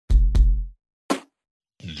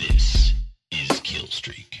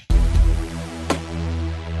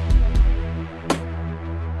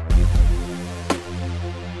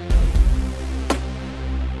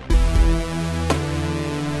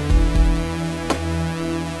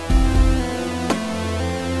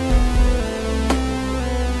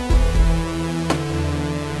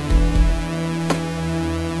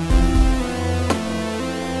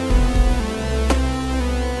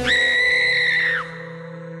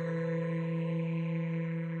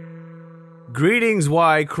Greetings,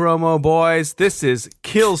 Y Chromo boys. This is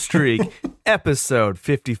Killstreak, episode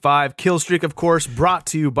 55. Killstreak, of course, brought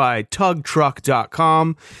to you by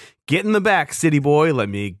tugtruck.com. Get in the back, city boy. Let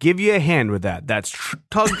me give you a hand with that. That's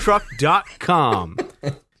tugtruck.com.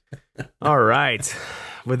 All right.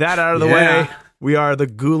 With that out of the way, we are the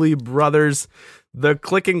Ghoulie Brothers, the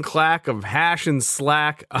click and clack of Hash and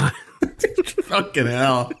Slack. Fucking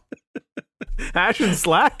hell. Hash and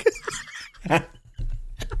Slack?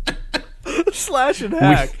 Slash and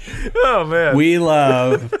hack. Oh man. We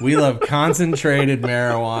love concentrated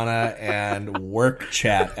marijuana and work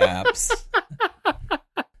chat apps.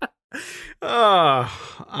 I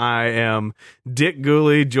am Dick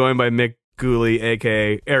Ghoulie, joined by Mick Ghoulie,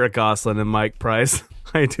 aka Eric Goslin and Mike Price.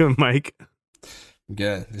 How you doing, Mike?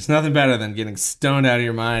 Good. There's nothing better than getting stoned out of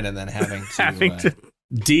your mind and then having to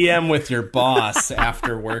DM with your boss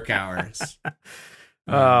after work hours.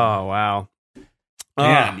 Oh wow.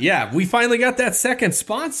 Yeah, we finally got that second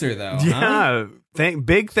sponsor, though. Yeah,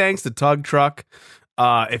 big thanks to Tug Truck.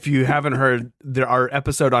 If you haven't heard our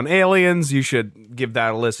episode on aliens, you should give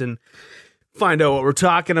that a listen. Find out what we're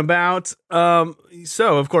talking about.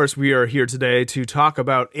 So, of course, we are here today to talk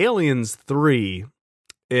about Aliens 3.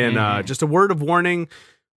 And just a word of warning,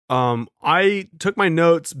 I took my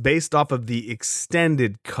notes based off of the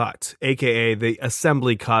extended cut, a.k.a. the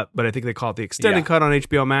assembly cut, but I think they call it the extended cut on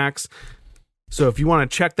HBO Max. So if you want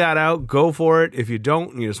to check that out, go for it. If you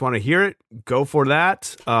don't and you just want to hear it, go for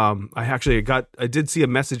that. I did see a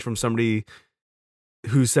message from somebody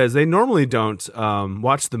who says they normally don't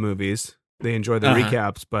watch the movies. They enjoy the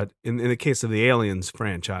recaps, but in the case of the Aliens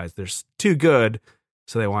franchise, they're too good,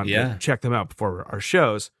 so they want to check them out before our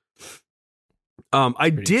shows.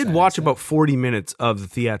 I did watch about 40 minutes of the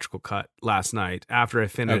theatrical cut last night after I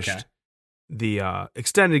finished the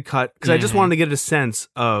extended cut, because I just wanted to get a sense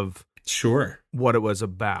of what it was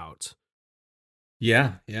about.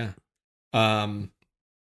 I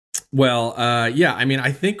mean,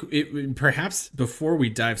 I think perhaps before we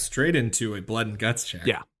dive straight into a blood and guts check,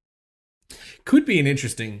 could be an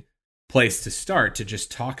interesting place to start to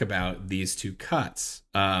just talk about these two cuts,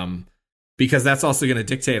 because that's also going to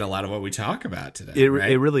dictate a lot of what we talk about today. It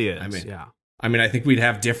really is. I mean, I think we'd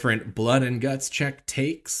have different blood and guts check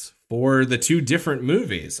takes for the two different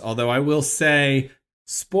movies, although I will say,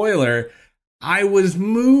 spoiler, I was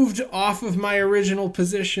moved off of my original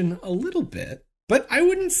position a little bit, but I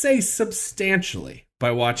wouldn't say substantially,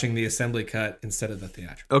 by watching the assembly cut instead of the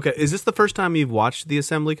theatrical. Okay, is this the first time you've watched the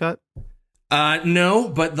assembly cut? No,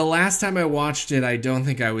 but the last time I watched it, I don't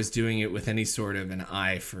think I was doing it with any sort of an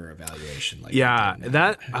eye for evaluation.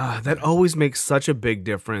 That always makes such a big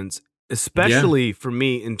difference, especially for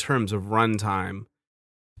me in terms of runtime.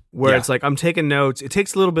 Where it's like I'm taking notes. It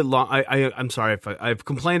takes a little bit long. I'm sorry if I've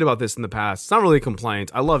complained about this in the past. It's not really a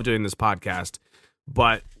complaint. I love doing this podcast,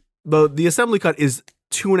 but the assembly cut is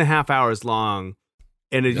 2.5 hours long,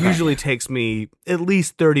 and it usually takes me at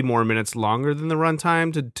least 30 more minutes longer than the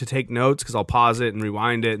runtime to take notes, because I'll pause it and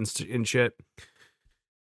rewind it and shit.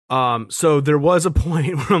 So there was a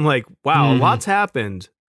point where I'm like, wow, a lot's happened.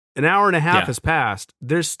 An hour and a half has passed.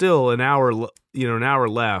 There's still an hour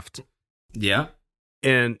left. Yeah.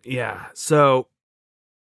 And so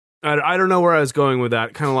I don't know where I was going with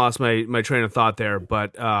that. Kind of lost my train of thought there,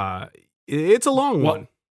 but it's a long one.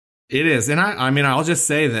 It is. And I mean, I'll just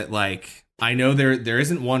say that, like, I know there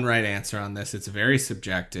isn't one right answer on this. It's very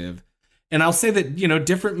subjective. And I'll say that,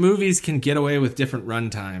 different movies can get away with different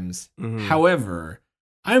runtimes. However,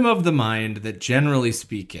 I'm of the mind that, generally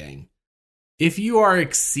speaking, if you are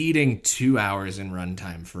exceeding 2 hours in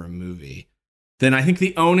runtime for a movie, then I think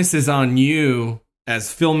the onus is on you as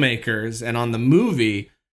filmmakers and on the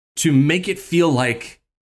movie to make it feel like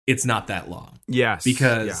it's not that long. Yes.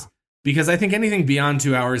 Because I think anything beyond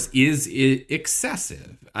 2 hours is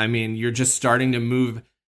excessive. I mean, you're just starting to move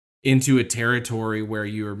into a territory where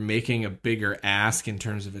you're making a bigger ask in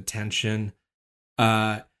terms of attention.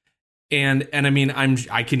 And I mean,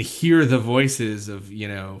 I can hear the voices of,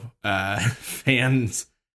 fans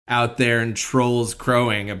out there and trolls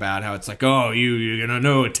crowing about how it's like, oh, you know,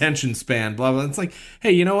 no attention span, blah, blah. It's like,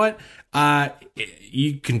 hey, you know what?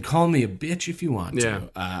 You can call me a bitch if you want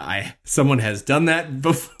to. Someone has done that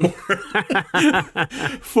before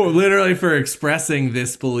for expressing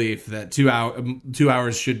this belief that 2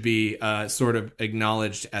 hours should be sort of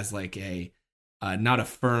acknowledged as like a not a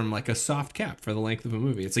firm, like a soft cap for the length of a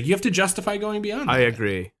movie. It's like you have to justify going beyond that. I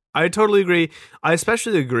agree. I totally agree. I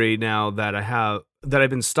especially agree now that I've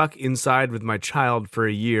been stuck inside with my child for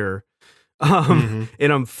a year. And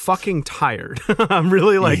I'm fucking tired. I'm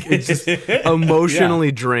really like, it's just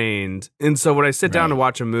emotionally drained. And so when I sit down to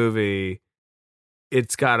watch a movie,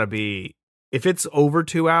 it's gotta be if it's over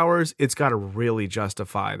 2 hours, it's got to really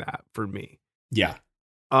justify that for me. Yeah.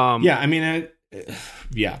 Yeah. I mean,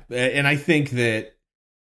 yeah. And I think that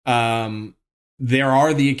there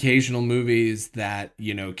are the occasional movies that,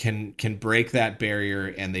 you know, can break that barrier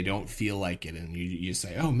and they don't feel like it. And you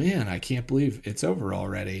say, oh man, I can't believe it's over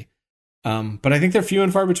already. But I think they're few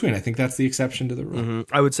and far between. I think that's the exception to the rule.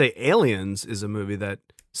 Mm-hmm. I would say Aliens is a movie that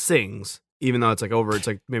sings, even though it's like over, it's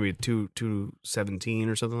like maybe 2:17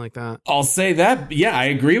 or something like that. I'll say that. Yeah, I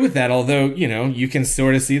agree with that. Although, you know, you can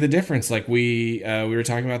sort of see the difference. Like we were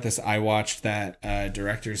talking about this. I watched that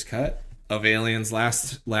director's cut of Aliens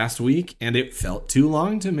last week, and it felt too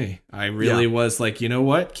long to me. I really was like, you know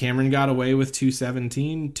what? Cameron got away with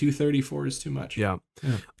 2:17. 2:34 is too much. Yeah.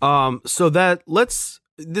 So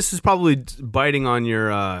this is probably biting on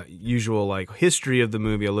your usual like history of the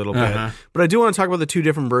movie a little bit, but I do want to talk about the two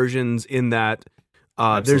different versions in that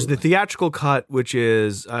there's the theatrical cut, which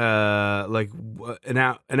is like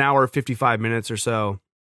an hour 55 minutes or so,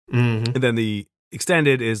 and then the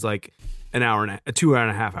extended is like an hour and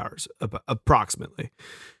 2.5 hours approximately.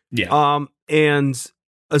 Yeah. And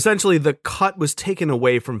essentially the cut was taken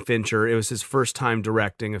away from Fincher. It was his first time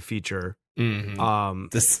directing a feature.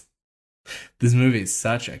 This movie is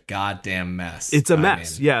such a goddamn mess. It's a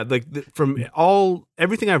mess. Yeah. Like from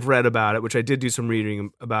everything I've read about it, which I did do some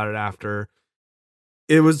reading about it after,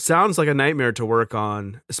 sounds like a nightmare to work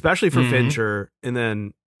on, especially for Fincher. And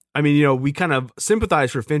then, I mean, you know, we kind of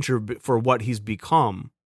sympathize for Fincher for what he's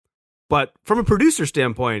become, but from a producer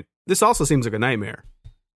standpoint, this also seems like a nightmare.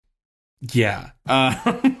 Yeah.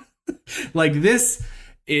 Like this,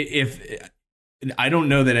 if I don't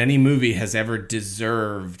know that any movie has ever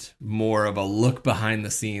deserved more of a look behind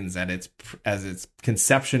the scenes at its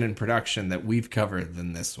conception and production that we've covered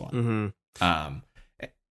than this one.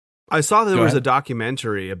 I saw that there was a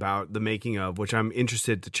documentary about the making of, which I'm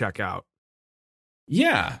interested to check out.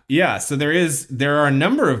 Yeah. So there are a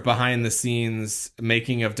number of behind the scenes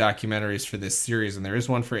making of documentaries for this series, and there is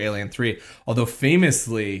one for Alien 3. Although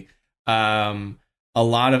famously, supposedly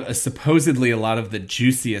a lot of the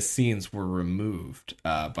juiciest scenes were removed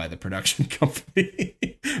by the production company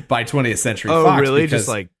by 20th Century Fox. Oh, really? Just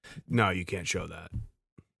like, no, you can't show that.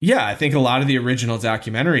 Yeah, I think a lot of the original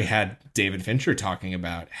documentary had David Fincher talking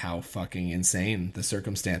about how fucking insane the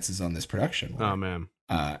circumstances on this production were. Oh, man.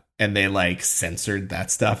 And they like censored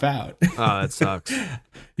that stuff out. Oh, that sucks.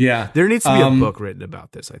 Yeah. There needs to be a book written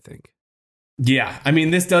about this, I think. Yeah. I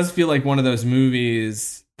mean, this does feel like one of those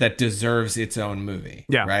movies that deserves its own movie.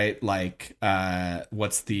 Yeah. Right? Like,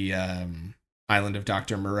 what's the Island of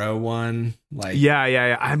Dr. Moreau one? Like,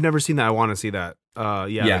 yeah. I've never seen that. I want to see that.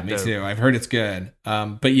 Yeah, me too. I've heard it's good.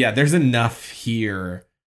 But yeah, there's enough here.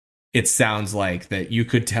 It sounds like that you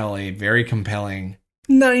could tell a very compelling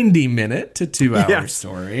 90-minute to 2-hour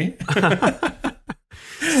story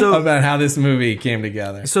about how this movie came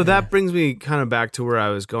together. So that brings me kind of back to where I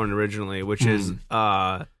was going originally, which is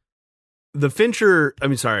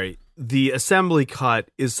the assembly cut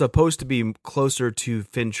is supposed to be closer to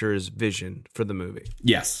Fincher's vision for the movie.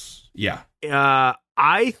 Yes. Yeah.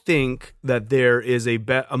 I think that there is a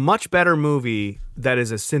much better movie that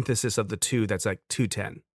is a synthesis of the two that's like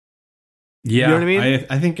 2:10. Yeah, you know what I mean?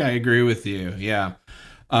 I think I agree with you. Yeah.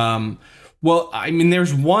 Well, I mean,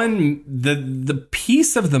 there's the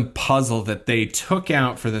piece of the puzzle that they took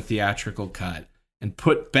out for the theatrical cut and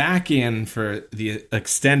put back in for the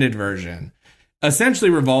extended version essentially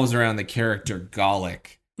revolves around the character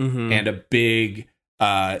Gallic and a big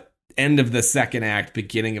end of the second act,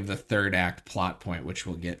 beginning of the third act plot point, which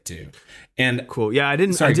we'll get to. And cool. Yeah, I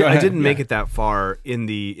didn't make it that far in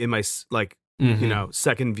my like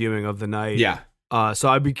second viewing of the night. Yeah. So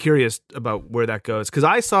I'd be curious about where that goes, because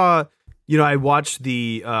I saw, I watched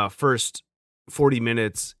the first 40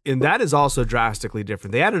 minutes, and that is also drastically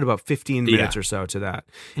different. They added about 15 minutes or so to that,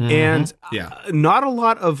 and not a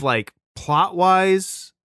lot of like plot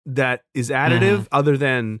wise that is additive, other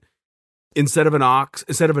than instead of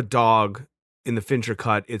a dog in the Fincher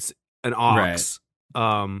cut, it's an ox.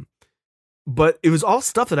 Right. But it was all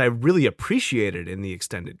stuff that I really appreciated in the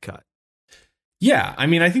extended cut. Yeah, I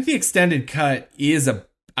mean, I think the extended cut is it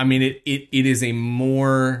is a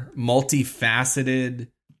more multifaceted.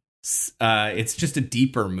 It's just a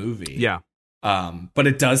deeper movie. Yeah. But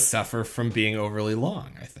it does suffer from being overly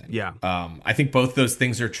long, I think. Yeah. I think both those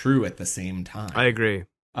things are true at the same time. I agree.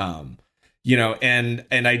 And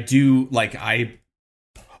I do like I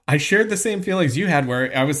shared the same feelings you had,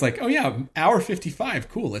 where I was like, oh yeah, hour 55,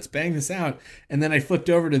 cool, let's bang this out. And then I flipped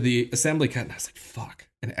over to the assembly cut and I was like, fuck,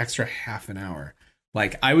 an extra half an hour.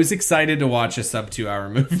 Like I was excited to watch a sub 2 hour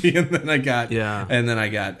movie, and then I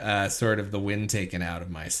got sort of the wind taken out of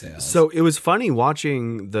my sails. So it was funny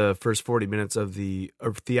watching the first 40 minutes of the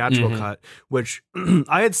theatrical cut, which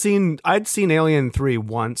I'd seen Alien 3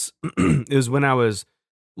 once. It was when I was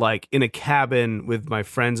like in a cabin with my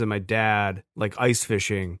friends and my dad, like ice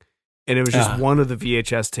fishing, and it was just one of the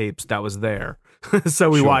VHS tapes that was there. So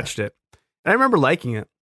we watched it, and I remember liking it.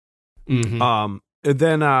 And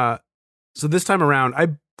then so this time around, I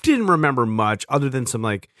didn't remember much other than some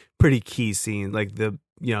like pretty key scenes, like the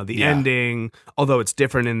ending, although it's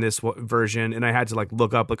different in this version. And I had to like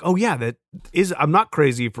look up like, oh yeah, I'm not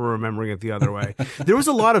crazy for remembering it the other way. There was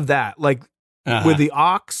a lot of that, like with the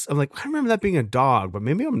ox. I'm like, I remember that being a dog, but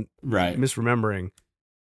maybe I'm misremembering.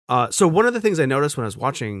 So one of the things I noticed when I was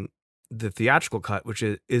watching the theatrical cut, which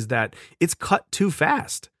is that it's cut too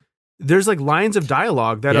fast. There's like lines of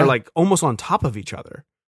dialogue that are like almost on top of each other.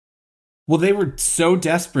 Well, they were so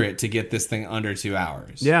desperate to get this thing under 2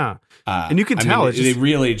 hours. Yeah. And you can tell they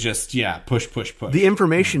really just, push. The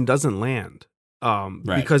information doesn't land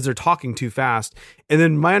because they're talking too fast. And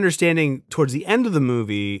then my understanding towards the end of the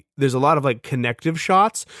movie, there's a lot of like connective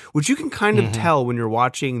shots, which you can kind of tell when you're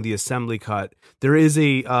watching the assembly cut. There is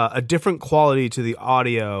a different quality to the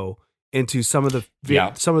audio and to some of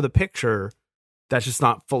the picture that's just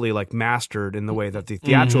not fully like mastered in the way that the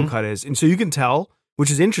theatrical cut is. And so you can tell, which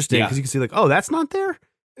is interesting because you can see like, oh, that's not there.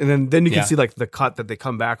 And then you can see like the cut that they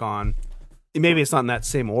come back on. Maybe it's not in that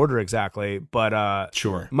same order exactly, but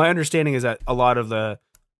sure. My understanding is that a lot of the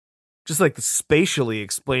just like the spatially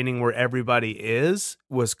explaining where everybody is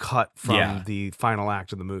was cut from the final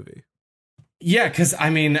act of the movie. Yeah, because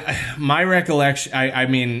I mean, my recollection,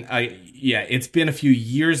 it's been a few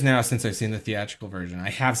years now since I've seen the theatrical version.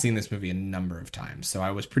 I have seen this movie a number of times, so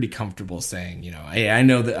I was pretty comfortable saying, hey, I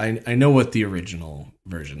know that I know what the original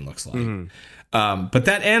version looks like. But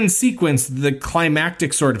that end sequence, the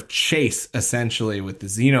climactic sort of chase, essentially with the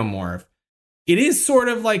xenomorph, it is sort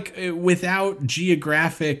of like without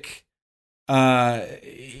geographic.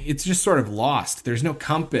 It's just sort of lost. There's no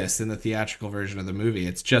compass in the theatrical version of the movie.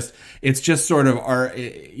 It's just sort of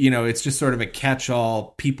it's just sort of a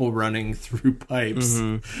catch-all, people running through pipes,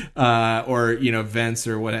 or vents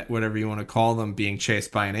or whatever you want to call them, being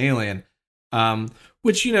chased by an alien,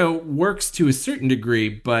 which works to a certain degree,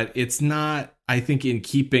 but it's not, I think, in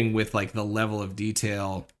keeping with like the level of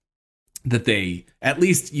detail that at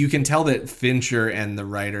least you can tell that Fincher and the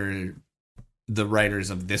writers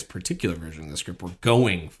of this particular version of the script were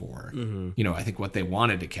going for, I think what they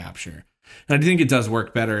wanted to capture. And I think it does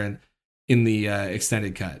work better in the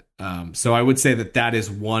extended cut. So I would say that is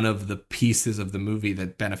one of the pieces of the movie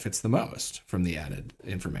that benefits the most from the added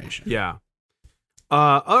information. Yeah.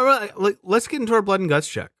 All right. Let's get into our blood and guts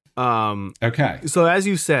check. Okay. So as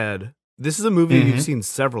you said, this is a movie you've seen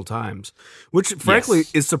several times, which frankly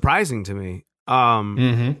is surprising to me.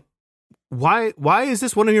 Why is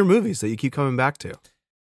this one of your movies that you keep coming back to?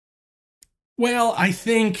 Well, I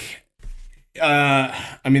think,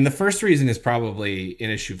 the first reason is probably an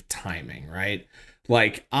issue of timing, right?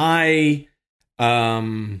 Like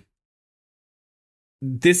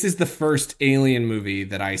this is the first Alien movie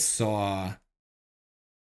that I saw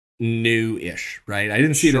new-ish, right? I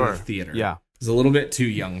didn't see it in the theater. Yeah. I was a little bit too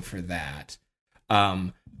young for that.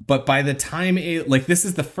 But by the time, this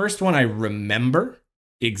is the first one I remember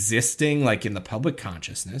existing like in the public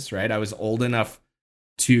consciousness, right? I was old enough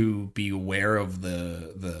to be aware of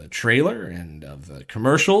the trailer and of the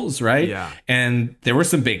commercials, right? Yeah. And there were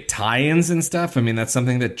some big tie-ins and stuff. I mean, that's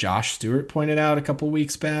something that Josh Stewart pointed out a couple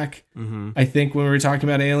weeks back. I think when we were talking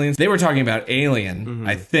about Aliens, they were talking about Alien,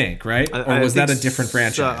 I think, right? Or was that a different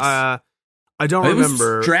franchise? I don't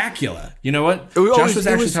remember. It was Dracula. You know what? Josh was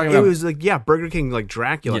actually talking about. It was like, Burger King, like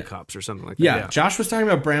Dracula cups or something like that. Yeah, Josh was talking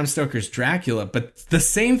about Bram Stoker's Dracula, but the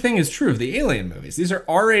same thing is true of the Alien movies. These are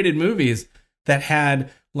R-rated movies that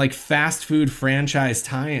had like fast food franchise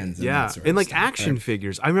tie-ins. And like action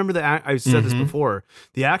figures. I remember that I said this before.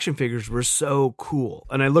 The action figures were so cool,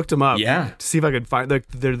 and I looked them up to see if I could find.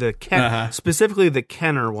 They're the Ken, specifically the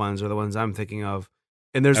Kenner ones are the ones I'm thinking of.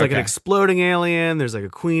 And there's like an exploding alien. There's like a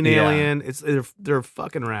queen alien. They're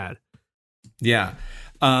fucking rad. Yeah.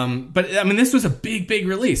 But I mean, this was a big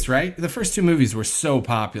release, right? The first two movies were so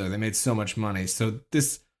popular. They made so much money. So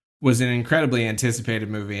this was an incredibly anticipated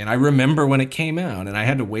movie. And I remember when it came out, and I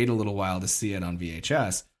had to wait a little while to see it on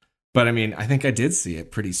VHS. But I mean, I think I did see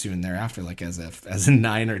it pretty soon thereafter, like as a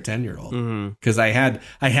 9 or 10-year-old, because I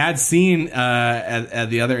had seen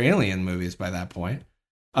the other Alien movies by that point.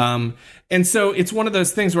 And so it's one of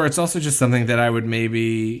those things where it's also just something that I would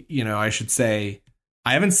maybe, I should say,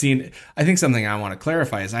 I haven't seen. I think something I want to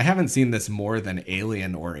clarify is I haven't seen this more than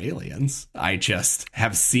Alien or Aliens. I just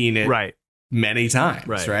have seen it many times.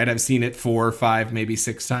 Right. I've seen it 4, 5, maybe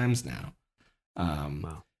 6 times now.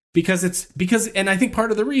 Wow. Because and I think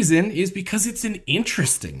part of the reason is because it's an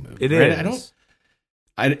interesting movie. It is.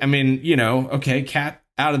 I mean, you know, okay, cat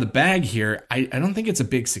out of the bag here. I don't think it's a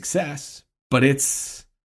big success, but it's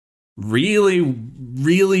really,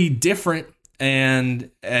 really different.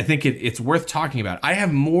 And I think it's worth talking about. I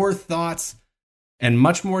have more thoughts and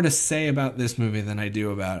much more to say about this movie than I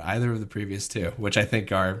do about either of the previous two, which I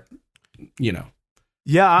think are, you know,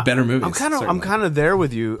 better movies. I'm kind of there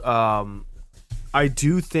with you. I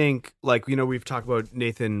do think, like, you know, we've talked about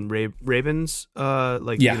Nathan Rabin's, you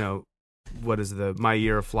know, what is My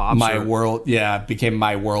Year of Flops? Became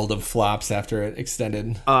My World of Flops after it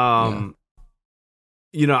extended. You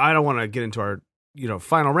know, I don't want to get into our, you know,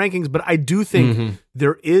 final rankings, but I do think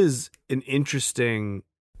there's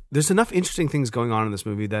enough interesting things going on in this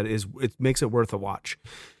movie that it makes it worth a watch.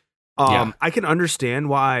 I can understand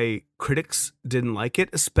why critics didn't like it,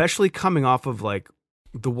 especially coming off of like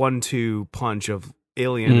the 1-2 punch of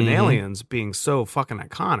Alien and Aliens being so fucking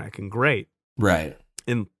iconic and great. Right.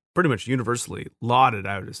 And pretty much universally lauded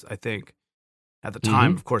out, as I think at the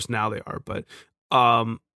time. Of course, now they are, but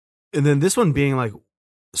and then this one being like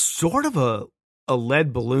sort of a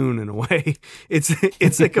lead balloon in a way.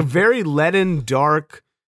 It's like a very leaden, dark,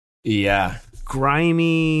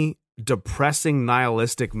 grimy, depressing,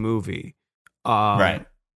 nihilistic movie. Right.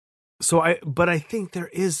 So I think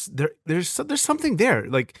there's something there.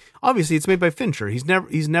 Like, obviously it's made by Fincher. He's never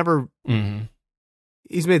he's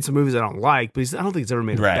made some movies I don't like, but I don't think he's ever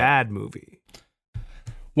made a bad movie.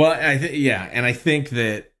 Well, and I think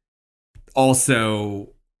that also,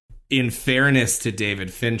 in fairness to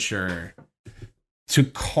David Fincher, to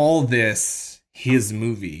call this his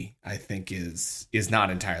movie, I think is not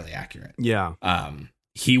entirely accurate. Yeah.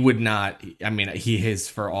 He would not. I mean, he has,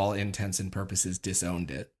 for all intents and purposes, disowned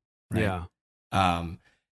it. Right? Yeah.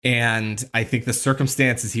 And I think the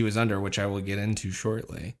circumstances he was under, which I will get into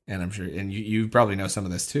shortly, and I'm sure, and you probably know some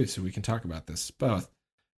of this too, so we can talk about this both.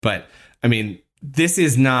 But I mean, this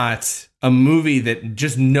is not a movie that,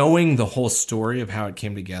 just knowing the whole story of how it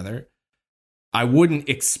came together, I wouldn't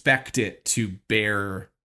expect it to bear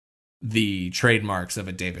the trademarks of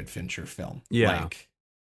a David Fincher film. Yeah.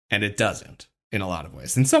 And it doesn't in a lot of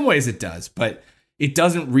ways. In some ways it does, but it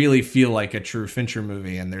doesn't really feel like a true Fincher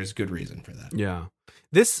movie, and there's good reason for that. Yeah.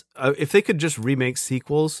 This, if they could just remake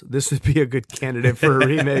sequels, this would be a good candidate for a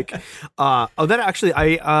remake. That actually,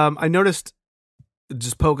 I noticed,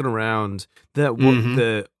 just poking around, that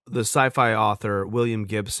the sci-fi author William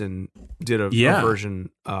Gibson did a version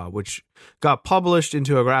which got published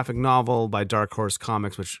into a graphic novel by Dark Horse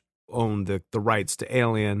Comics, which owned the rights to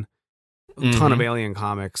Alien. A ton of Alien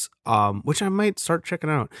comics, which I might start checking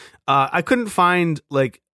out. I couldn't find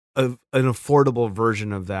like an affordable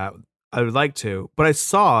version of that. I would like to, but I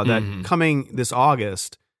saw that coming this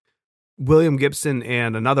August, William Gibson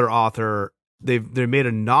and another author, they made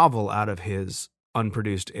a novel out of his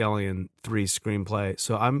unproduced Alien 3 screenplay.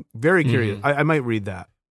 So I'm very curious. I might read that.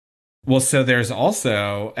 Well, so there's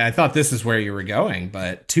also, I thought this is where you were going,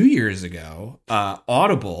 but 2 years ago,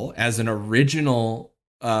 Audible, as an original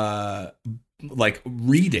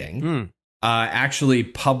reading, actually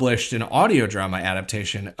published an audio drama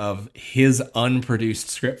adaptation of his unproduced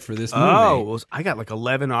script for this movie. Oh, well, I got like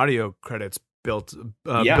 11 audio credits building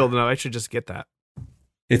up. I should just get that.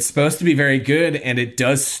 It's supposed to be very good, and it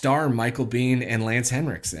does star Michael Biehn and Lance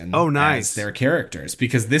Henriksen. Oh, nice. As their characters,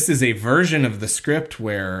 because this is a version of the script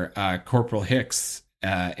where Corporal Hicks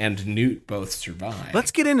and Newt both survive.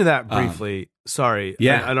 Let's get into that briefly. Sorry.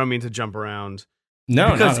 Yeah. I don't mean to jump around.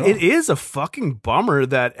 No, because it is a fucking bummer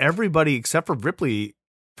that everybody except for Ripley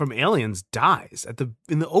from Aliens dies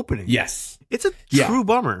in the opening. Yes. It's a true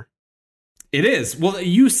bummer. It is. Well,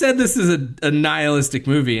 you said this is a nihilistic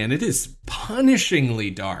movie, and it is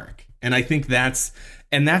punishingly dark. And I think that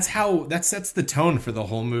sets the tone for the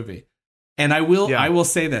whole movie. And I will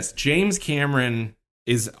say this. James Cameron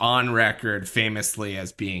is on record famously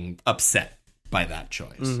as being upset by that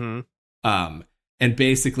choice. And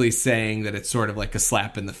basically saying that it's sort of like a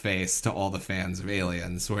slap in the face to all the fans of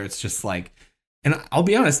Aliens, where it's just like, and I'll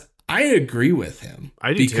be honest, I agree with him.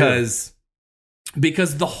 I do too.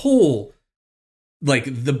 Because the whole, like,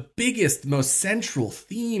 the biggest, most central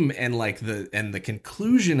theme and like the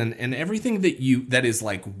conclusion and everything that is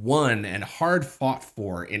like won and hard fought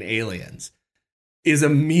for in Aliens is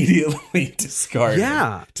immediately discarded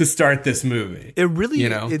to start this movie. It really,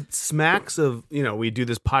 it smacks of, we do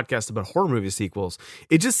this podcast about horror movie sequels.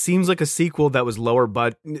 It just seems like a sequel that was lower,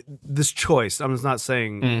 but this choice, I'm just not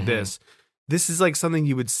saying this is like something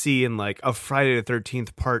you would see in like a Friday the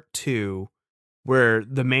 13th part 2, where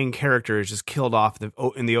the main character is just killed off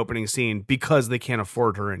in the opening scene because they can't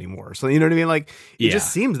afford her anymore. So, you know what I mean? Like, it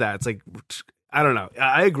just seems that it's like, I don't know.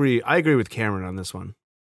 I agree with Cameron on this one.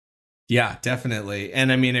 Yeah, definitely.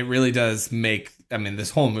 And I mean, it really does make, this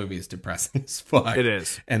whole movie is depressing as fuck. It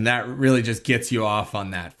is. And that really just gets you off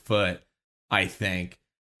on that foot, I think.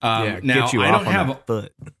 Now, get you off on that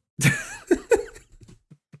foot.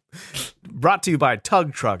 Brought to you by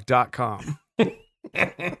tugtruck.com.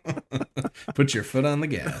 Put your foot on the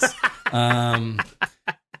gas.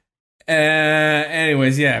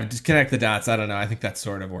 Anyways, just connect the dots. I don't know. I think that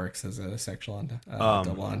sort of works as a sexual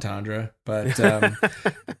double entendre. But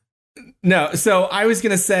no, so I was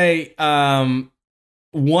going to say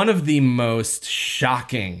one of the most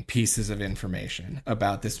shocking pieces of information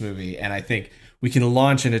about this movie, and I think we can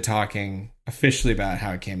launch into talking officially about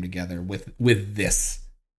how it came together with this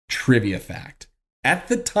trivia fact. At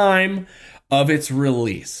the time of its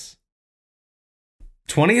release,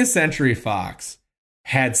 20th Century Fox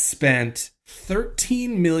had spent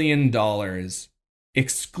 $13 million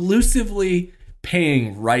exclusively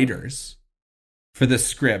paying writers for the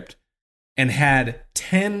script and had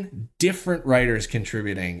 10 different writers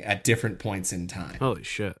contributing at different points in time. Holy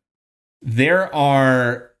shit. There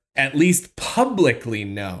are, at least publicly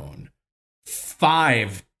known,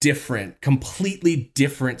 5 completely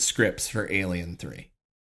different scripts for Alien 3.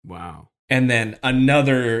 Wow. And then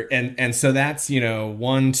another, and so that's,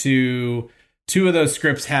 1, 2 of those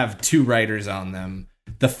scripts have 2 writers on them.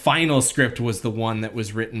 The final script was the one that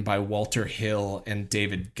was written by Walter Hill and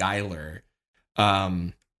David Giler.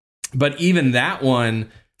 But even that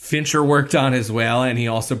one, Fincher worked on as well, and he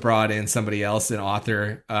also brought in somebody else, an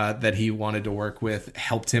author that he wanted to work with,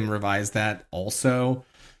 helped him revise that also.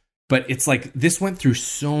 But it's like, this went through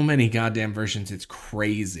so many goddamn versions, it's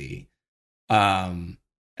crazy. I'm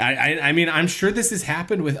sure this has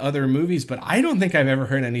happened with other movies, but I don't think I've ever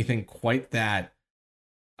heard anything quite that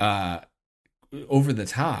over the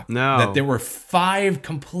top. No. That there were 5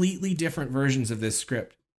 completely different versions of this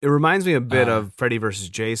script. It reminds me a bit of Freddy versus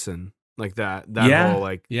Jason, like that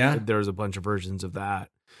whole there was a bunch of versions of that.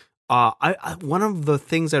 One of the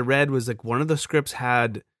things I read was like one of the scripts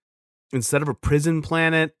had, instead of a prison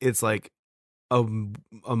planet, it's like a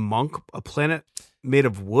planet made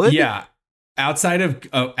of wood. Yeah. Outside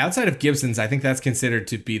of Gibson's, I think that's considered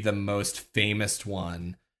to be the most famous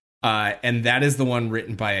one. And that is the one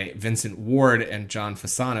written by Vincent Ward and John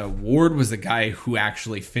Fasano. Ward was the guy who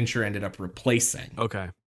actually Fincher ended up replacing. Okay.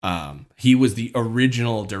 He was the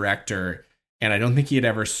original director, and I don't think he had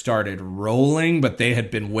ever started rolling, but they had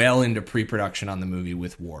been well into pre-production on the movie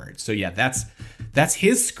with Ward. So yeah, that's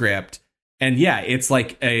his script. And yeah, it's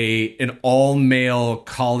like an all-male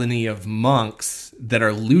colony of monks that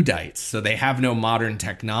are Luddites, so they have no modern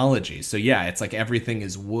technology. So yeah, it's like everything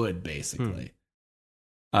is wood, basically.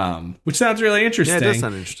 Which sounds really interesting. Yeah, it does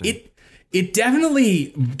sound interesting. It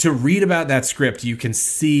definitely, to read about that script, you can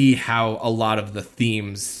see how a lot of the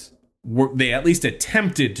themes they at least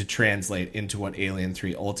attempted to translate into what Alien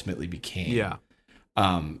 3 ultimately became. Yeah.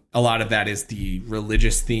 A lot of that is the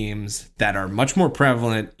religious themes that are much more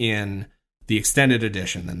prevalent in the extended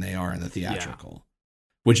edition than they are in the theatrical.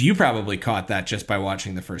 Which you probably caught that just by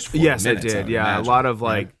watching the first 4 minutes. Yes, I did. Yeah, a lot of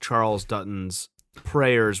like Charles Dutton's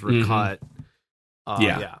prayers were cut.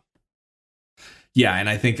 Yeah, and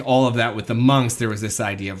I think all of that with the monks, there was this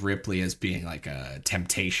idea of Ripley as being like a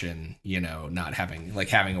temptation, not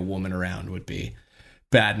having a woman around would be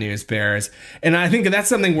bad news bears. And I think that's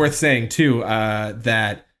something worth saying too,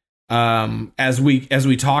 that as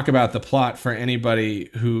we talk about the plot, for anybody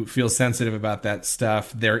who feels sensitive about that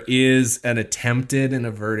stuff, there is an attempted and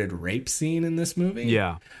averted rape scene in this movie.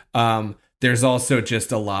 Yeah. There's also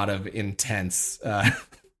just a lot of intense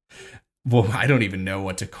well, I don't even know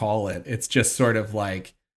what to call it. It's just sort of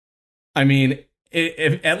like, at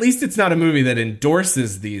least it's not a movie that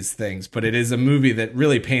endorses these things, but it is a movie that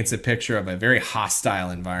really paints a picture of a very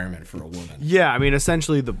hostile environment for a woman. Yeah,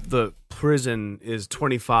 essentially the prison is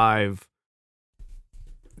 25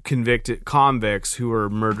 convicted convicts who are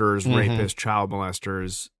murderers, rapists, child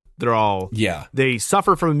molesters. They're all they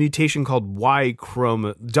suffer from a mutation called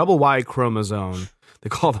double Y chromosome. They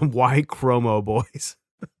call them Y chromo boys.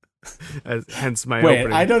 Hence my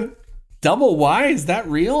opening. Double Y, is that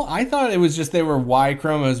real? I thought it was just they were Y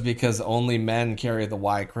chromos because only men carry the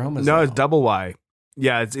Y chromosome. No, it's double Y.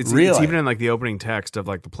 Yeah, it's Really? even in like the opening text of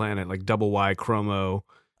like the planet, like double Y chromo.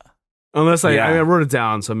 Unless I Yeah. wrote it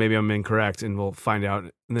down, so maybe I'm incorrect, and we'll find out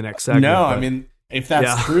in the next segment. No, but- I mean, if that's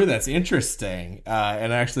Yeah. true, that's interesting.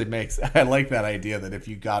 And actually I like that idea that if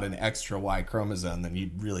you got an extra Y chromosome, then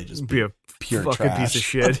you'd really just be a pure fucking trash. piece of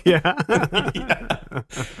shit. Yeah. Yeah.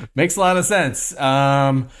 Makes a lot of sense.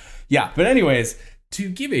 Yeah, but anyways, to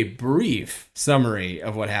give a brief summary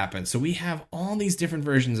of what happened. So we have all these different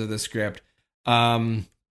versions of the script.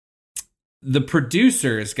 The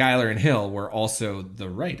producers, Geiler and Hill, were also the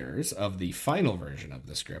writers of the final version of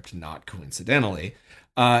the script, not coincidentally.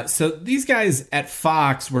 So these guys at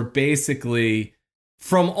Fox were basically,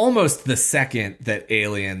 from almost the second that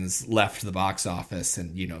Aliens left the box office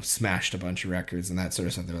and, you know, smashed a bunch of records and that sort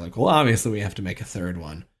of stuff, they were like, well, obviously we have to make a third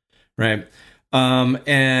one, right?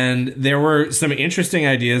 And there were some interesting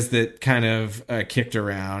ideas that kind of kicked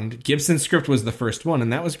around. Gibson's script was the first one,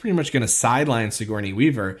 and that was pretty much going to sideline Sigourney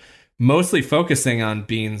Weaver, mostly focusing on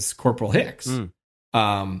Bean's Corporal Hicks.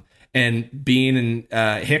 And Bean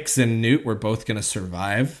and Hicks and Newt were both going to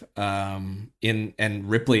survive, and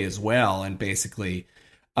Ripley as well. And basically,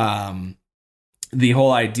 the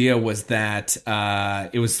whole idea was that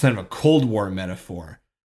it was kind of a Cold War metaphor,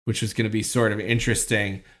 which was going to be sort of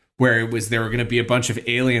interesting, where it was there were going to be a bunch of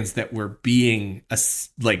aliens that were being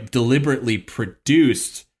like deliberately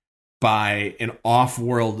produced by an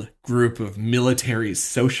off-world group of military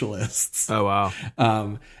socialists. Oh wow.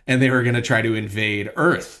 And they were going to try to invade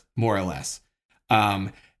Earth, more or less.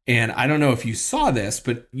 And I don't know if you saw this,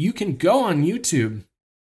 but you can go on YouTube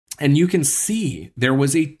and you can see there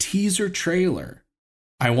was a teaser trailer.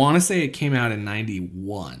 I want to say it came out in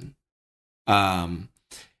 91.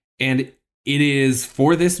 And it is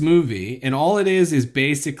for this movie, and all it is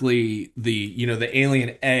basically the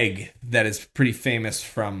alien egg that is pretty famous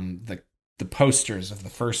from the posters of the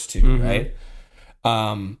first two, right?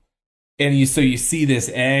 And you see this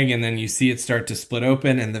egg, and then you see it start to split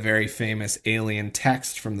open, and the very famous alien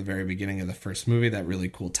text from the very beginning of the first movie, that really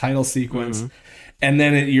cool title sequence. And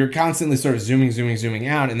then you're constantly sort of zooming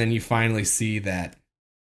out, and then you finally see that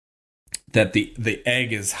the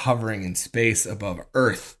egg is hovering in space above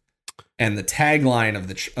Earth. And the tagline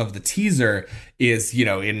of the teaser is, you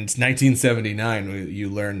know, in 1979, you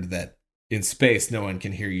learned that in space, no one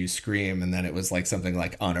can hear you scream. And then it was like something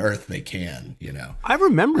like, on Earth, they can, you know. I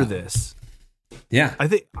remember this. Yeah. I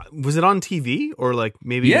think, was it on TV or like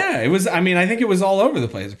maybe? Yeah, it was. I mean, I think it was all over the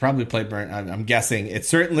place. It probably played, I'm guessing. It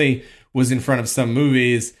certainly was in front of some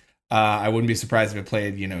movies. I wouldn't be surprised if it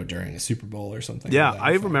played, you know, during a Super Bowl or something. Yeah, like that.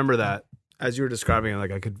 I remember that. As you were describing it,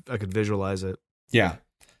 like I could visualize it. Yeah.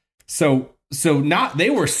 So they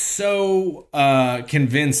were so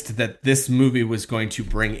convinced that this movie was going to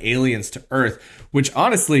bring aliens to Earth, which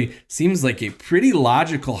honestly seems like a pretty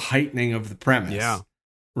logical heightening of the premise. Yeah.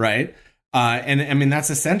 Right. And I mean, that's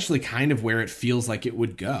essentially kind of where it feels like it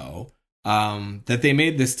would go. That they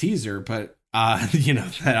made this teaser, but you know,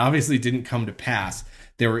 that obviously didn't come to pass.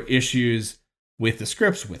 There were issues with the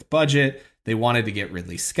scripts, with budget. They wanted to get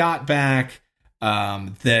Ridley Scott back.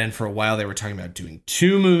 Then for a while they were talking about doing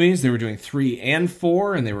 2 movies. They were doing 3 and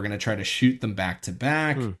 4, and they were going to try to shoot them back to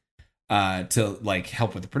back to like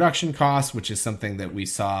help with the production costs, which is something that we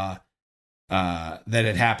saw that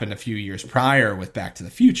had happened a few years prior with Back to the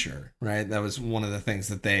Future, right? That was one of the things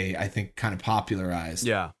that they, I think, kind of popularized.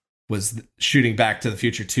 Yeah. Was shooting Back to the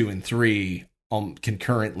Future 2 and 3 not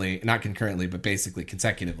concurrently, but basically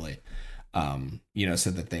consecutively. You know, so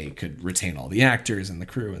that they could retain all the actors and the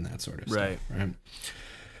crew and that sort of stuff. Right.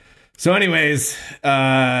 So anyways,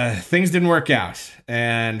 things didn't work out.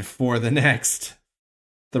 And for the next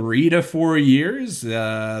 3 to 4 years,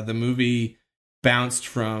 the movie bounced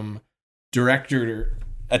from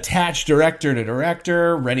attached director to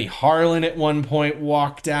director. Rennie Harlan at one point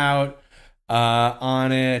walked out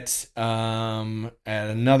on it. At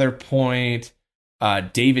another point,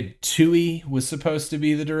 David Toohey was supposed to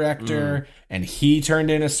be the director, and he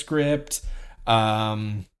turned in a script.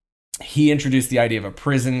 He introduced the idea of a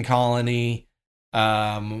prison colony,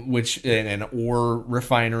 which an ore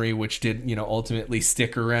refinery, which did, you know, ultimately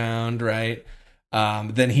stick around, right?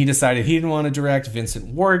 Then he decided he didn't want to direct.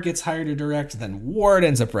 Vincent Ward gets hired to direct. Then Ward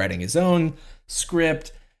ends up writing his own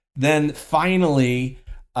script. Then finally,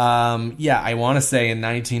 I want to say in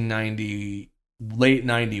 1990. Late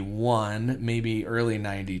 91, maybe early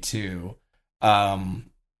 92.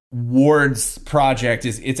 Ward's project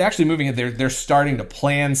it's actually moving. They're starting to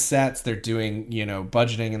plan sets. They're doing, you know,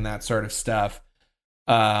 budgeting and that sort of stuff.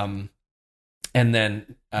 And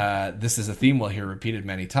then this is a theme we'll hear repeated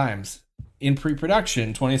many times. In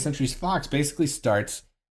pre-production, 20th Century Fox basically starts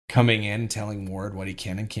coming in, telling Ward what he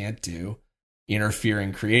can and can't do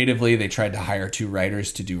interfering creatively. They tried to hire 2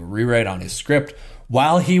 writers to do a rewrite on his script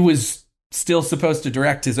while he was still supposed to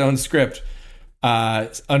direct his own script.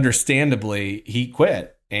 Understandably, he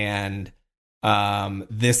quit. And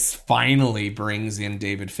this finally brings in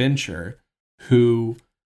David Fincher, who,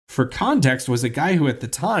 for context, was a guy who at the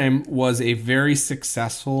time was a very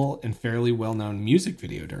successful and fairly well-known music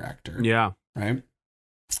video director. Yeah. Right?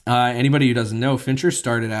 Anybody who doesn't know, Fincher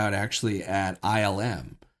started out actually at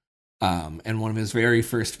ILM. And one of his very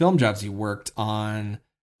first film jobs, he worked on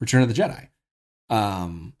Return of the Jedi.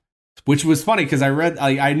 Which was funny because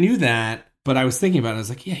I knew that, but I was thinking about it. I was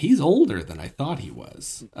like, yeah, he's older than I thought he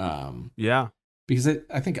was. Yeah. Because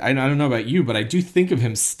I think, I don't know about you, but I do think of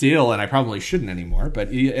him still, and I probably shouldn't anymore,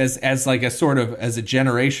 but as like a sort of, as a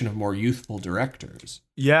generation of more youthful directors.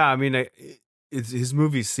 Yeah. I mean, his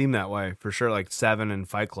movies seem that way for sure. Like Seven and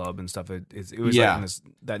Fight Club and stuff. It was like in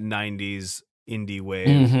that 90s indie wave.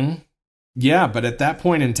 Mm-hmm. Yeah, but at that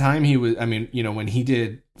point in time, he was, I mean, you know, when he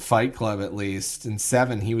did Fight Club, at least, in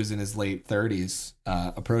Seven, he was in his late 30s,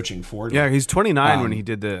 approaching 40. Yeah, he's 29 when he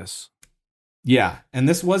did this. Yeah, and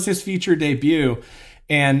this was his feature debut.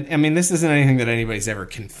 And, I mean, this isn't anything that anybody's ever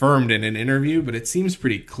confirmed in an interview, but it seems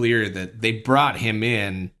pretty clear that they brought him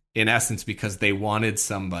in essence, because they wanted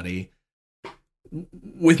somebody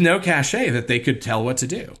with no cachet that they could tell what to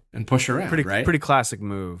do and push around, right? Pretty classic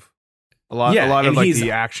move. A lot of like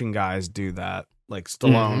the action guys do that. Like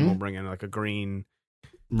Stallone will bring in like a green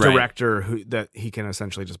director that he can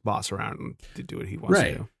essentially just boss around and to do what he wants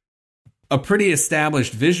to do. A pretty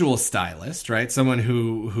established visual stylist, right? Someone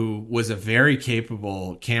who was a very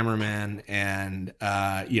capable cameraman and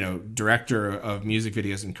director of music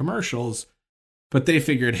videos and commercials. But they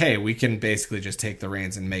figured, hey, we can basically just take the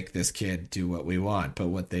reins and make this kid do what we want. But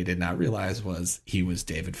what they did not realize was he was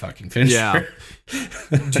David fucking Fincher. Yeah.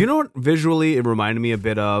 Do you know what visually it reminded me a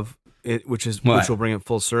bit of? Which will bring it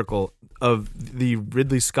full circle, of the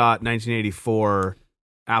Ridley Scott 1984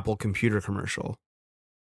 Apple computer commercial.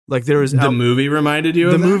 Like there was the movie reminded you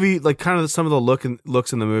of the movie, like kind of some of the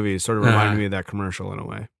looks in the movie sort of reminded me of that commercial in a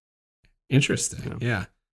way. Interesting. Yeah.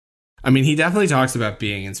 I mean, he definitely talks about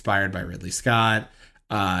being inspired by Ridley Scott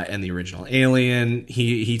and the original Alien.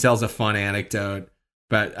 He tells a fun anecdote,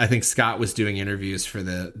 but I think Scott was doing interviews for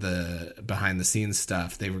the behind the scenes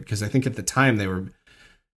stuff. Because I think at the time they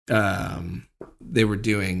were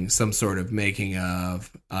doing some sort of making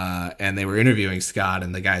of, and they were interviewing Scott,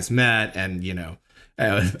 and the guys met, and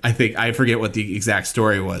I think I forget what the exact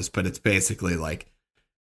story was, but it's basically like,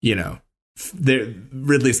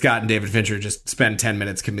 Ridley Scott and David Fincher just spend 10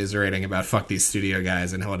 minutes commiserating about fuck these studio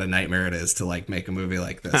guys and what a nightmare it is to like make a movie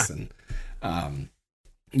like this. And, I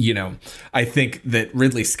think that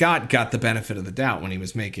Ridley Scott got the benefit of the doubt when he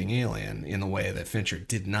was making Alien in the way that Fincher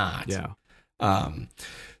did not. Yeah.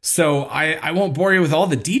 So I won't bore you with all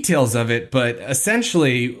the details of it, but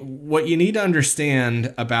essentially what you need to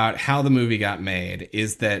understand about how the movie got made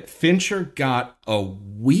is that Fincher got a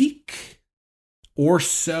week or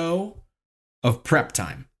so of prep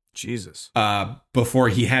time. Jesus. Before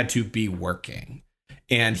he had to be working.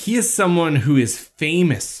 And he is someone who is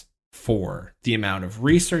famous for the amount of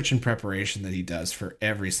research and preparation that he does for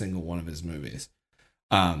every single one of his movies.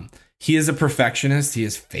 He is a perfectionist. He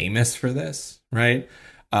is famous for this, right?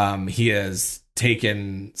 He has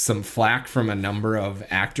taken some flack from a number of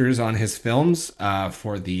actors on his films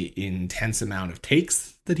for the intense amount of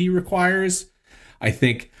takes that he requires. I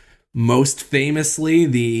think most famously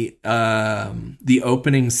the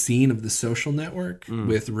opening scene of The Social Network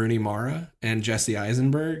with Rooney Mara and Jesse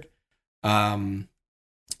Eisenberg.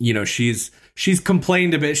 She's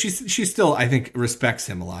complained a bit. She still, I think, respects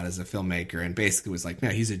him a lot as a filmmaker, and basically was like, no,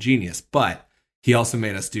 he's a genius, but he also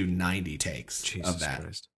made us do 90 takes of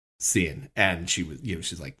that scene. And she was,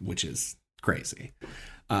 she's like, which is crazy.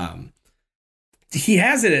 He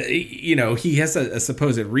has a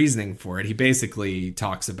supposed reasoning for it. He basically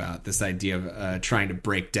talks about this idea of trying to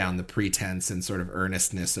break down the pretense and sort of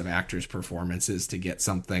earnestness of actors' performances to get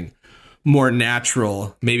something more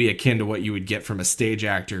natural, maybe akin to what you would get from a stage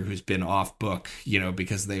actor who's been off book,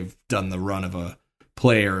 because they've done the run of a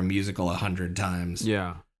play or a musical 100 times.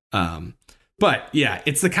 Yeah. But yeah,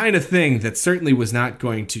 it's the kind of thing that certainly was not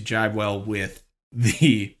going to jibe well with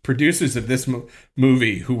the producers of this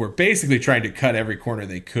movie, who were basically trying to cut every corner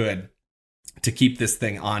they could to keep this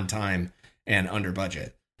thing on time and under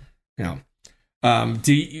budget. What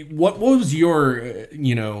was your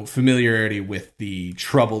familiarity with the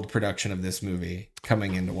troubled production of this movie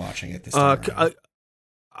coming into watching it this time?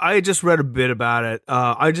 I just read a bit about it.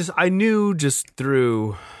 I knew just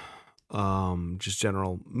through just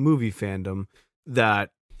general movie fandom that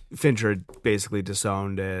Fincher had basically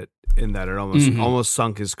disowned it in that it almost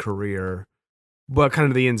sunk his career. But kind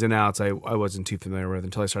of the ins and outs, I wasn't too familiar with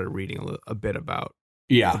until I started reading a bit about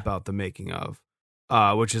the making of,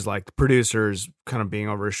 which is like the producers kind of being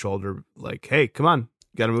over his shoulder, like, hey, come on,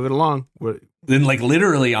 you got to move it along. Then like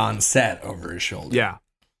literally on set over his shoulder. Yeah,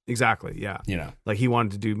 exactly. Yeah. Like he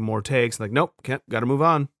wanted to do more takes. Like, nope, got to move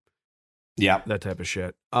on. Yeah. That type of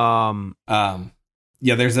shit.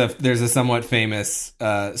 Yeah, there's a somewhat famous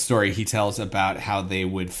story he tells about how they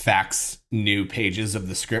would fax new pages of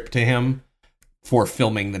the script to him for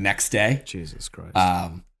filming the next day. Jesus Christ.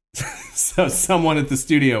 So someone at the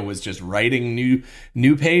studio was just writing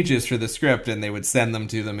new pages for the script, and they would send them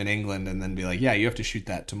to them in England and then be like, yeah, you have to shoot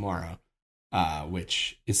that tomorrow,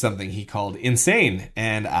 which is something he called insane.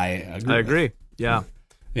 And I agree. Yeah.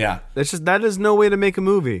 Yeah. That is no way to make a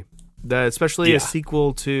movie, especially a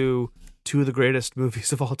sequel to two of the greatest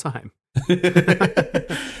movies of all time.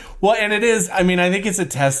 Well, and it is, I mean, I think it's a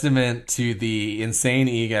testament to the insane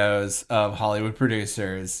egos of Hollywood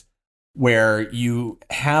producers, where you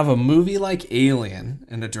have a movie like Alien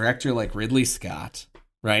and a director like Ridley Scott,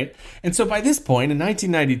 right? And so by this point in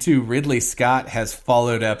 1992, Ridley Scott has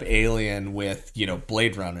followed up Alien with,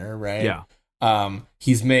 Blade Runner, right? Yeah.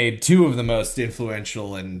 He's made two of the most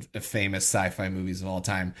influential and famous sci-fi movies of all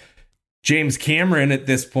time. James Cameron at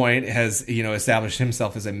this point has, established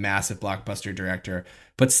himself as a massive blockbuster director,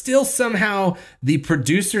 but still somehow the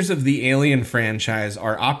producers of the Alien franchise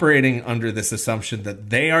are operating under this assumption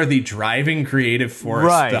that they are the driving creative force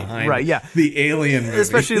behind the Alien movies.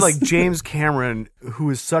 Especially like James Cameron,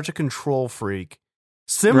 who is such a control freak,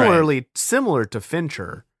 similar to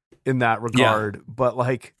Fincher in that regard, but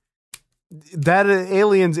like that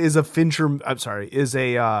Aliens is a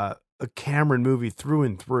Cameron movie through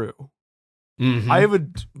and through. Mm-hmm. I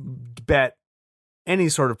would bet any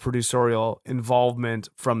sort of producerial involvement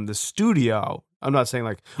from the studio, I'm not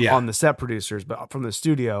saying on the set producers, but from the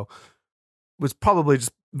studio, was probably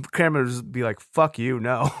just Cameron would just be like, fuck you,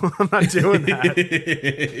 no, I'm not doing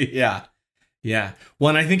that. Yeah. Well,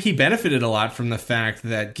 and I think he benefited a lot from the fact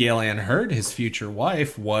that Gail Ann Hurd, his future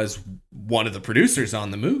wife, was one of the producers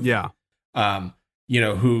on the movie. Yeah.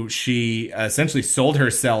 Who she essentially sold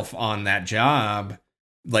herself on that job,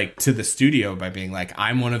 like, to the studio by being like,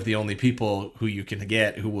 I'm one of the only people who you can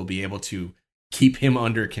get who will be able to keep him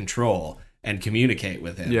under control and communicate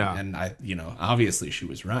with him. Yeah. And obviously she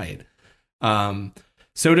was right.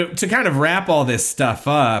 So to kind of wrap all this stuff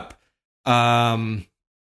up, the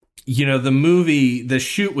movie, the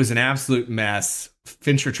shoot was an absolute mess.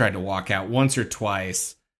 Fincher tried to walk out once or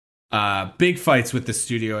twice. Big fights with the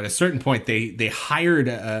studio. At a certain point, they hired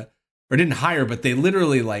or didn't hire, but they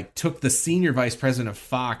literally took the senior vice president of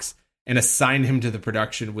Fox and assigned him to the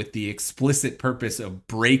production with the explicit purpose of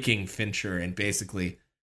breaking Fincher and basically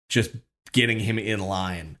just getting him in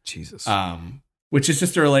line. Jesus. Which is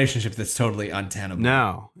just a relationship that's totally untenable.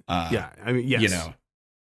 No. I mean, yes.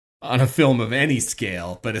 On a film of any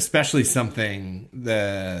scale, but especially something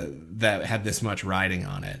that had this much riding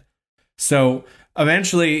on it. So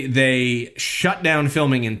eventually they shut down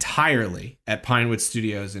filming entirely at Pinewood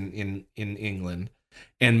Studios in England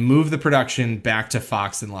and moved the production back to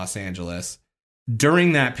Fox in Los Angeles.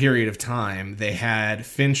 During that period of time, they had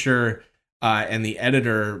Fincher and the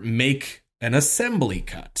editor make an assembly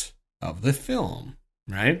cut of the film,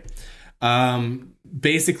 right?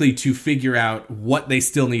 Basically to figure out what they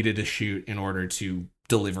still needed to shoot in order to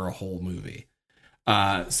deliver a whole movie.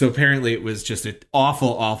 So apparently it was just an awful,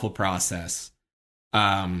 awful process.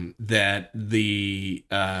 That the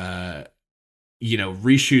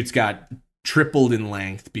reshoots got tripled in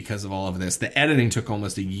length because of all of this. The editing took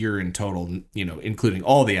almost a year in total, including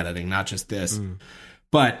all the editing, not just this.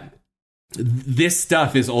 But this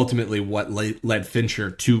stuff is ultimately what led Fincher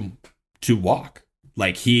to walk.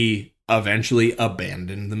 Like, he eventually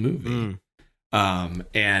abandoned the movie.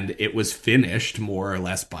 And it was finished more or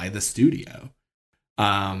less by the studio.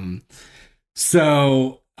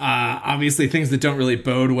 Obviously things that don't really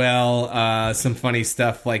bode well, some funny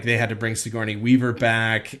stuff, like they had to bring Sigourney Weaver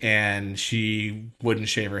back and she wouldn't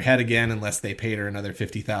shave her head again unless they paid her another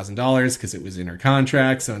 $50,000 because it was in her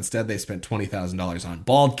contract. So instead they spent $20,000 on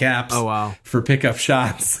bald caps. Oh, wow. For pickup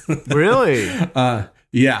shots. Really?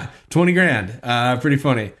 Yeah, $20,000. Pretty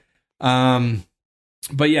funny.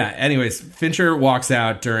 But yeah, anyways, Fincher walks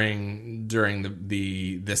out during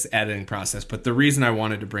this editing process. But the reason I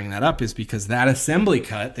wanted to bring that up is because that assembly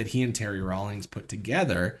cut that he and Terry Rawlings put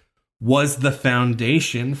together was the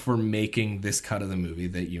foundation for making this cut of the movie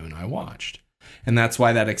that you and I watched. And that's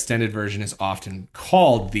why that extended version is often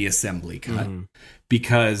called the assembly cut,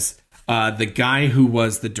 because the guy who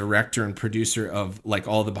was the director and producer of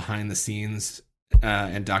all the behind the scenes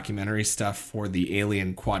and documentary stuff for the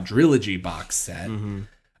Alien Quadrilogy box set,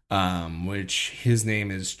 which his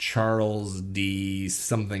name is Charles D.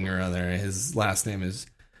 something or other. His last name is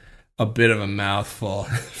a bit of a mouthful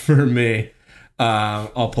for me.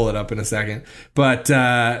 I'll pull it up in a second. But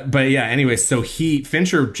yeah, anyway, so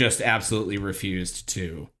Fincher just absolutely refused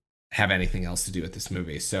to have anything else to do with this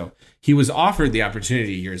movie. So he was offered the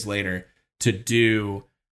opportunity years later to do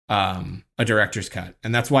a director's cut.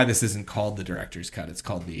 And that's why this isn't called the director's cut. It's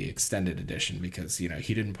called the extended edition because, he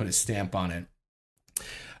didn't put his stamp on it.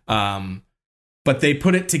 But they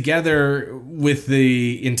put it together with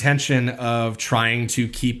the intention of trying to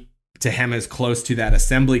keep to hem as close to that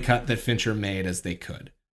assembly cut that Fincher made as they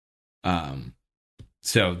could.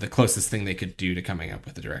 So the closest thing they could do to coming up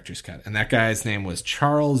with the director's cut. And that guy's name was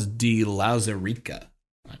Charles D. Lauzarica,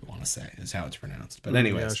 I want to say, is how it's pronounced. But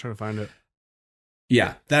anyways. Yeah, I was trying to find it.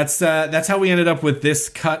 Yeah, that's how we ended up with this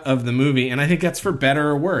cut of the movie. And I think that's for better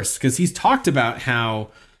or worse, because he's talked about how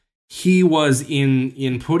he was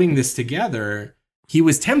in putting this together, he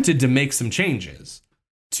was tempted to make some changes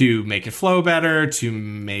to make it flow better, to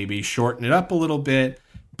maybe shorten it up a little bit.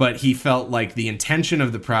 But he felt like the intention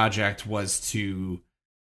of the project was to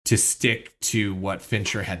stick to what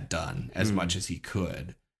Fincher had done as much as he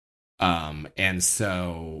could. And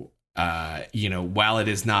so, while it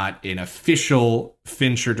is not an official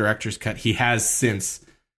Fincher director's cut, he has since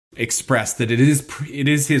expressed that it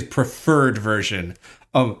is his preferred version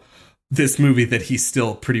of this movie that he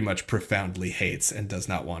still pretty much profoundly hates and does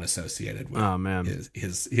not want associated with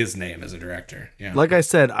his name as a director. Yeah. Like I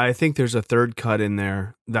said, I think there's a third cut in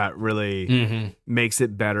there that really makes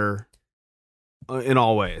it better in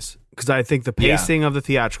all ways. Because I think the pacing of the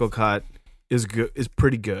theatrical cut is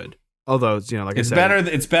pretty good. Although it's, like I said,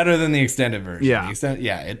 it's better than the extended version. Yeah.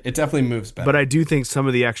 It definitely moves better. But I do think some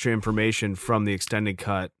of the extra information from the extended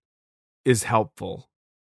cut is helpful.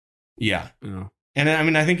 Yeah. And I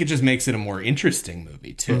mean, I think it just makes it a more interesting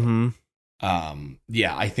movie too.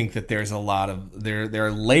 I think that there's a lot of there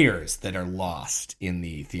are layers that are lost in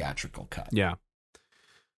the theatrical cut. Yeah.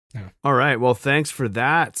 All right. Well, thanks for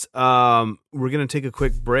that. We're gonna take a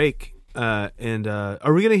quick break, and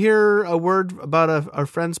are we gonna hear a word about our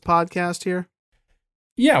friend's podcast here?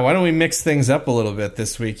 Yeah. Why don't we mix things up a little bit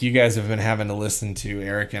this week? You guys have been having to listen to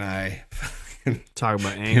Eric and I talk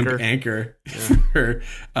about Anchor for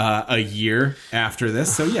a year after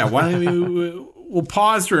this. So yeah, why don't we'll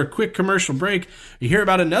pause for a quick commercial break. You hear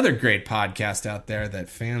about another great podcast out there that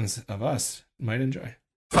fans of us might enjoy.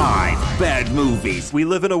 5 bad movies. We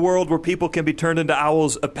live in a world where people can be turned into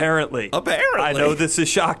owls, apparently. I know this is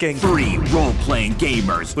shocking. 3 role-playing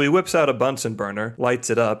gamers. So he whips out a Bunsen burner,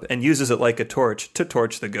 lights it up, and uses it like a torch to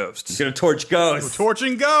torch the ghosts. He's gonna torch ghosts. We're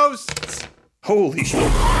torching ghosts. Holy shit.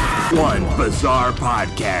 1 bizarre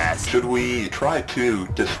podcast. Should we try to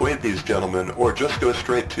dissuade these gentlemen or just go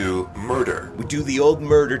straight to murder? We do the old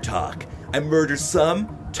murder talk. I murder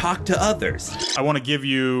some, talk to others. I want to give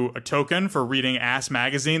you a token for reading Ass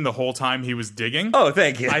Magazine the whole time he was digging. Oh,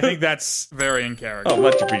 thank you. I think that's very in character. Oh,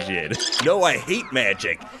 much appreciated. No, I hate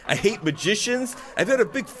magic. I hate magicians. I've had a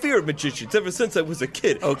big fear of magicians ever since I was a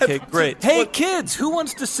kid. Okay, great. Hey, kids, who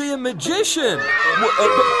wants to see a magician?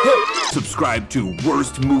 Subscribe to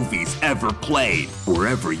Worst Movies Ever Played,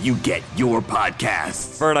 wherever you get your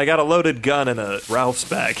podcasts. Vern, I got a loaded gun in a Ralph's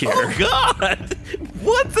bag here. Oh, God!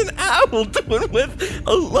 What's an owl doing with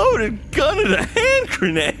a loaded gun and a hand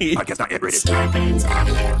grenade? Podcast not yet rated.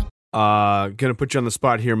 Gonna put you on the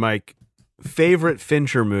spot here, Mike. Favorite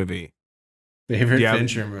Fincher movie?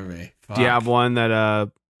 Fincher movie. Fuck. Do you have one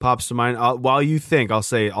that pops to mind? While you think, I'll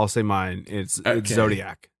say mine. It's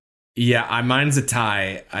Zodiac. Yeah, mine's a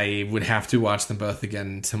tie. I would have to watch them both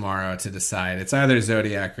again tomorrow to decide. It's either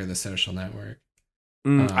Zodiac or The Social Network.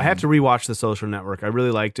 I have to rewatch The Social Network. I really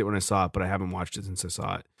liked it when I saw it, but I haven't watched it since I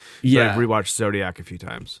saw it. Yeah, but I've rewatched Zodiac a few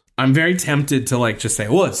times. I'm very tempted to just say,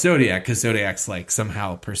 well, it's Zodiac, because Zodiac's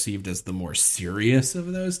somehow perceived as the more serious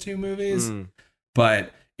of those two movies.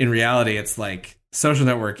 But in reality, it's Social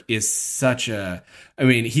Network is such a. I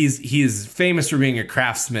mean, he's famous for being a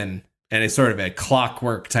craftsman and is sort of a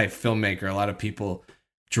clockwork type filmmaker. A lot of people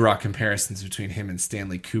draw comparisons between him and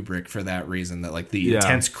Stanley Kubrick for that reason, that the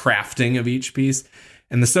intense crafting of each piece.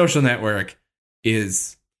 And The Social Network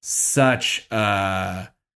is such it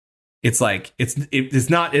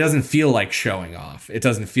doesn't feel like showing off. It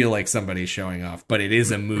doesn't feel like somebody's showing off, but it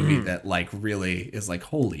is a movie that really is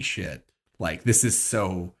holy shit. This is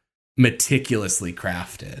so meticulously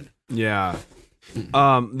crafted. Yeah.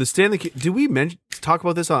 The Stanley, did we talk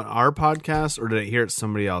about this on our podcast, or did I hear it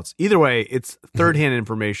somebody else? Either way, it's third-hand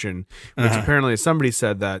information, which apparently somebody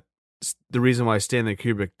said that the reason why Stanley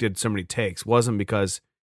Kubrick did so many takes wasn't because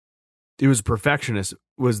he was a perfectionist,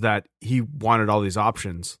 was that he wanted all these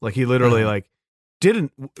options. Like he literally like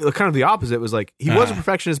didn't, kind of the opposite was like, he was a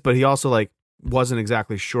perfectionist, but he also like wasn't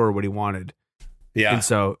exactly sure what he wanted. Yeah. And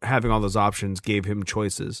so having all those options gave him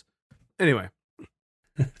choices. Anyway,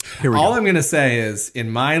 here we All go. I'm going to say is,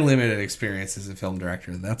 in my limited experience as a film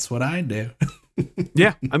director, that's what I do.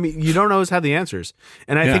 Yeah. I mean, you don't always have the answers.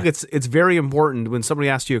 And I think it's very important when somebody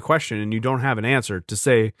asks you a question and you don't have an answer to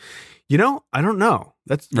say, I don't know.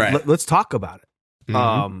 Let's talk about it.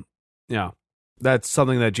 Mhm. Yeah. That's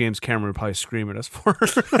something that James Cameron would probably scream at us for.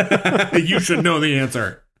 You should know the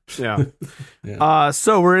answer. Yeah.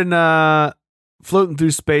 So we're in floating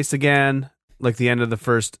through space again, like the end of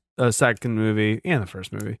the second movie and the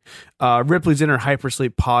first movie. Ripley's in her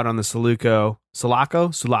hypersleep pod on the Sulaco, I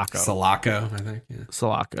think. Yeah.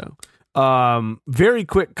 Sulaco. Very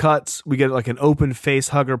quick cuts. We get like an open face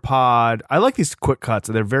hugger pod. I like these quick cuts.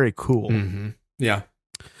 They're very cool. Mm-hmm. Yeah.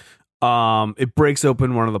 It breaks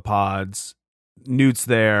open one of the pods. Newt's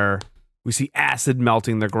there. We see acid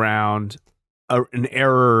melting the ground. An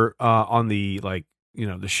error on the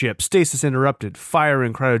the ship. Stasis interrupted. Fire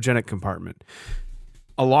in cryogenic compartment.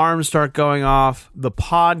 Alarms start going off. The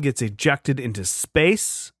pod gets ejected into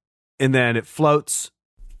space, and then it floats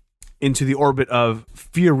into the orbit of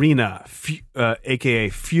Fiorina, aka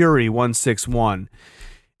Fury 161.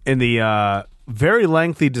 And the very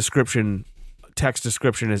lengthy text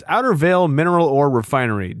description is Outer Vale Mineral Ore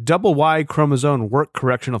Refinery, double Y chromosome work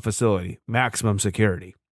correctional facility, maximum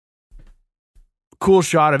security. Cool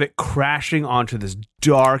shot of it crashing onto this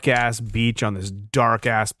dark ass beach on this dark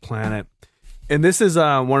ass planet. And this is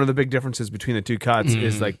one of the big differences between the two cuts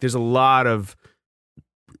is like there's a lot of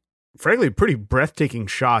frankly pretty breathtaking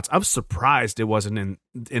shots. I'm surprised it wasn't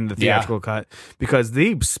in the theatrical cut because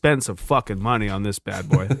they spent some fucking money on this bad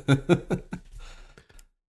boy.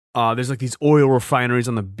 There's like these oil refineries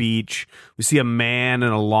on the beach. We see a man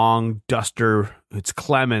in a long duster. It's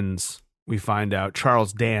Clemens. We find out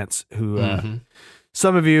Charles Dance, who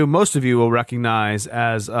most of you will recognize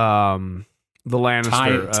as the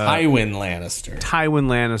Lannister, Tywin Lannister. Tywin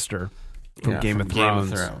Lannister from Game of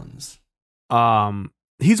Thrones. Thrones.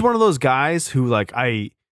 He's one of those guys who like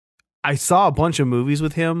I saw a bunch of movies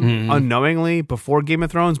with him unknowingly before Game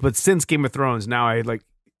of Thrones, but since Game of Thrones, now I like.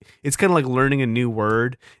 It's kind of like learning a new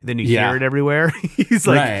word, and then you hear it everywhere. He's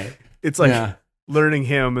like, it's like learning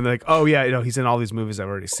him, and like, oh yeah, he's in all these movies I've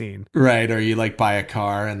already seen. Right, or you like buy a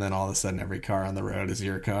car, and then all of a sudden, every car on the road is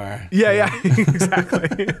your car. Yeah,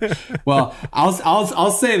 exactly. Well,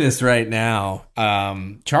 I'll say this right now.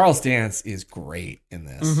 Charles Dance is great in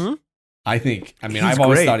this. Mm-hmm. I've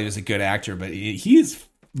always thought he was a good actor, but he is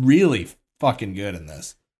really fucking good in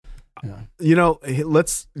this. Yeah.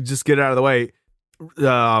 Let's just get it out of the way.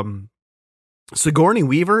 Sigourney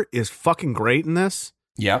Weaver is fucking great in this.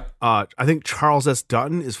 Yep. I think Charles S.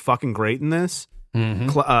 Dutton is fucking great in this.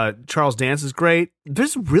 Mm-hmm. Charles Dance is great.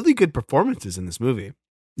 There's really good performances in this movie.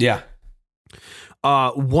 Yeah.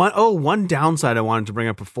 One downside I wanted to bring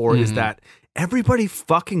up before is that everybody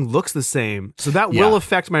fucking looks the same. So that will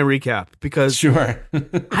affect my recap because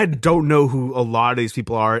I don't know who a lot of these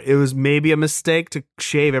people are. It was maybe a mistake to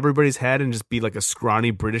shave everybody's head and just be like a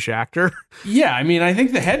scrawny British actor. Yeah, I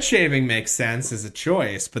think the head shaving makes sense as a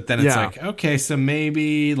choice, but then it's like, okay, so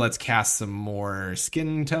maybe let's cast some more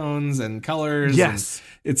skin tones and colors. Yes.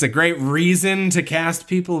 And it's a great reason to cast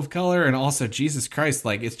people of color, and also, Jesus Christ,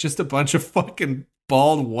 like, it's just a bunch of fucking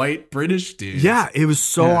bald white British dudes. Yeah, it was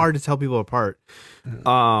so hard to tell people apart.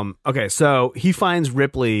 Okay, so he finds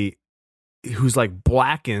Ripley, who's like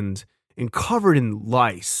blackened and covered in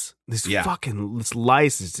lice. This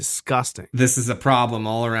lice is disgusting. This is a problem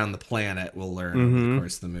all around the planet. We'll learn over the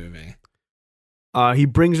course of the movie. He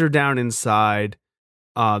brings her down inside,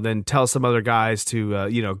 then tells some other guys to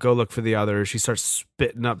go look for the others. She starts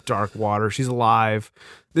spitting up dark water. She's alive.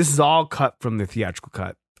 This is all cut from the theatrical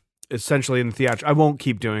cut. Essentially in the theatrical, I won't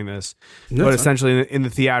keep doing this, but essentially in the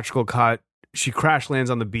theatrical cut, she crash lands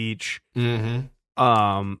on the beach. Mm-hmm.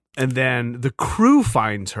 And then the crew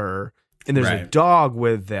finds her, and there's a dog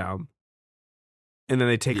with them, and then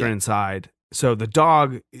they take her inside. So the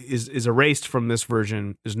dog is erased from this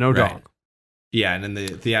version. There's no dog. Yeah, and in the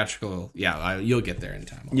theatrical, you'll get there in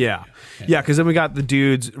time. Yeah, because then we got the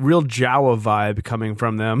dudes, real Jawa vibe coming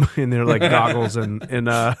from them in their like goggles and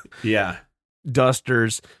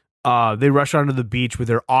dusters. They rush onto the beach with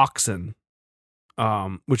their oxen,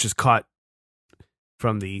 which is cut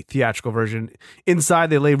from the theatrical version.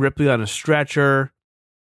 Inside, they lay Ripley on a stretcher.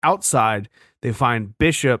 Outside, they find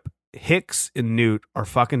Bishop, Hicks, and Newt are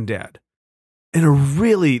fucking dead.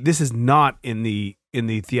 And this is not in the in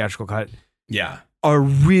the theatrical cut. Yeah. A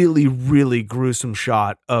really, really gruesome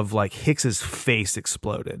shot of like Hicks's face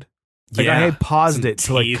exploded. Like I had paused it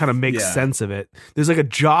to like kind of make sense of it. There's like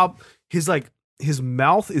a his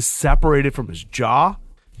mouth is separated from his jawbone,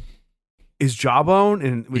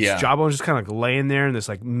 and his jawbone is just kind of like laying there in this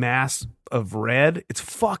like mass of red. It's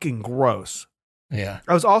fucking gross. Yeah.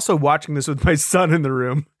 I was also watching this with my son in the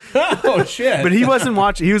room. Oh shit. But he wasn't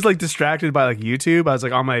watching. He was like distracted by like YouTube. I was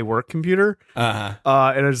like on my work computer. And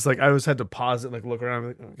I was like, I always had to pause it, like look around. I'm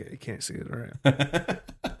like, okay, you can't see it. All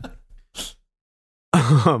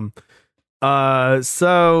right.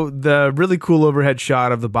 So the really cool overhead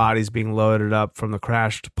shot of the bodies being loaded up from the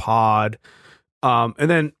crashed pod. And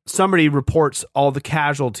then somebody reports all the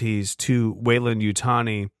casualties to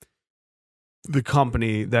Weyland-Yutani, the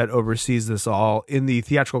company that oversees this all. In the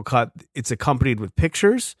theatrical cut, it's accompanied with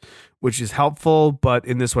pictures, which is helpful, but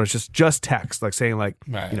in this one it's just text, like saying like,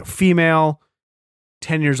 you know, female,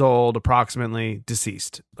 10 years old, approximately,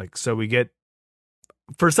 deceased. Like, so we get,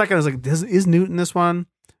 for a second I was like, is Newt in this one?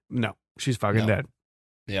 No, she's fucking dead.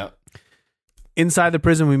 Yeah. Inside the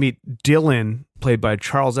prison we meet Dylan, played by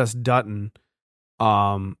Charles S. Dutton.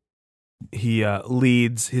 He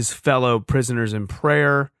leads his fellow prisoners in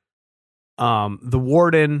prayer. The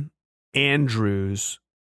warden, Andrews,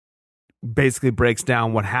 basically breaks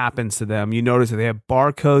down what happens to them. You notice that they have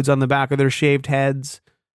barcodes on the back of their shaved heads.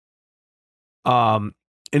 And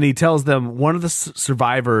he tells them one of the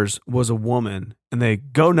survivors was a woman, and they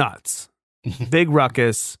go nuts. Big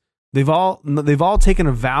ruckus. They've all taken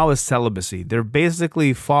a vow of celibacy. They're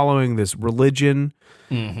basically following this religion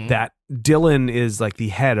that Dylan is like the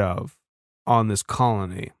head of on this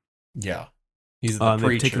colony. Yeah. He's the preacher,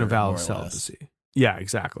 they've taken a vow of celibacy. Yeah,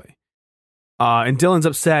 exactly. And Dylan's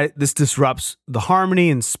upset. This disrupts the harmony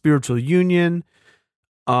and spiritual union.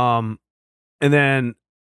 And then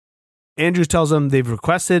Andrews tells them they've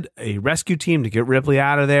requested a rescue team to get Ripley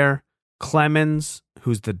out of there. Clemens,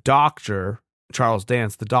 who's the doctor, Charles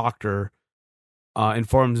Dance, the doctor,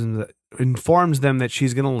 informs them that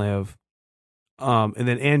she's going to live. And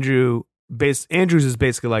then Andrews is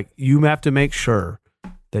basically like, you have to make sure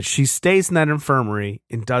that she stays in that infirmary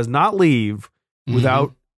and does not leave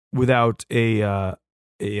without a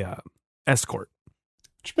escort.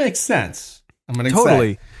 Which makes sense. I'm gonna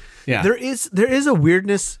totally. Say. Yeah. There is a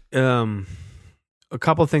weirdness. A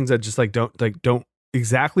couple of things that just don't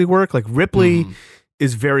exactly work. Like Ripley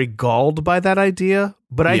is very galled by that idea,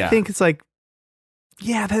 but I think it's like,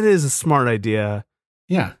 yeah, that is a smart idea.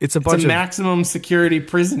 Yeah, it's a bunch of maximum security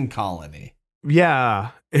prison colony.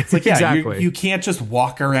 Yeah. It's like, exactly. You can't just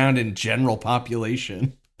walk around in general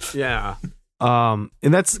population. Yeah. And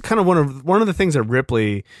that's kind of one of the things that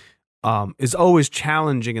Ripley is always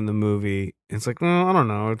challenging in the movie. It's like, I don't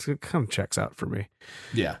know. It kind of checks out for me.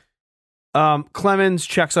 Yeah. Clemens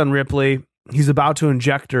checks on Ripley. He's about to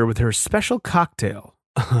inject her with her special cocktail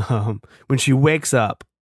when she wakes up.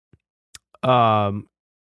 And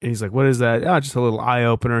he's like, what is that? Oh, just a little eye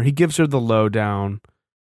opener. He gives her the lowdown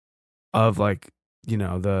of like, you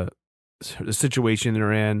know, the situation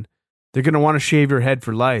they're in. They're going to want to shave your head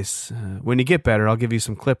for lice. When you get better, I'll give you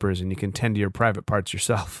some clippers and you can tend to your private parts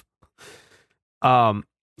yourself. And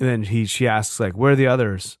then she asks like, where are the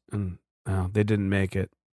others? And they didn't make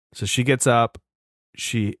it. So she gets up.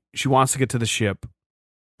 She wants to get to the ship.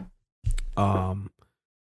 And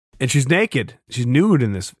she's naked. She's nude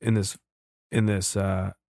in this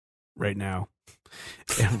right now.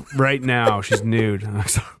 And right now she's nude. I'm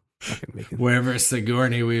sorry. Wherever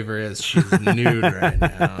Sigourney Weaver is, she's nude right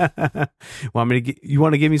now. You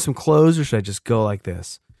want to give me some clothes, or should I just go like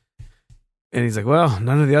this? And he's like, well,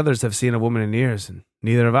 none of the others have seen a woman in years, and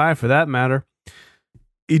neither have I, for that matter.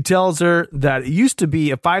 He tells her that it used to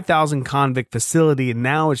be a 5,000 convict facility, and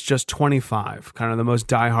now it's just 25, kind of the most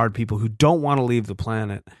diehard people who don't want to leave the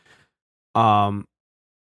planet.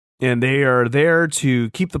 And they are there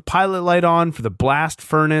to keep the pilot light on for the blast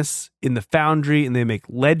furnace in the foundry, and they make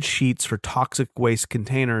lead sheets for toxic waste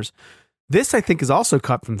containers. This, I think, is also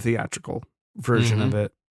cut from the theatrical version of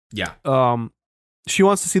it. Yeah. She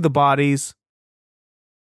wants to see the bodies,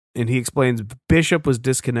 and he explains Bishop was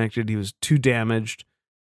disconnected. He was too damaged.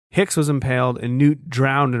 Hicks was impaled, and Newt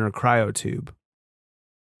drowned in her cryotube.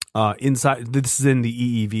 Inside, this is in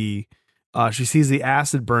the EEV. She sees the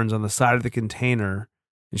acid burns on the side of the container.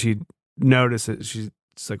 And she notices, she's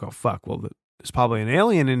like, oh, fuck, well, there's probably an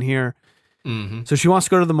alien in here. So she wants to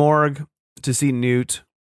go to the morgue to see Newt.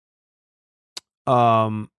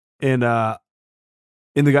 And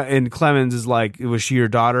Clemens is like, was she your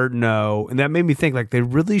daughter? No. And that made me think, like, they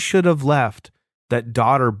really should have left that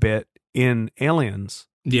daughter bit in Aliens.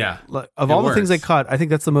 Yeah. Like, of It all the things they works. cut, I think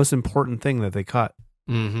that's the most important thing that they cut.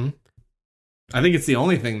 Mm-hmm. I think it's the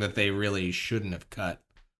only thing that they really shouldn't have cut.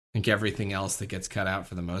 I think everything else that gets cut out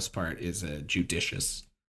for the most part is judicious.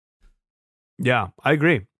 Yeah, I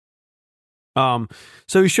agree. So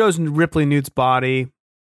he shows Ripley Newt's body.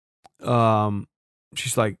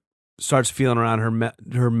 She's like starts feeling around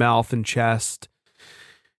her mouth and chest.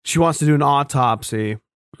 She wants to do an autopsy,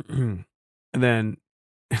 and then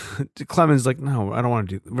Clemens is like, "No, I don't want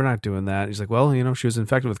to do. We're not doing that." He's like, "Well, she was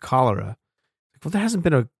infected with cholera." Well, there hasn't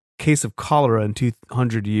been a case of cholera in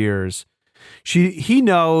 200 years. He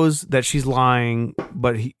knows that she's lying,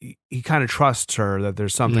 but he kind of trusts her that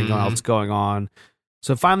there's something else going on.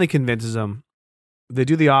 So finally convinces him. They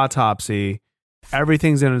do the autopsy.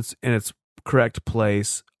 Everything's in its correct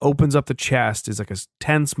place. Opens up the chest. Is like a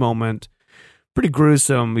tense moment. Pretty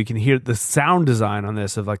gruesome. We can hear the sound design on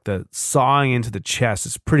this of like the sawing into the chest.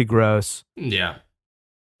 It's pretty gross. Yeah.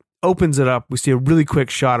 Opens it up. We see a really quick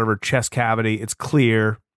shot of her chest cavity. It's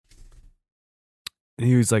clear. And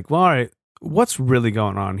he was like, well, all right, what's really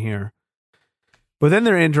going on here? But then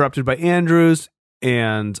they're interrupted by Andrews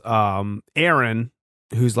and Aaron,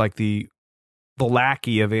 who's like the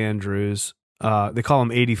lackey of Andrews. They call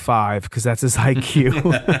him 85 because that's his IQ.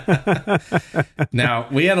 Now,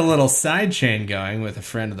 we had a little side chain going with a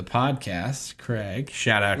friend of the podcast, Craig.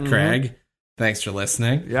 Shout out, Craig. Thanks for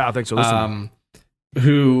listening. Yeah, thanks for listening.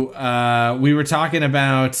 Who we were talking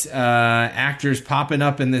about actors popping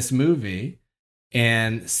up in this movie.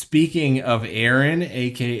 And speaking of Aaron,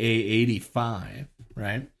 aka 85,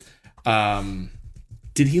 right?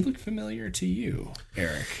 Did he look familiar to you,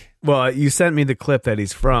 Eric? Well, you sent me the clip that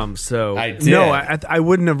he's from, so I did. No, I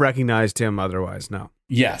wouldn't have recognized him otherwise. No.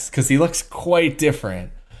 Yes, because he looks quite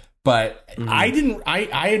different. But I didn't.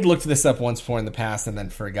 I had looked this up once before in the past and then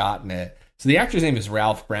forgotten it. So the actor's name is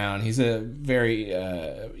Ralph Brown. He's a very,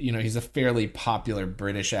 he's a fairly popular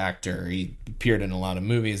British actor. He appeared in a lot of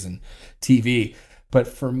movies and TV. But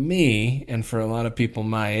for me, and for a lot of people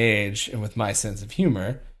my age, and with my sense of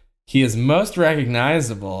humor, he is most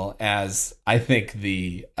recognizable as, I think,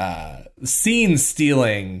 the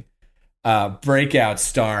scene-stealing breakout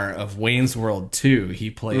star of Wayne's World 2. He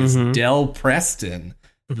plays Del Preston,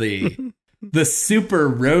 the super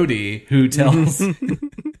roadie who tells...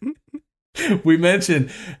 We mentioned,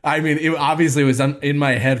 I mean, it obviously was in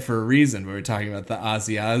my head for a reason. We were talking about the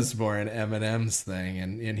Ozzy Osbourne M&M's thing,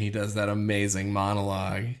 and he does that amazing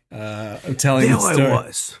monologue of telling the story. There I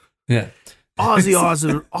was. Yeah.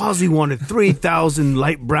 Ozzy wanted 3,000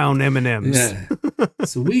 light brown M&Ms. Yeah.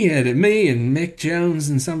 So we headed, me and Mick Jones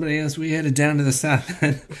and somebody else, we headed down to the south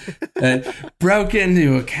and broke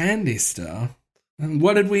into a candy store. And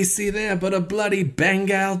what did we see there but a bloody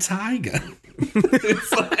Bengal tiger?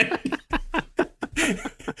 It's like...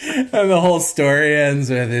 And the whole story ends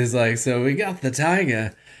with he's like, so we got the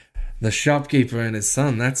tiger, the shopkeeper and his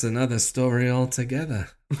son. That's another story altogether.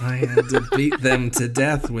 I had to beat them to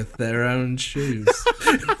death with their own shoes.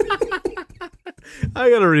 I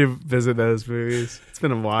gotta revisit those movies. It's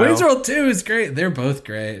been a while. Wayne's World 2 is great. They're both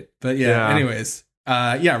great. But anyways.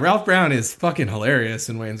 Ralph Brown is fucking hilarious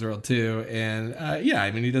in Wayne's World 2. And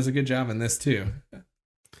I mean, he does a good job in this too.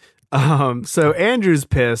 So Andrew's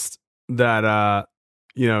pissed that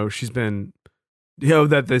she's been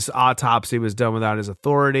that this autopsy was done without his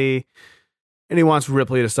authority, and he wants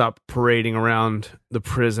Ripley to stop parading around the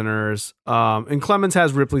prisoners. And Clemens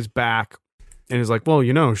has Ripley's back and he's like, well,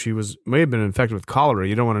 she may have been infected with cholera.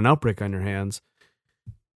 You don't want an outbreak on your hands.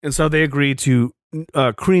 And so they agree to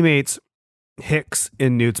cremate Hicks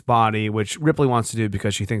in Newt's body, which Ripley wants to do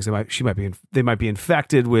because she thinks they might be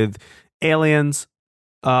infected with aliens.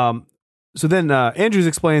 So then Andrews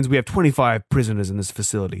explains we have 25 prisoners in this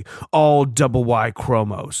facility, all double Y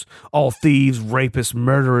chromos, all thieves, rapists,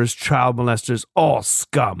 murderers, child molesters, all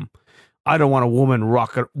scum. I don't want a woman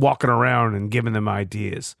walking around and giving them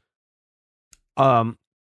ideas. Then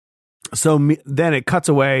it cuts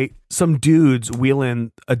away. Some dudes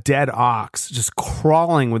wheeling a dead ox, just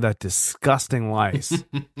crawling with that disgusting lice.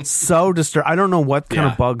 So disturbing. I don't know what kind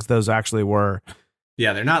of bugs those actually were.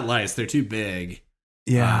 Yeah, they're not lice. They're too big.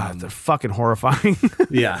 Yeah, they're fucking horrifying.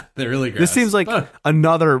 Yeah, they're really gross. This seems like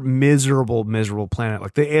another miserable planet.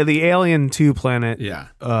 Like the Alien 2 planet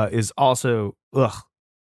is also, ugh.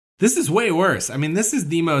 This is way worse. I mean, this is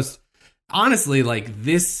the most, honestly, like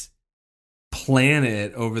this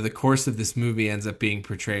planet over the course of this movie ends up being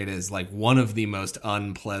portrayed as like one of the most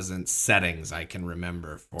unpleasant settings I can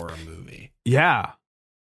remember for a movie. Yeah.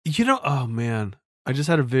 Oh man, I just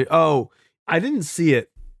had a video. Oh, I didn't see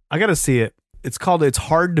it. I got to see it. It's called It's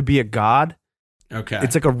Hard to Be a God. Okay.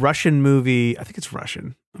 It's like a Russian movie. I think it's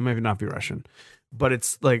Russian. It might not be Russian. but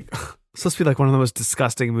it's like supposed to be like one of the most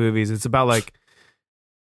disgusting movies. It's about like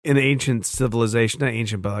an ancient civilization, not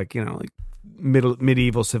ancient, but like, like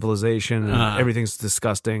medieval civilization, and everything's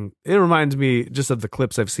disgusting. It reminds me just of the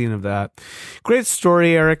clips I've seen of that. Great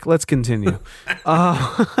story, Eric. Let's continue.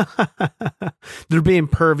 They're being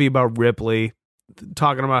pervy about Ripley,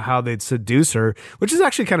 talking about how they'd seduce her, which is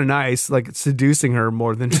actually kind of nice, like seducing her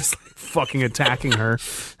more than just like fucking attacking her.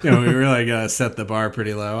 We really gotta set the bar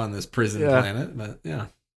pretty low on this prison planet, but yeah.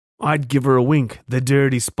 I'd give her a wink, the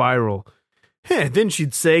dirty spiral. Then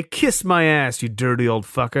she'd say, "Kiss my ass, you dirty old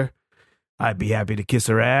fucker." I'd be happy to kiss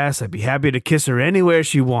her ass. I'd be happy to kiss her anywhere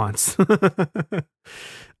she wants. So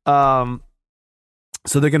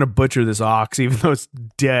they're going to butcher this ox, even though it's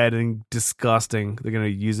dead and disgusting. They're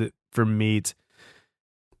going to use it for meat.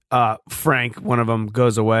 Frank, one of them,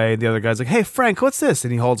 goes away. The other guy's like, "Hey, Frank, what's this?"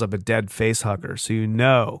 And he holds up a dead face hugger. So you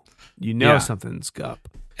know something's up.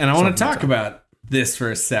 And I want to talk about this for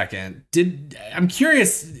a second. I'm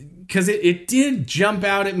curious, because it did jump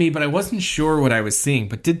out at me, but I wasn't sure what I was seeing.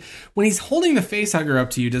 But when he's holding the face hugger up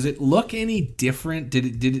to you, does it look any different?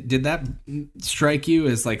 Did that strike you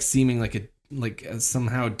as like seeming like a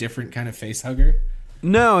somehow different kind of face hugger?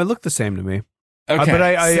 No, it looked the same to me. Okay, but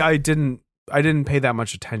I didn't pay that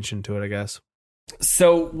much attention to it, I guess.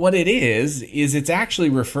 So what it is it's actually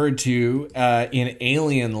referred to in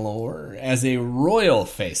alien lore as a royal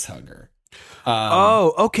face hugger.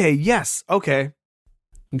 Okay. Yes. Okay.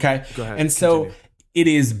 Okay. Go ahead. And so it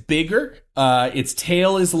is bigger. Its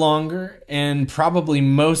tail is longer, and probably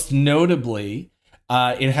most notably,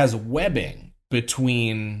 it has webbing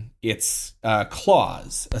between its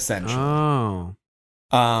claws, essentially. Oh.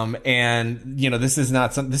 And this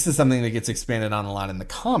is something that gets expanded on a lot in the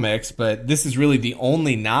comics, but this is really the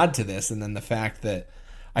only nod to this. And then the fact that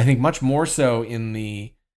I think much more so in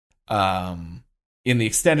the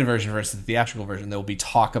extended version versus the theatrical version, there will be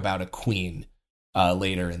talk about a queen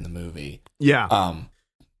later in the movie. Yeah.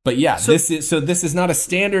 But yeah, this is not a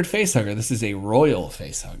standard face hugger. This is a royal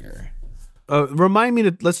face hugger. Remind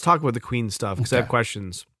me let's talk about the queen stuff, because I have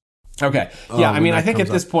questions. Okay. Yeah, I think at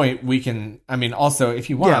this point we can, also if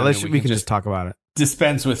you want, we can just talk about it.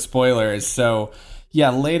 Dispense with spoilers. So yeah,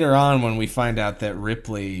 later on when we find out that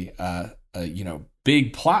Ripley,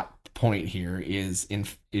 big plot point here is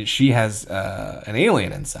she has an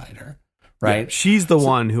alien inside her, right? Yeah, she's the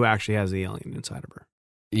one who actually has the alien inside of her.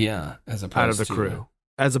 Yeah, as opposed out of the crew,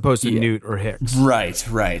 as opposed to Newt or Hicks.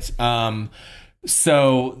 Right.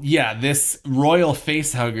 So yeah, this royal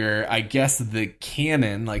face hugger, I guess the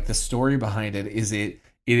canon, like the story behind it, is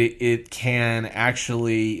it can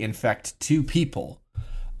actually infect two people.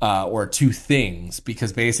 Or two things,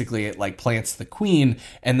 because basically it like plants the queen,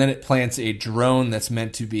 and then it plants a drone that's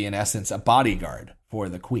meant to be, in essence, a bodyguard for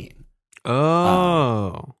the queen.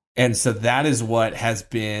 Oh. And so that is what has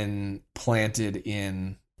been planted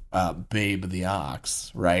in Babe the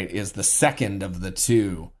Ox, right? Is the second of the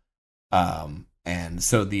two. And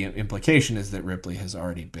so the implication is that Ripley has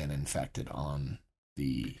already been infected on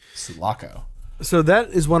the Sulaco. So that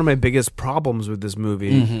is one of my biggest problems with this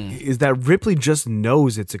movie, is that Ripley just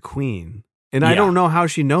knows it's a queen. And I don't know how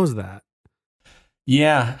she knows that.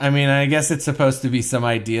 Yeah, I guess it's supposed to be some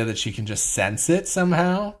idea that she can just sense it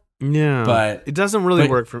somehow. Yeah. But it doesn't really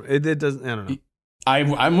work for it doesn't, I don't know.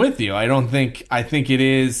 I'm with you. I think it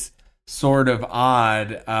is sort of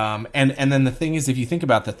odd. And then the thing is, if you think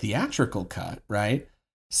about the theatrical cut, right?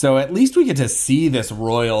 So at least we get to see this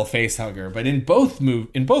royal face hugger, but in both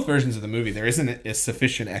versions of the movie, there isn't a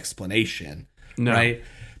sufficient explanation, right?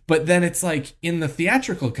 But then it's like in the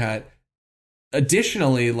theatrical cut,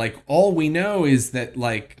 additionally, like all we know is that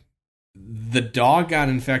like the dog got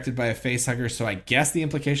infected by a face hugger. So I guess the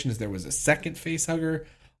implication is there was a second face hugger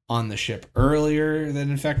on the ship earlier that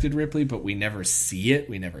infected Ripley, but we never see it.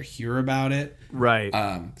 We never hear about it. Right.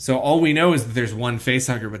 So all we know is that there's one face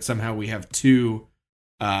hugger, but somehow we have two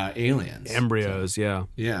aliens, embryos. Yeah.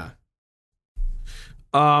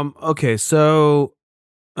 Okay. So,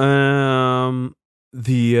 sorry.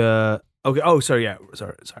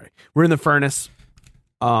 We're in the furnace.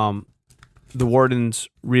 The wardens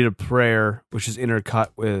read a prayer, which is intercut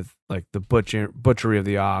with like the butchery of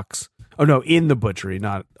the ox. Oh no, in the butchery,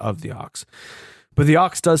 not of the ox. But the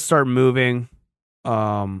ox does start moving.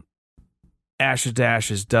 Ashes to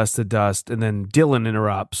ashes, dust to dust, and then Dylan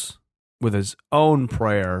interrupts with his own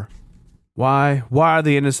prayer. Why are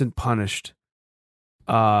the innocent punished?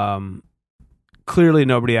 Clearly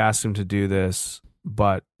nobody asked him to do this,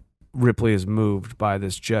 but Ripley is moved by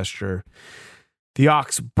this gesture. The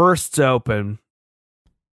ox bursts open,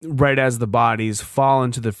 right as the bodies fall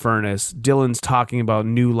into the furnace, Dylan's talking about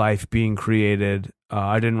new life being created.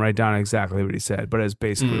 I didn't write down exactly what he said, but it's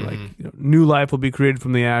basically like, new life will be created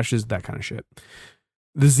from the ashes, that kind of shit.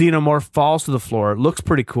 The xenomorph falls to the floor. It looks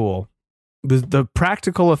pretty cool. The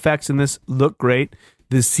practical effects in this look great.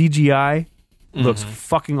 The CGI looks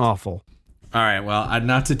fucking awful. All right, well,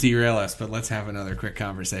 not to derail us, but let's have another quick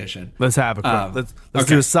conversation. Let's have a quick, let's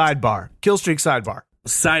do a sidebar. Killstreak sidebar.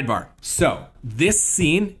 Sidebar. So this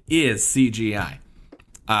scene is CGI.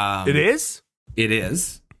 It is? It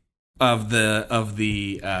is. So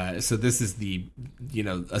this is the,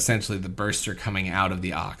 essentially the burster coming out of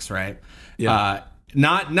the ox, right? Yeah.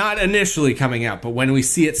 Not initially coming out, but when we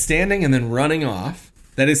see it standing and then running off,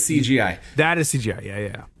 that is CGI. That is CGI,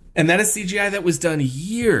 yeah. And that is CGI that was done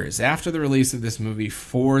years after the release of this movie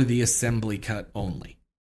for the assembly cut only.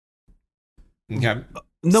 Okay.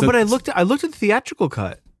 No, but I looked at the theatrical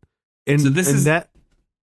cut. And so this and is that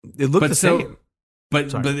it looked the same.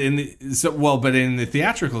 But in the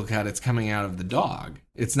theatrical cut, it's coming out of the dog.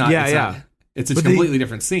 It's not. It's a completely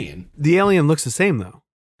different scene. The alien looks the same though.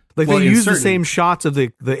 Like they use the same shots of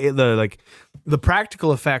the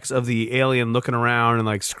practical effects of the alien looking around and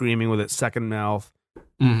like screaming with its second mouth,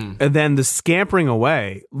 and then the scampering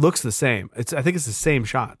away looks the same. I think it's the same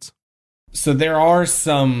shots. So there are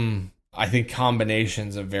some, I think,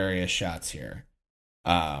 combinations of various shots here.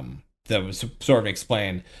 That was sort of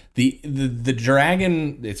explained. The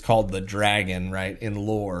dragon, it's called the dragon, right, in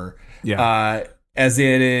lore. Yeah. As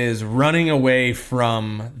it is running away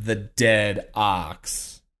from the dead ox,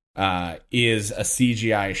 is a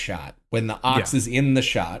CGI shot. When the ox is in the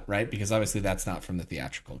shot, right? Because obviously that's not from the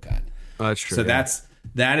theatrical cut. Oh, that's true. So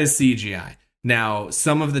that is CGI. Now,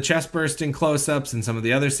 some of the chest bursting close-ups and some of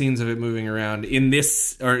the other scenes of it moving around in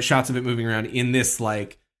this, or shots of it moving around in this,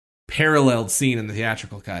 like, paralleled scene in the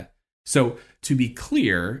theatrical cut. So, to be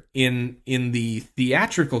clear, in the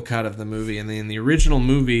theatrical cut of the movie and in the original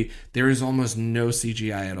movie, there is almost no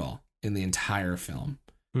CGI at all in the entire film.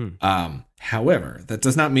 However, that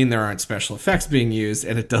does not mean there aren't special effects being used,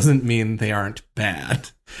 and it doesn't mean they aren't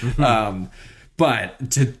bad.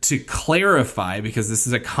 But to clarify, because this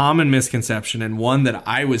is a common misconception and one that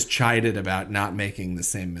I was chided about not making the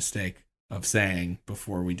same mistake of saying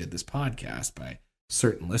before we did this podcast by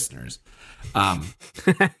certain listeners.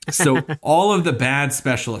 So all of the bad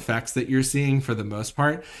special effects that you're seeing for the most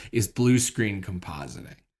part is blue screen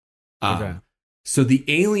compositing. Okay. So the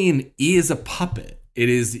alien is a puppet. It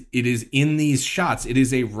is in these shots. It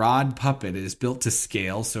is a rod puppet. It is built to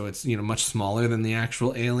scale, so it's much smaller than the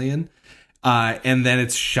actual alien. And then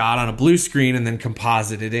it's shot on a blue screen and then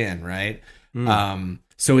composited in, right?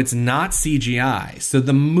 So it's not CGI. So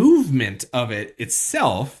the movement of it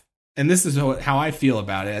itself, and this is how I feel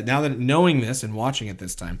about it, now that knowing this and watching it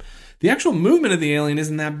this time, the actual movement of the alien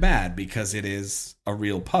isn't that bad because it is a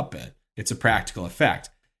real puppet. It's a practical effect.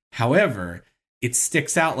 However, it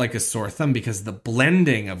sticks out like a sore thumb because the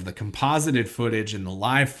blending of the composited footage and the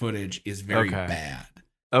live footage is very bad.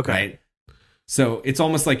 Okay. Right? So it's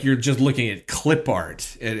almost like you're just looking at clip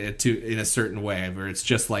art in a certain way, where it's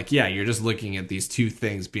just like, you're just looking at these two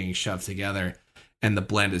things being shoved together, and the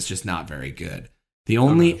blend is just not very good. The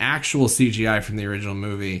only actual CGI from the original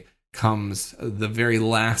movie comes the very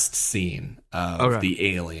last scene of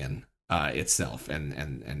the alien itself and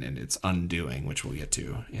its undoing, which we'll get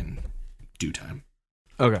to in due time.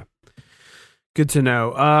 Okay. Good to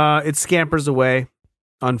know. It scampers away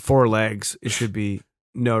on 4 legs. It should be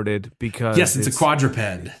noted because yes, it's a quadruped.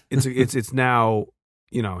 It's now,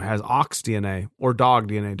 has ox DNA or dog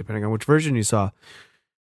DNA, depending on which version you saw.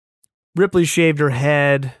 Ripley shaved her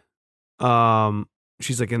head.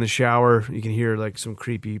 She's like in the shower. You can hear like some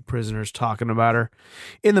creepy prisoners talking about her.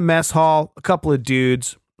 In the mess hall, a couple of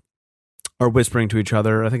dudes are whispering to each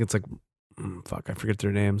other. I think it's like, I forget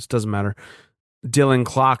their names. Doesn't matter. Dylan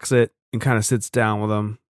clocks it and kind of sits down with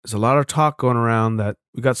them. There's a lot of talk going around that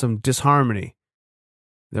we got some disharmony.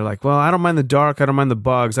 They're like, well, I don't mind the dark. I don't mind the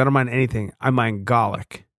bugs. I don't mind anything. I mind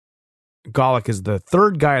Golic. Golic is the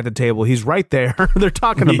third guy at the table. He's right there. They're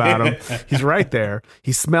talking about him. He's right there.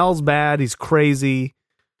 He smells bad. He's crazy.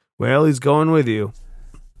 Well, he's going with you.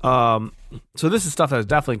 So this is stuff that was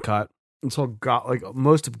definitely cut. And so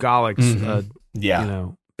most of Golic's,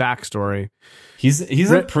 backstory. He's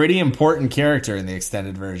a pretty important character in the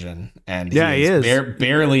extended version, and he is.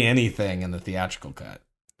 Barely anything in the theatrical cut.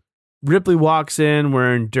 Ripley walks in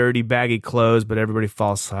wearing dirty, baggy clothes, but everybody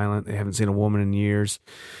falls silent. They haven't seen a woman in years.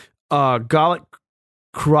 Golic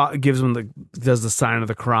does the sign of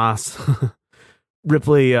the cross.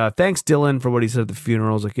 Ripley thanks Dylan for what he said at the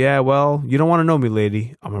funeral. He's like, yeah, well, you don't want to know me,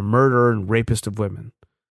 lady. I'm a murderer and rapist of women.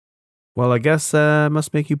 Well, I guess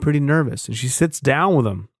must make you pretty nervous. And she sits down with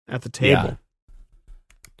him at the table.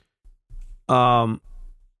 Yeah.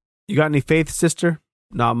 You got any faith, sister?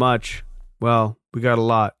 Not much. Well, we got a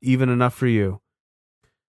lot, even enough for you.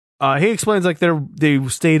 He explains like they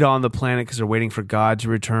stayed on the planet because they're waiting for God to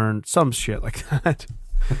return. Some shit like that.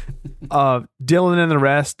 Dylan and the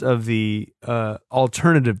rest of the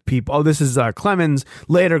alternative people. Oh, this is Clemens.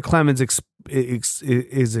 Later, Clemens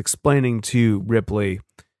is explaining to Ripley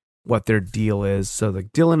what their deal is. So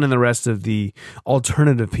like Dylan and the rest of the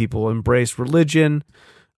alternative people embrace religion.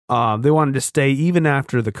 They wanted to stay even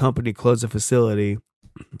after the company closed the facility.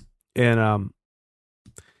 And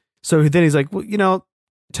so then he's like, well,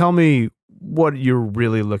 tell me what you're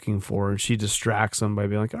really looking for. And she distracts him by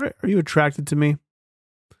being like, all right, are you attracted to me?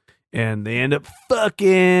 And they end up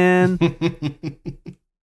fucking.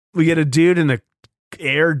 We get a dude in the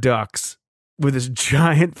air ducts with this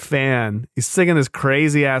giant fan. He's singing this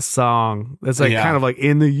crazy ass song that's like kind of like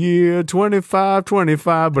in the year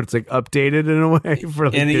 2525, but it's like updated in a way for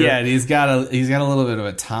like, and he's got a little bit of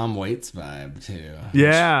a Tom Waits vibe too.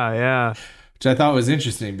 Yeah. Which I thought was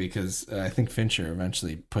interesting because I think Fincher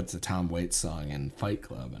eventually puts a Tom Waits song in Fight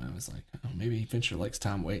Club, and I was like, oh, maybe Fincher likes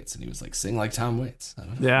Tom Waits, and he was like, sing like Tom Waits. I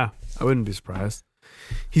don't know. Yeah, I wouldn't be surprised.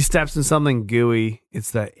 He steps in something gooey.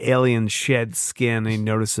 It's the alien shed skin, and he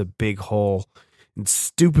notices a big hole and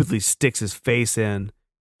stupidly sticks his face in.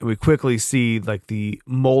 And we quickly see like the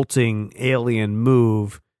molting alien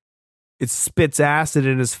move. It spits acid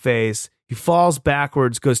in his face. He falls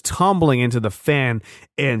backwards, goes tumbling into the fan,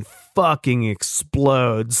 and fucking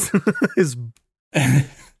explodes.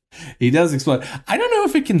 He does explode. I don't know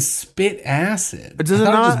if it can spit acid. Does it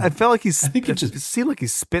not? I felt like it seemed like he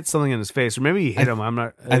spit something in his face, or maybe he hit him. I'm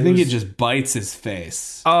not. I think it just bites his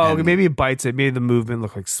face. Oh, okay, maybe it bites it. Maybe the movement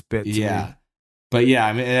looked like spit. Yeah, but yeah,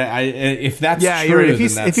 I mean, if that's true, you're right.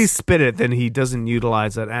 If he spit it, then he doesn't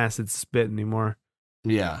utilize that acid spit anymore.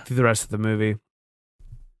 Yeah, through the rest of the movie.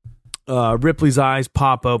 Ripley's eyes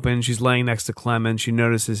pop open. She's laying next to Clemens. She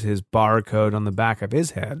notices his barcode on the back of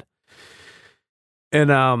his head.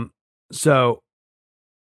 And so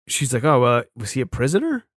she's like, oh, well, was he a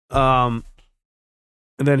prisoner? And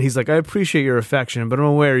then he's like, I appreciate your affection, but I'm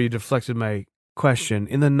aware you deflected my question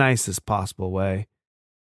in the nicest possible way.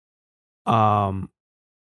 Yeah,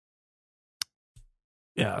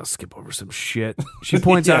 I'll skip over some shit. She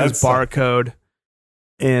points out his barcode.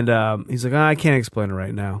 And he's like, I can't explain it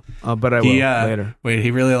right now, but I will later. Wait,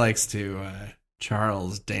 he really likes to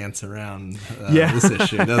Charles dance around this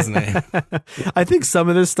issue, doesn't he? I think some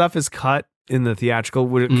of this stuff is cut in the theatrical,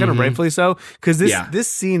 kind of rightfully so, because this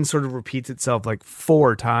scene sort of repeats itself like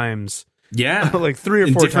 4 times. Yeah, like 3 or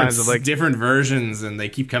 4 times of like different versions, and they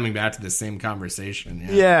keep coming back to the same conversation.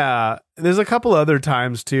 Yeah, there's a couple other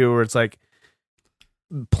times too where it's like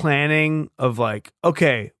planning of like,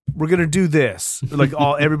 okay, we're gonna do this, like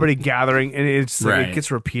everybody gathering, and it's like, it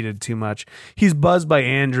gets repeated too much. He's buzzed by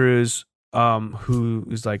Andrews, who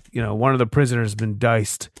is like, one of the prisoners has been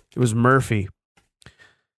diced. It was Murphy.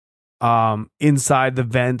 Inside the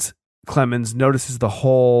vent, Clemens notices the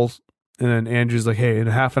hole, and then Andrews like, hey, in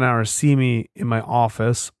half an hour, see me in my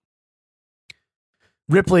office.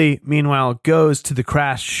 Ripley, meanwhile, goes to the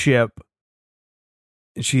crashed ship.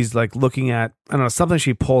 And she's like looking at, I don't know, something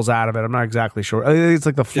she pulls out of it. I'm not exactly sure. I think it's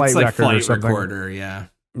like the flight record or something. Recorder, yeah.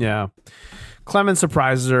 Yeah. Clemens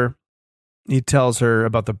surprises her. He tells her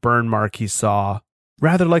about the burn mark he saw,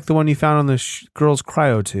 rather like the one he found on the girl's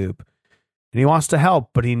cryotube. And he wants to help,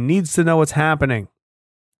 but he needs to know what's happening.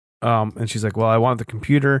 And she's like, well, I want the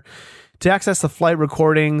computer to access the flight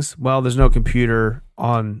recordings. Well, there's no computer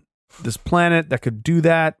on this planet that could do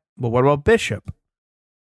that. But what about Bishop?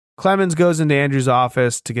 Clemens goes into Andrew's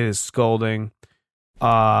office to get his scolding.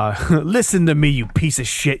 Listen to me, you piece of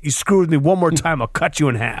shit. You screwed with me one more time, I'll cut you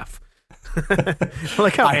in half. I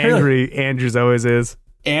like how angry Andrews always is.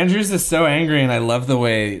 Andrews is so angry, and I love the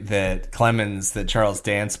way that Charles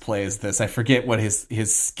Dance plays this. I forget what his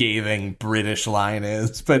scathing British line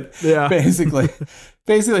is, but basically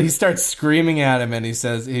he starts screaming at him, and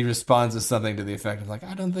he responds with something to the effect of like,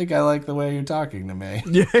 I don't think I like the way you're talking to me.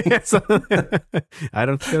 I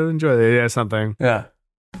don't think I enjoy it. Yeah, something. Yeah.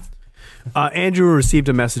 Andrew received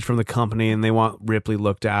a message from the company, and they want Ripley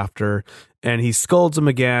looked after, and he scolds him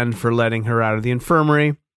again for letting her out of the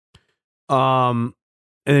infirmary.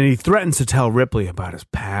 And then he threatens to tell Ripley about his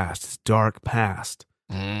past, his dark past.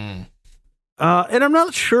 And I'm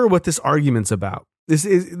not sure what this argument's about. This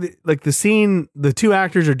is like the scene, the 2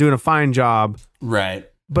 actors are doing a fine job. Right.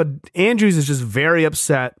 But Andrews is just very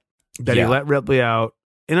upset that he let Ripley out.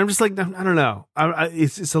 And I'm just like, I don't know.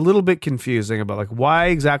 It's a little bit confusing about like why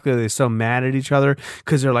exactly are they so mad at each other?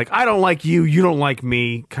 Because they're like, I don't like you, you don't like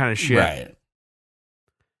me, kind of shit. Right.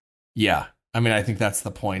 Yeah. I mean, I think that's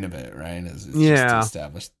the point of it, right? Is it's just to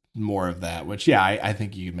establish more of that, which, I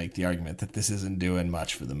think you could make the argument that this isn't doing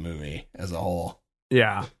much for the movie as a whole.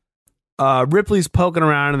 Yeah. Ripley's poking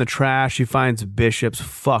around in the trash. She finds Bishop's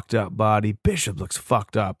fucked up body. Bishop looks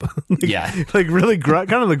fucked up. Like really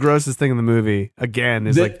kind of the grossest thing in the movie. Again,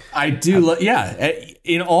 is I do.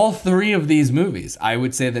 In all three of these movies, I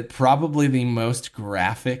would say that probably the most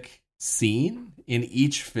graphic scene in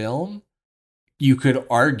each film, you could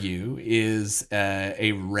argue, is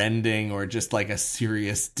a rending or just like a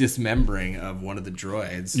serious dismembering of one of the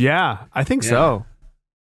droids. Yeah, I think so.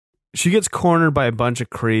 She gets cornered by a bunch of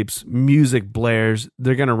creeps. Music blares.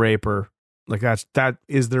 They're gonna rape her. Like that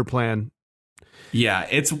is their plan. Yeah,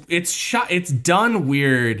 it's shot. It's done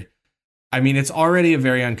weird. I mean, it's already a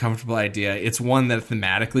very uncomfortable idea. It's one that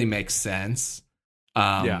thematically makes sense.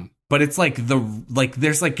 But it's like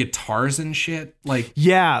there's like guitars and shit. Like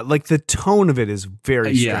like the tone of it is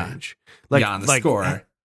very strange. Like on the score,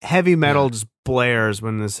 heavy metal just blares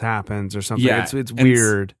when this happens or something. Yeah, it's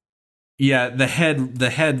weird. The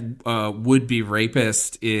head would-be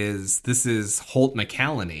rapist is Holt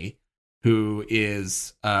McCallany, who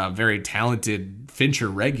is a very talented Fincher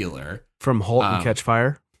regular. From Halt and Catch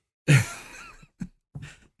Fire?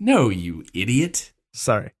 No, you idiot.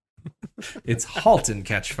 Sorry. It's Halt and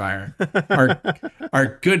Catch Fire.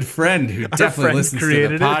 Our good friend who definitely listens to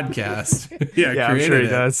the podcast. Yeah, I'm sure he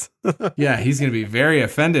does. Yeah, he's going to be very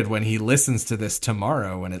offended when he listens to this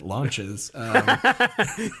tomorrow when it launches.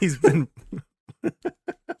 He's been...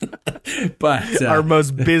 But our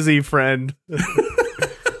most busy friend.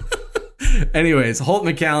 Anyways, Holt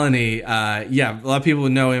McCallany, a lot of people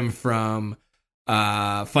know him from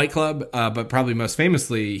Fight Club, but probably most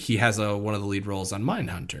famously, he has one of the lead roles on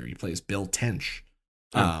Mindhunter. He plays Bill Tench,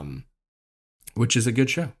 which is a good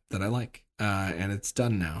show that I like, and it's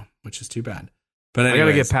done now, which is too bad. But anyways, I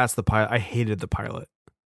gotta get past the pilot. I hated the pilot.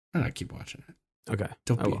 I keep watching it. Okay,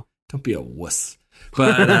 don't be a wuss.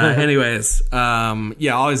 But anyways, all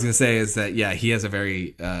I was gonna say is that he has a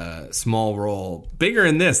very small role, bigger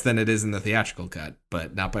in this than it is in the theatrical cut,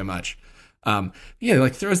 but not by much.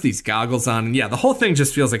 Like throws these goggles on, and the whole thing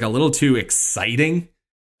just feels like a little too exciting.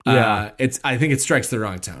 I think it strikes the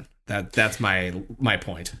wrong tone. That's my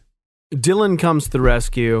point. Dylan comes to the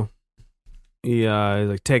rescue. He's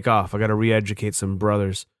like, take off. I got to re-educate some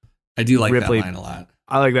brothers. I do like Ripley, that line a lot.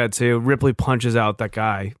 I like that too. Ripley punches out that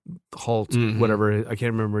guy, Holt, whatever. I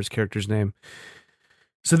can't remember his character's name.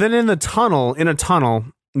 So then in a tunnel,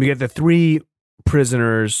 we get the three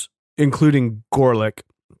prisoners, including Gorlick.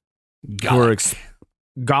 Golick.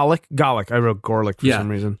 I wrote Gorlick for some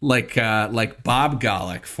reason. Like Bob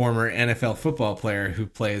Golick, former NFL football player who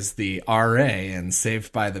plays the RA in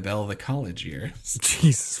Saved by the Bell of the college years.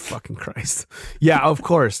 Jesus fucking Christ. Yeah, of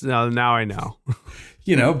course. Now I know.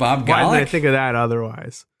 Bob Golick. Why did I think of that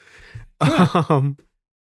otherwise?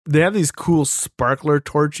 They have these cool sparkler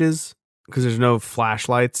torches because there's no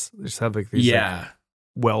flashlights. They just have like these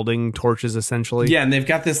welding torches essentially. Yeah, and they've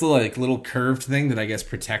got this little curved thing that I guess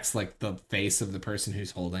protects like the face of the person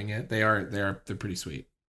who's holding it. They're pretty sweet.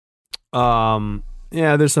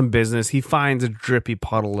 There's some business. He finds a drippy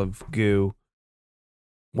puddle of goo.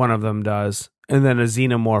 One of them does. And then a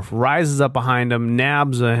xenomorph rises up behind him,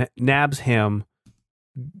 nabs him.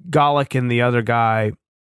 Golick and the other guy,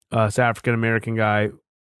 this African American guy.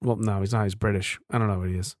 Well, no, he's not. He's British. I don't know what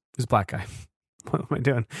he is. He's a black guy. What am I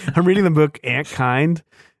doing? I'm reading the book Ant Kind,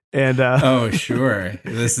 and oh sure,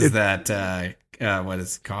 this is that what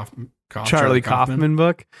is Charlie Kaufman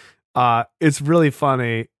book. It's really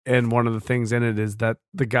funny, and one of the things in it is that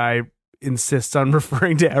the guy insists on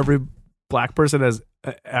referring to every black person as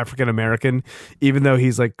African American, even though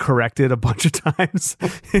he's like corrected a bunch of times.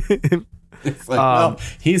 It's like,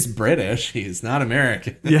 he's British. He's not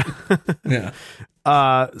American. Yeah. Yeah.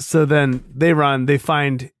 So then they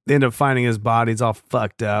end up finding his body. It's all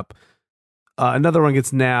fucked up. Another one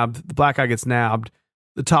gets nabbed. The black guy gets nabbed.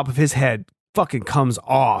 The top of his head fucking comes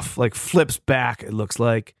off, like flips back. It looks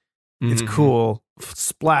like it's cool.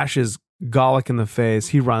 Splashes Golick in the face.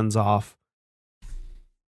 He runs off.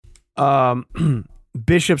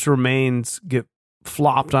 Bishop's remains get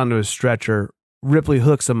flopped onto a stretcher. Ripley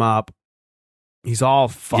hooks him up. He's all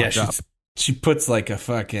fucked up. She puts like a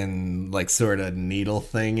fucking sort of needle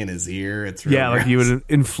thing in his ear. It's really like you would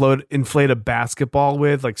inflate a basketball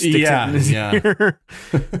with, like sticks it in his ear.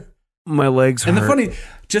 My legs hurt. And the funny,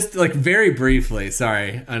 just like very briefly,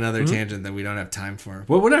 sorry, another tangent that we don't have time for.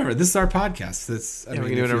 Well, whatever. This is our podcast.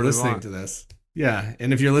 If you're listening to this, Yeah.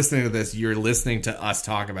 And if you're listening to this, you're listening to us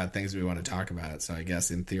talk about things we want to talk about. So I guess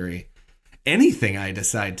in theory, anything I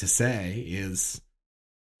decide to say is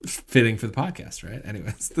fitting for the podcast, right?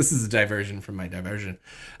 Anyways, this is a diversion from my diversion.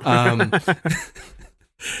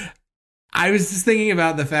 I was just thinking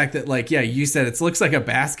about the fact that, like, yeah, you said it looks like a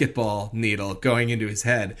basketball needle going into his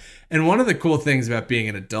head. And one of the cool things about being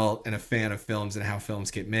an adult and a fan of films and how films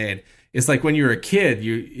get made is, like, when you were a kid,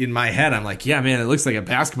 in my head, I'm like, yeah, man, it looks like a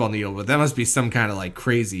basketball needle, but that must be some kind of, like,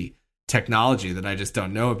 crazy technology that I just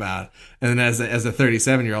don't know about. And then as a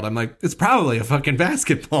 37-year-old, I'm like, it's probably a fucking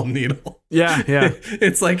basketball needle. Yeah.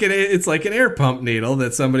 It's like an air pump needle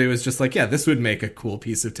that somebody was just like, yeah, this would make a cool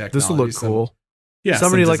piece of technology. This will look cool. Yeah,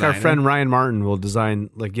 somebody like our friend Ryan Martin will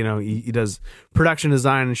design, like, you know, he does production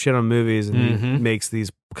design and shit on movies, and he makes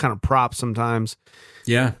these kind of props sometimes.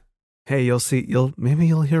 Yeah. Hey, maybe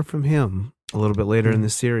you'll hear from him a little bit later in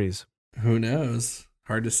this series. Who knows?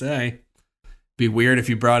 Hard to say. Be weird if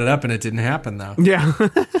you brought it up and it didn't happen, though. Yeah.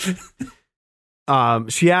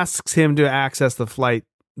 She asks him to access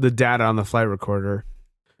the data on the flight recorder.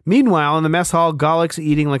 Meanwhile, in the mess hall, Galek's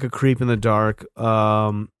eating like a creep in the dark.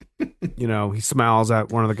 You know, he smiles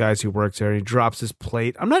at one of the guys who works there, and he drops his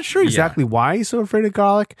plate. I'm not sure exactly why he's so afraid of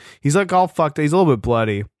Galek. He's like all fucked up. He's a little bit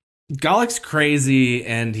bloody. Galek's crazy,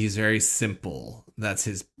 and he's very simple. That's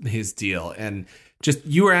his deal. And just,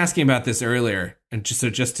 you were asking about this earlier, and just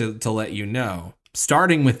to let you know,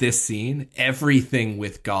 starting with this scene, everything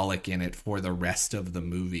with Galek in it for the rest of the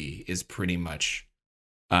movie is pretty much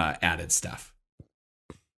added stuff.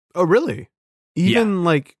 Oh, really? Even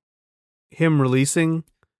like him releasing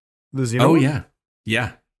the Xenomorph? Oh, yeah.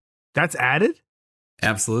 Yeah. That's added?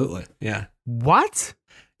 Absolutely. Yeah. What?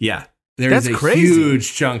 Yeah. There's a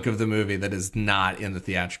huge chunk of the movie that is not in the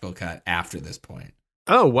theatrical cut after this point.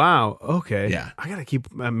 Oh, wow. Okay. Yeah. I got to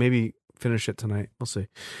keep, maybe finish it tonight. We'll see.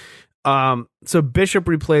 So Bishop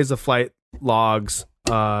replays the flight logs.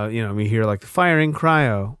 You know, we hear like the firing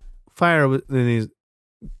cryo. Fire. And he's,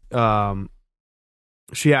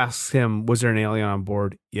 she asks him, was there an alien on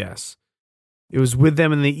board? Yes. It was with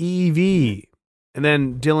them in the EV. And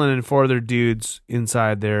then Dylan and four other dudes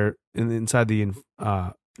inside the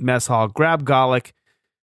mess hall grab Galek.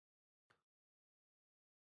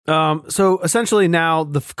 So essentially now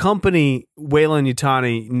the company,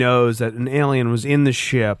 Weyland-Yutani, knows that an alien was in the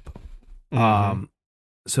ship. So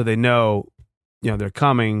they know, you know, they're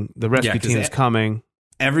coming. The rescue team is coming.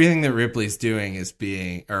 Everything that Ripley's doing is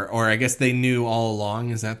being, or I guess they knew all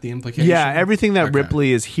along. Is that the implication? Yeah, everything that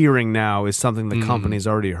Ripley is hearing now is something the company's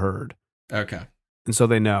already heard. Okay. And so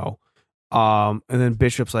they know. And then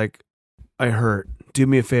Bishop's like, I hurt. Do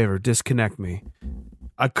me a favor. Disconnect me.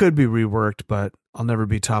 I could be reworked, but I'll never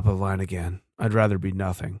be top of the line again. I'd rather be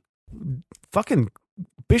nothing. Fucking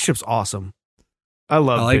Bishop's awesome. I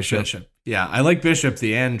like Bishop. Yeah, I like Bishop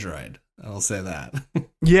the android. I'll say that.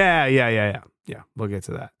 Yeah. We'll get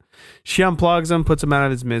to that. She unplugs him, puts him out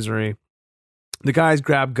of his misery. The guys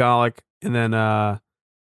grab Galek, and then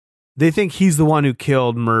they think he's the one who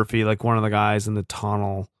killed Murphy, like one of the guys in the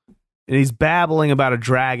tunnel. And he's babbling about a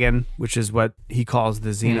dragon, which is what he calls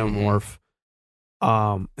the xenomorph.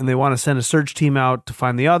 And they want to send a search team out to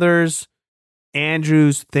find the others.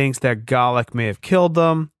 Andrews thinks that Galek may have killed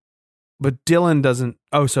them, but Dylan doesn't.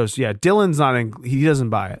 Dylan's not in. He doesn't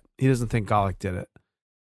buy it. He doesn't think Galek did it.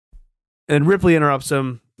 And Ripley interrupts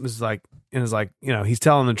him. Is like, you know, he's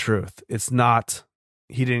telling the truth. It's not.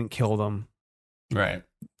 He didn't kill them. Right.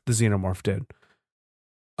 The xenomorph did.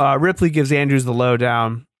 Ripley gives Andrews the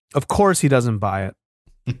lowdown. Of course, he doesn't buy it.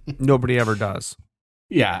 Nobody ever does.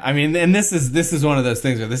 Yeah, I mean, and this is one of those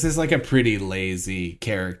things where this is like a pretty lazy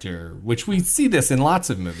character, which we see this in lots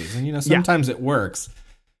of movies, and you know, sometimes it works,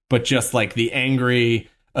 but just like the angry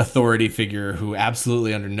authority figure who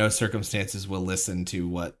absolutely under no circumstances will listen to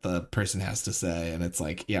what the person has to say, and it's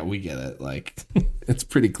like, yeah, we get it, like it's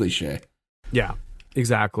pretty cliche. Yeah,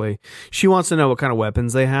 exactly. She wants to know what kind of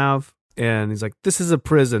weapons they have, and he's like, "This is a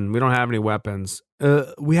prison. We don't have any weapons.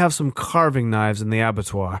 We have some carving knives in the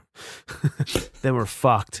abattoir." Then we're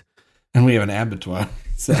fucked. And we have an abattoir.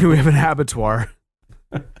 So. We have an abattoir.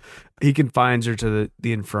 He confines her to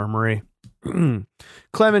the infirmary.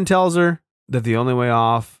 Clement tells her that the only way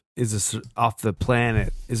off the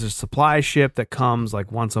planet is a supply ship that comes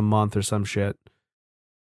like once a month or some shit.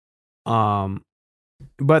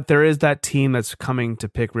 But there is that team that's coming to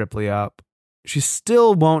pick Ripley up. She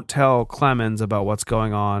still won't tell Clemens about what's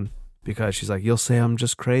going on because she's like, "You'll say I'm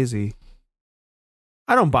just crazy."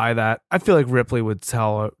 I don't buy that. I feel like Ripley would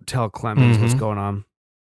tell Clemens what's going on.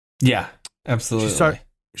 Yeah, absolutely.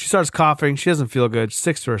 She starts coughing. She doesn't feel good. She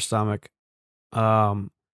sticks to her stomach.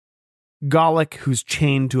 Golic, who's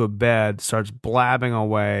chained to a bed, starts blabbing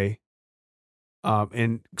away.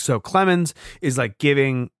 And so Clemens is like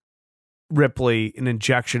giving Ripley an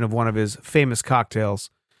injection of one of his famous cocktails.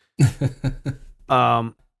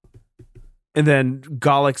 And then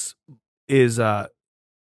Golic's is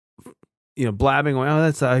blabbing away.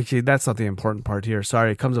 Oh, that's not the important part here.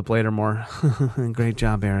 Sorry, it comes up later more. Great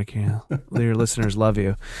job, Eric. Your listeners love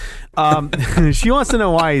you. She wants to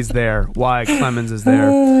know why he's there, why Clemens is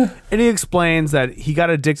there. And he explains that he got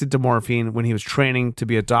addicted to morphine when he was training to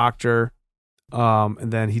be a doctor.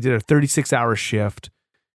 And then he did a 36-hour shift.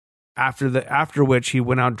 After which he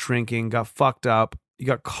went out drinking, got fucked up. He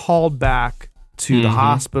got called back to the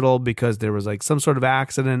hospital because there was like some sort of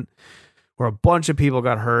accident where a bunch of people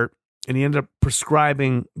got hurt, and he ended up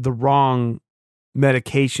prescribing the wrong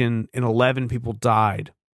medication and 11 people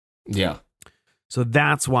died. Yeah. So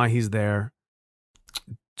that's why he's there.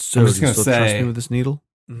 So I'm just going to say, trust me with this needle?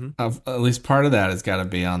 At least part of that has got to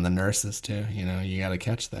be on the nurses too. You got to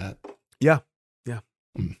catch that. Yeah.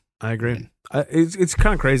 I agree. It's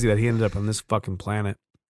kind of crazy that he ended up on this fucking planet.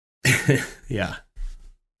 Yeah.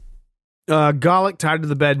 Golic, tied to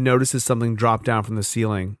the bed, notices something drop down from the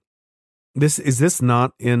ceiling. This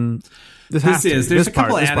not in. There's a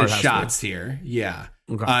couple added shots here. Yeah.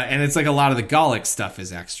 Okay. And it's like a lot of the Golic stuff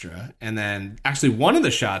is extra. And then actually one of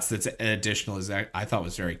the shots that's additional is I thought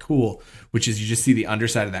was very cool, which is you just see the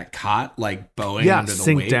underside of that cot like bowing under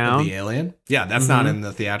the weight down of the alien. Yeah, that's not in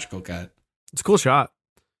the theatrical cut. It's a cool shot.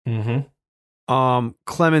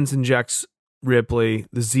 Clemens injects Ripley.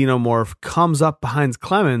 The xenomorph comes up behind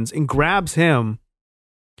Clemens and grabs him.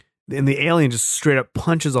 And the alien just straight up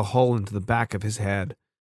punches a hole into the back of his head.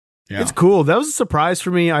 Yeah. It's cool. That was a surprise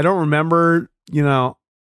for me. I don't remember,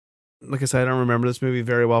 like I said, I don't remember this movie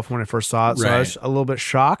very well from when I first saw it. So I was a little bit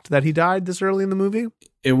shocked that he died this early in the movie.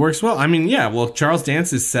 It works well. I mean, yeah, well, Charles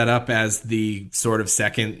Dance is set up as the sort of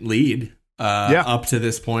second lead up to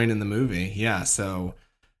this point in the movie. Yeah. So,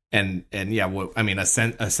 and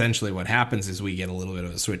essentially what happens is we get a little bit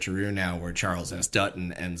of a switcheroo now where Charles S.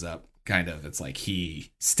 Dutton ends up it's like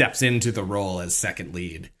he steps into the role as second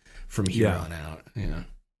lead from here on out.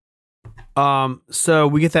 Yeah. So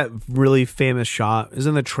we get that really famous shot. It's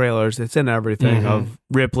in the trailers. It's in everything of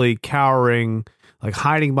Ripley cowering, like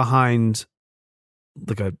hiding behind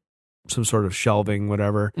like some sort of shelving,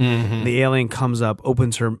 whatever. The alien comes up,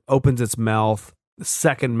 opens its mouth. The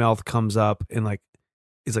second mouth comes up and like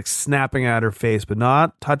is like snapping at her face, but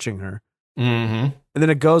not touching her. And then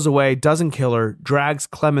it goes away, doesn't kill her, drags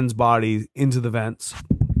Clemens' body into the vents.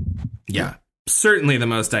 Yeah. Certainly the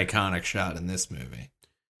most iconic shot in this movie.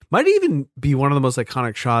 Might even be one of the most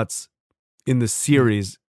iconic shots in the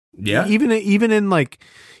series. Yeah. Even in like,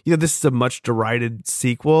 this is a much derided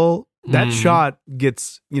sequel. That shot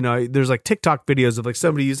gets, there's like TikTok videos of like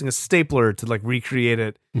somebody using a stapler to like recreate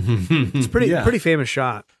it. It's pretty famous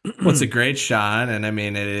shot. Well, it's a great shot. And I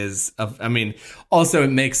mean, it is, also it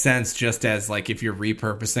makes sense just as like if you're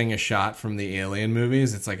repurposing a shot from the Alien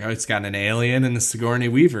movies, it's like, oh, it's got an alien and the Sigourney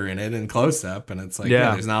Weaver in it in close up. And it's like,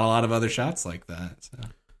 there's not a lot of other shots like that.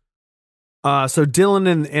 So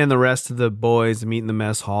Dylan and the rest of the boys meet in the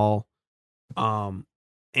mess hall.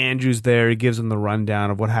 Andrew's there. He gives them the rundown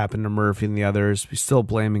of what happened to Murphy and the others. He's still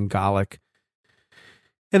blaming Golic.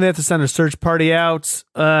 And they have to send a search party out.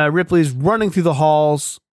 Ripley's running through the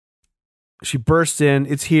halls. She bursts in.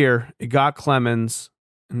 It's here. It got Clemens.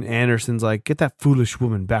 And Anderson's like, get that foolish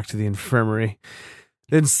woman back to the infirmary.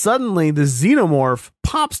 Then suddenly the xenomorph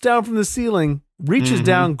pops down from the ceiling, reaches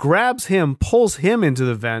down, grabs him, pulls him into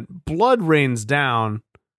the vent. Blood rains down.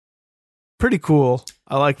 Pretty cool.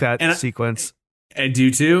 I like that sequence. I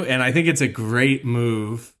do too, and I think it's a great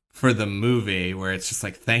move for the movie where it's just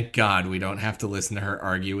like, thank God we don't have to listen to her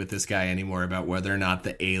argue with this guy anymore about whether or not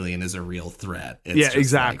the alien is a real threat. It's just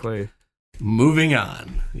exactly. Like, moving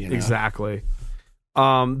on. Exactly.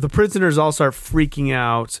 The prisoners all start freaking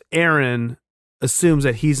out. Aaron assumes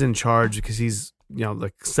that he's in charge because he's,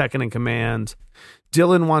 like second in command.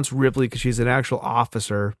 Dylan wants Ripley because she's an actual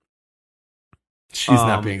officer. She's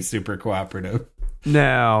not being super cooperative.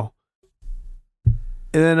 No.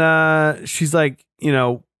 And then she's like,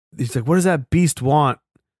 he's like, what does that beast want?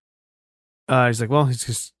 He's like, well,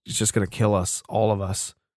 he's just going to kill us, all of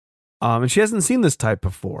us. And she hasn't seen this type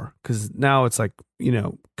before because now it's like,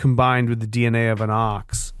 combined with the DNA of an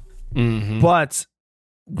ox. But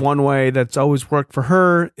one way that's always worked for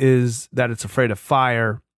her is that it's afraid of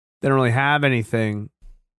fire. They don't really have anything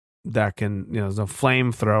that can, there's no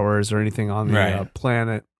flamethrowers or anything on the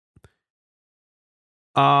planet.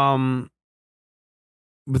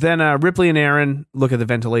 But then Ripley and Aaron look at the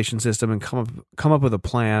ventilation system and come up with a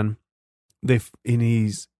plan.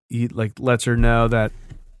 He he like lets her know that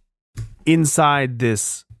inside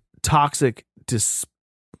this toxic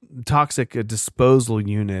disposal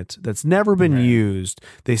unit that's never been used,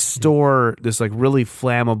 they store this like really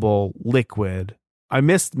flammable liquid. I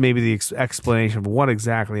missed maybe the explanation of what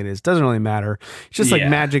exactly it is. Doesn't really matter. It's just like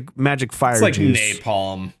magic fire It's like juice.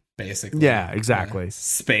 napalm, basically. Yeah, exactly.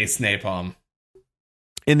 Space napalm.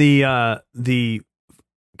 And the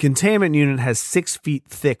containment unit has 6 feet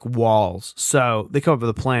thick walls. So they come up with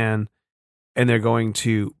a plan, and they're going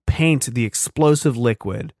to paint the explosive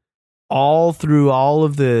liquid all through all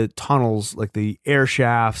of the tunnels, like the air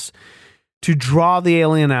shafts, to draw the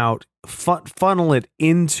alien out, funnel it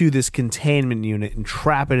into this containment unit, and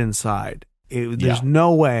trap it inside. There's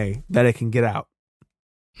no way that it can get out.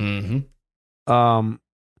 Mm-hmm.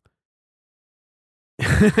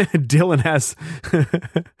 Dylan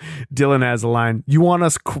has a line. You want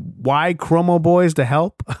us Y Chromo Boys to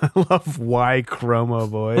help? I love Y Chromo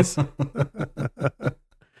Boys.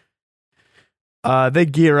 They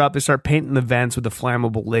gear up. They start painting the vents with the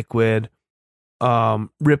flammable liquid.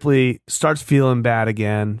 Ripley starts feeling bad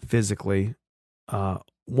again physically.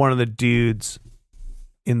 One of the dudes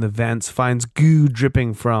in the vents finds goo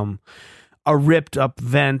dripping from a ripped up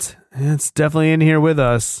vent. It's definitely in here with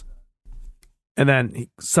us. And then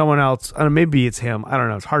someone else, I don't know, maybe it's him, I don't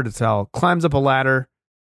know, it's hard to tell, climbs up a ladder.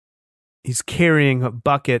 He's carrying a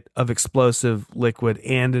bucket of explosive liquid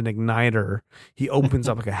and an igniter. He opens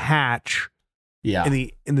up like a hatch. Yeah. And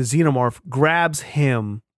the xenomorph grabs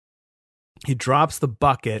him. He drops the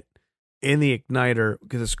bucket in the igniter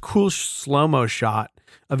because this cool slow-mo shot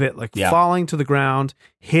of it like falling to the ground,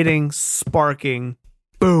 hitting, sparking,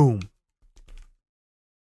 boom.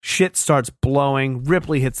 Shit starts blowing.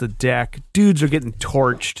 Ripley hits the deck. Dudes are getting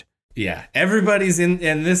torched. Yeah, everybody's in,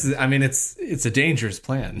 and this is, I mean, it's a dangerous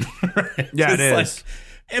plan. Right? Yeah, it is. Like,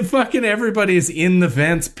 and fucking everybody's in the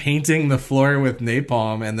vents painting the floor with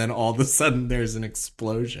napalm, and then all of a sudden there's an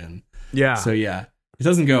explosion. Yeah. So yeah, it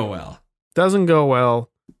doesn't go well. Doesn't go well.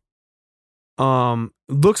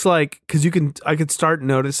 Looks like, because I could start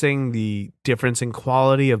noticing the difference in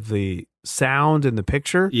quality of the sound in the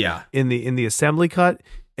picture. Yeah. In the assembly cut.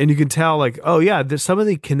 And you can tell, like, oh yeah, there's some of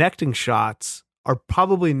the connecting shots are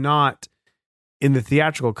probably not in the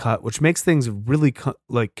theatrical cut, which makes things really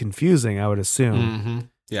confusing, I would assume. Mm-hmm.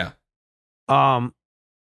 Yeah. The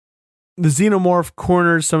xenomorph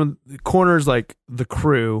corners like the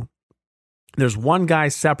crew. There's one guy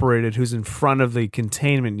separated who's in front of the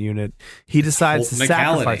containment unit. He decides to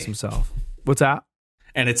sacrifice himself. What's that?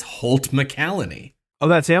 And it's Holt McCallany. Oh,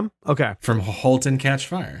 that's him? Okay. From Halt and Catch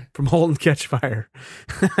Fire. From Halt and Catch Fire.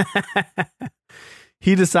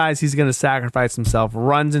 He decides he's going to sacrifice himself,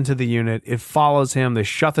 runs into the unit. It follows him. They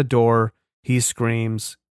shut the door. He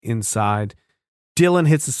screams inside. Dylan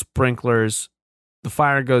hits the sprinklers. The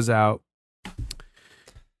fire goes out.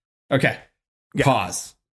 Okay. Yeah.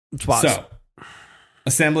 Pause. Pause. So,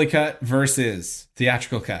 assembly cut versus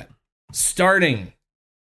theatrical cut. Starting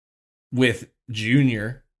with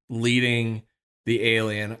Junior leading the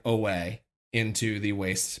alien away into the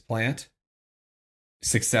waste plant,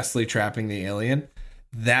 successfully trapping the alien.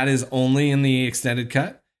 That is only in the extended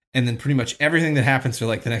cut. And then pretty much everything that happens for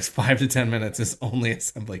like the next 5 to 10 minutes is only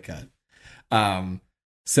assembly cut.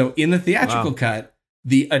 So in the theatrical cut,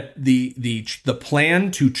 the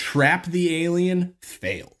plan to trap the alien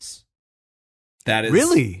fails. That is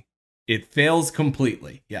really, it fails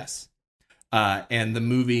completely. Yes. And the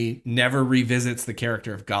movie never revisits the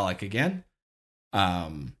character of Galek again.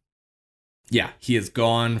 Yeah, he is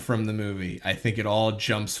gone from the movie. I think it all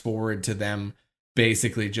jumps forward to them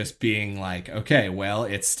basically just being like, okay, well,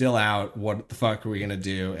 it's still out. What the fuck are we going to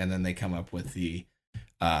do? And then they come up with the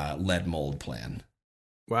lead mold plan.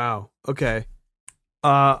 Wow. Okay.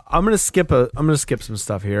 I'm going to skip some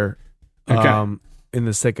stuff here. Okay. In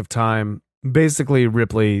the sake of time. Basically,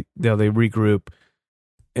 Ripley, they regroup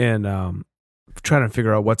and trying to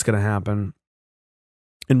figure out what's going to happen.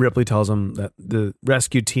 And Ripley tells them that the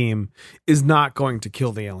rescue team is not going to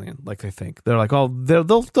kill the alien like they think. They're like, oh,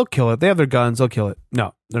 they'll kill it. They have their guns. They'll kill it.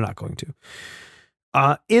 No, they're not going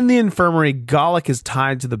to. In the infirmary, Galek is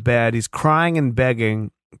tied to the bed. He's crying and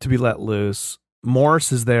begging to be let loose.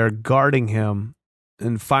 Morse is there guarding him.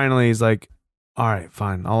 And finally, he's like, all right,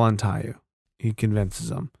 fine. I'll untie you. He convinces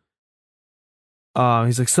them.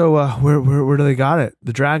 He's like, so where do they got it?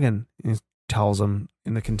 The dragon. And he tells them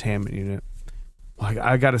in the containment unit.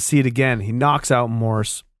 I got to see it again. He knocks out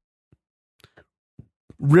Morse.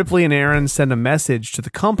 Ripley and Aaron send a message to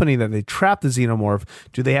the company that they trapped the xenomorph.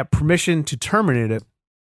 Do they have permission to terminate it?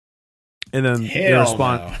 And then they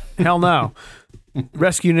respond, hell no.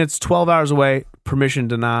 Rescue units 12 hours away. Permission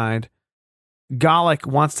denied. Gallic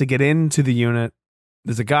wants to get into the unit.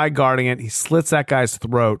 There's a guy guarding it. He slits that guy's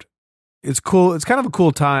throat. It's cool. It's kind of a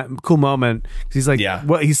cool moment. He's like,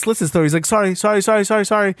 well, he slits his throat. He's like, sorry.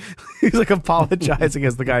 He's like apologizing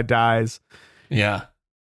as the guy dies. Yeah.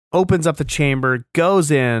 Opens up the chamber,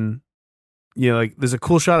 goes in. Like there's a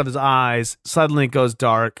cool shot of his eyes. Suddenly it goes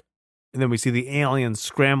dark. And then we see the aliens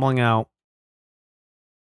scrambling out.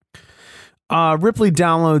 Ripley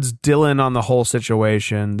downloads Dylan on the whole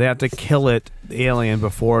situation. They have to kill the alien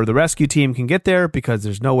before the rescue team can get there because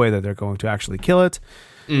there's no way that they're going to actually kill it.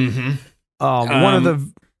 Mm-hmm.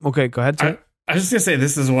 Okay, go ahead. I was just gonna say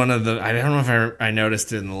this is one of the. I don't know if I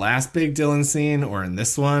noticed it in the last big Dylan scene or in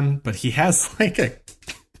this one, but he has like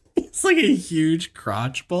a huge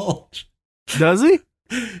crotch bulge. Does he?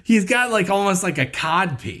 He's got like almost like a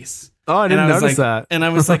cod piece. Oh, I didn't notice that. And I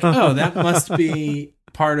was like, oh, that must be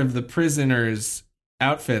part of the prisoners'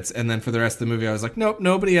 outfits. And then for the rest of the movie, I was like, nope,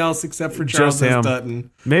 nobody else except for Charles S. Dutton.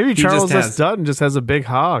 Maybe Charles S. Dutton just has a big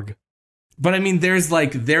hog. But I mean, there is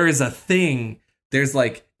a thing. There's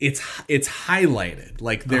like it's highlighted.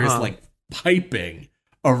 Like there's like piping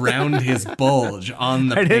around his bulge on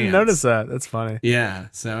the. I didn't notice that. That's funny. Yeah.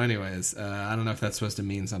 So, anyways, I don't know if that's supposed to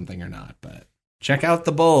mean something or not, but check out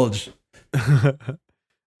the bulge.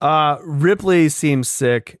 Ripley seems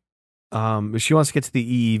sick. She wants to get to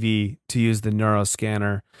the EEV to use the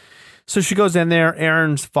neuroscanner. So she goes in there.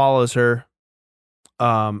 Aaron follows her.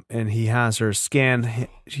 And he has her scan.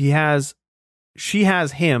 She has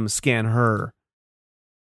him scan her.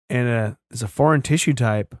 And it's a foreign tissue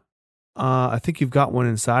type. I think you've got one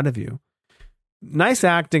inside of you. Nice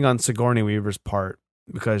acting on Sigourney Weaver's part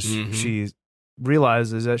because she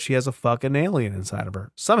realizes that she has a fucking alien inside of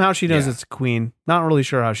her. Somehow she knows it's a queen. Not really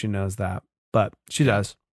sure how she knows that, but she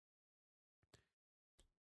does.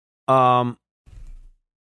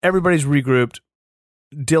 Everybody's regrouped.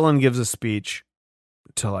 Dylan gives a speech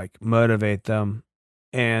to like motivate them,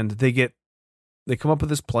 and they come up with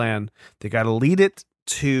this plan. They got to lead it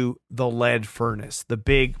to the lead furnace, the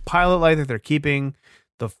big pilot light that they're keeping,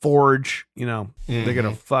 the forge. They're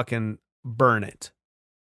gonna fucking burn it.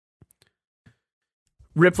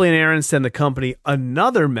 Ripley and Aaron send the company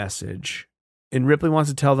another message, and Ripley wants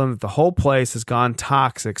to tell them that the whole place has gone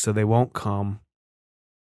toxic, so they won't come.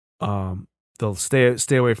 They'll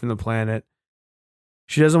stay away from the planet.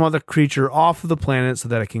 She doesn't want the creature off of the planet so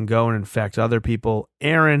that it can go and infect other people.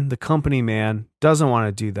 Aaron, the company man, doesn't want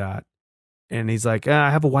to do that. And he's like,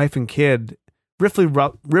 I have a wife and kid. Ripley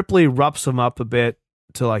roughs him up a bit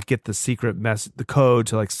to like get the secret the code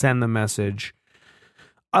to like send the message.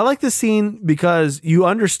 I like this scene because you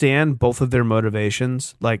understand both of their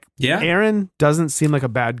motivations. Like, Aaron doesn't seem like a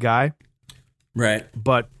bad guy. Right.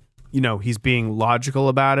 But, he's being logical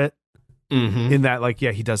about it. Mm-hmm. In that, like,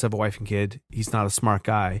 he does have a wife and kid. He's not a smart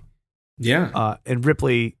guy. Yeah. And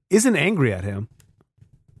Ripley isn't angry at him.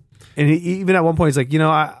 And he, even at one point, he's like,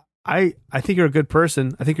 I think you're a good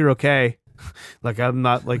person. I think you're okay. Like, I'm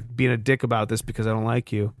not like being a dick about this because I don't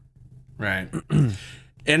like you. Right.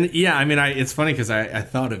 And I mean, it's funny because I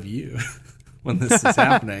thought of you when this is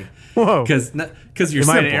happening. Whoa. Because you're Am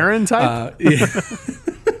I an Aaron type? Yeah.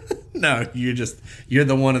 No, you're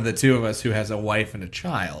the one of the two of us who has a wife and a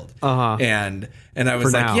child. And I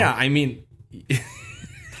was like, now. I mean,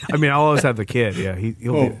 I'll always have the kid. Yeah,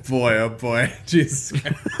 he'll. Oh boy, Jesus.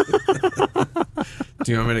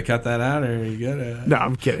 Do you want me to cut that out, or are you good? No,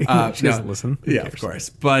 I'm kidding. She doesn't listen. Yeah, of course.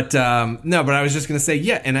 But no, but I was just gonna say,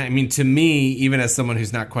 and I mean, to me, even as someone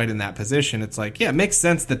who's not quite in that position, it's like, it makes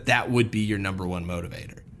sense that would be your number one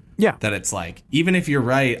motivator. Yeah, that it's like, even if you're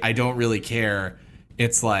right, I don't really care.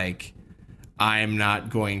 It's like, I'm not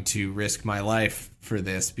going to risk my life for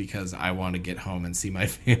this because I want to get home and see my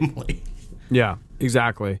family. Yeah,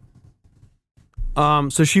 exactly.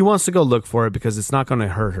 So she wants to go look for it because it's not going to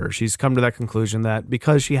hurt her. She's come to that conclusion that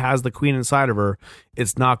because she has the queen inside of her,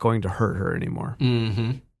 it's not going to hurt her anymore.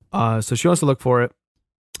 Mm-hmm. So she wants to look for it.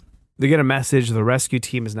 They get a message. The rescue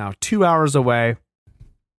team is now 2 hours away.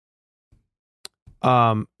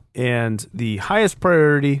 And the highest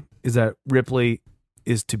priority is that Ripley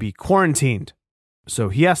is to be quarantined. So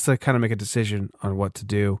he has to kind of make a decision on what to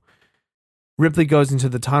do. Ripley goes into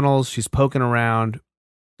the tunnels. She's poking around.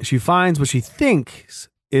 She finds what she thinks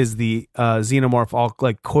is the xenomorph all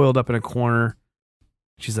like coiled up in a corner.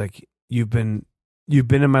 She's like, you've been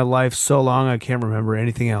in my life so long I can't remember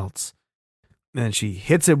anything else. And she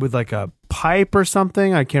hits it with like a pipe or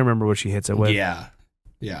something. I can't remember what she hits it with. Yeah.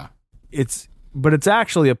 But it's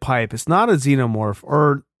actually a pipe. It's not a xenomorph,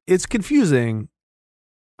 or it's confusing.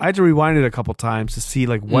 I had to rewind it a couple times to see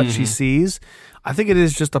like what she sees. I think it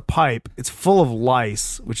is just a pipe. It's full of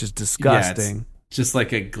lice, which is disgusting. just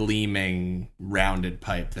like a gleaming rounded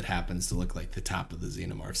pipe that happens to look like the top of the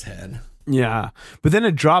xenomorph's head. Yeah. But then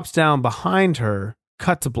it drops down behind her,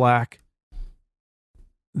 cut to black.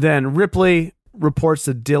 Then Ripley reports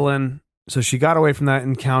to Dylan. So she got away from that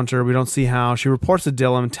encounter. We don't see how. She reports to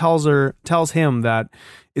Dylan, tells him that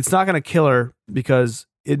it's not going to kill her because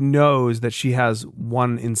it knows that she has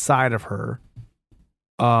one inside of her.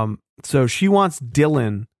 So she wants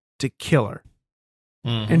Dylan to kill her.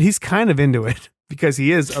 Mm-hmm. And he's kind of into it because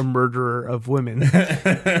he is a murderer of women.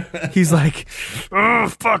 He's like, oh,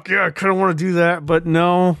 fuck yeah, I kind of want to do that, but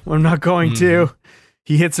no, I'm not going to.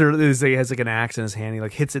 He hits her. He has like an axe in his hand. He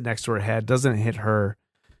like hits it next to her head, doesn't hit her.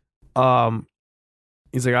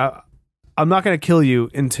 He's like, I'm not going to kill you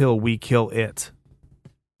until we kill it.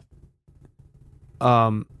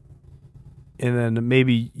 And then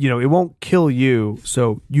maybe, it won't kill you,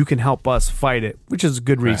 so you can help us fight it, which is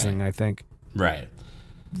good reasoning, I think. Right.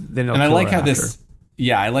 Then and I like how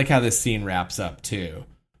I like how this scene wraps up too,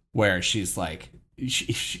 where she's like,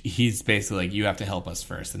 he's basically like, you have to help us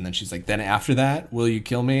first. And then she's like, then after that, will you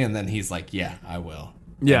kill me? And then he's like, yeah, I will.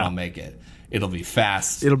 Yeah. And I'll make it. It'll be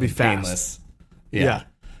fast. It'll be painless. Yeah.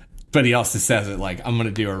 But he also says it like, I'm going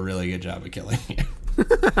to do a really good job of killing you.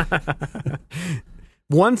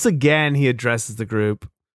 Once again, he addresses the group.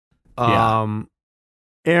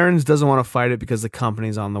 Aarons doesn't want to fight it because the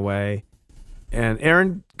company's on the way. And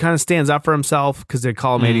Aaron kind of stands up for himself because they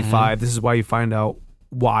call him 85. This is why you find out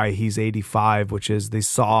why he's 85, which is they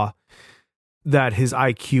saw that his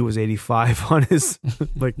IQ was 85 on his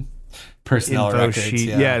like personnel records sheet.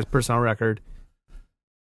 Yeah, his personnel record.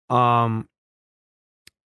 And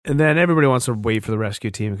then everybody wants to wait for the rescue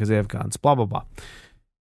team because they have guns. Blah blah blah.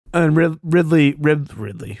 And Ripley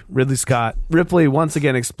once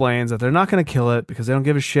again explains that they're not going to kill it because they don't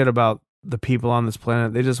give a shit about the people on this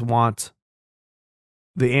planet. They just want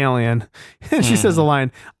the alien. And she says the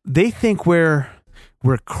line, they think we're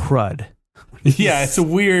crud. Yeah, it's a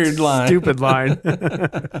weird line. Stupid line.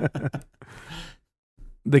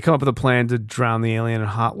 They come up with a plan to drown the alien in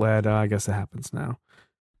hot lead. I guess that happens now.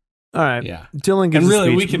 All right. Yeah. Dylan gives a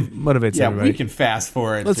speech, motivates everybody. We can fast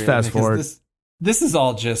forward. Let's fast forward. This is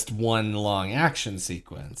all just one long action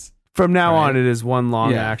sequence. From now on, it is one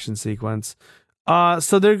long action sequence.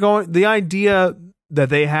 So they're going. The idea that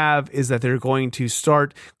they have is that they're going to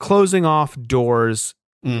start closing off doors,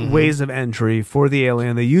 ways of entry for the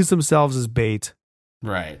alien. They use themselves as bait.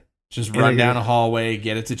 Right. Just run down a hallway,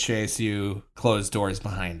 get it to chase you, close doors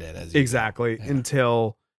behind it. Exactly.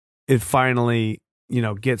 Until it finally,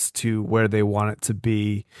 gets to where they want it to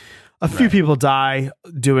be. A few people die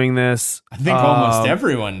doing this. I think almost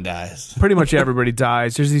everyone dies. Pretty much everybody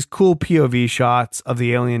dies. There's these cool POV shots of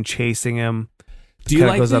the alien chasing him. Do you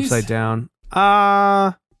like goes these? Upside down.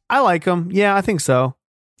 I like them. Yeah, I think so.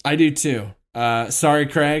 I do too. Sorry,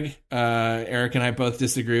 Craig. Eric and I both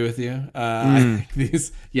disagree with you. I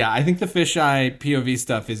think I think the fisheye POV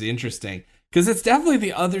stuff is interesting because it's definitely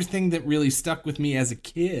the other thing that really stuck with me as a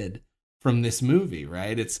kid from this movie,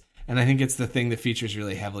 right? And I think it's the thing that features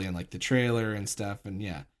really heavily in like the trailer and stuff. And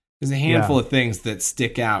there's a handful of things that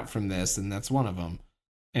stick out from this, and that's one of them.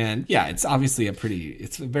 And it's obviously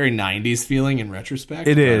it's a very 90s feeling in retrospect.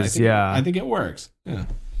 It is, I think it works. Yeah.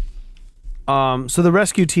 So the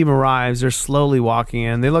rescue team arrives. They're slowly walking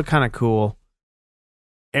in. They look kind of cool.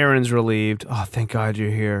 Aaron's relieved. Oh, thank God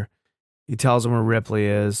you're here. He tells them where Ripley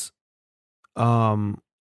is.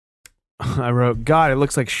 I wrote, God, it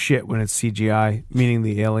looks like shit when it's CGI, meaning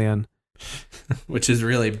the alien. Which is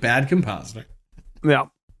really bad compositing. Yeah.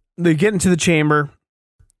 They get into the chamber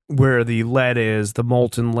where the lead is, the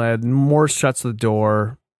molten lead. Morse shuts the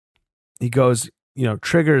door. He goes,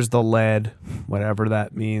 triggers the lead, whatever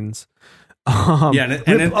that means. So Ripley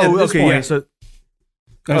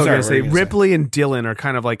and Dylan are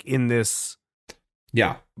kind of like in this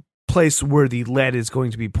place where the lead is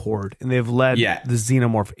going to be poured, and they've led the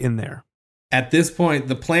xenomorph in there. At this point,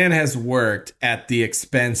 the plan has worked at the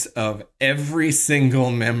expense of every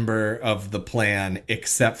single member of the plan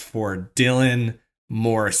except for Dylan,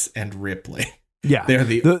 Morse, and Ripley. Yeah. They're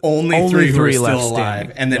the only three who are still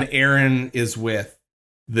alive. And then Aaron is with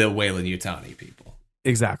the Weyland-Yutani people.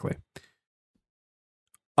 Exactly.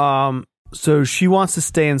 So she wants to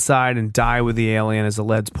stay inside and die with the alien as the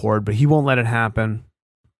lead's poured, but he won't let it happen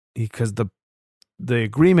because the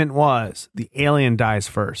agreement was the alien dies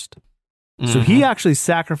first. So he actually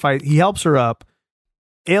he helps her up.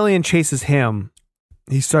 Alien chases him.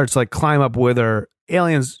 He starts like climb up with her.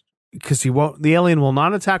 Because the alien will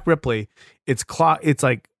not attack Ripley. It's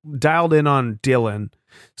like dialed in on Dylan.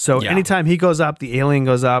 So anytime he goes up, the alien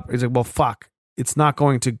goes up. He's like, well, fuck. It's not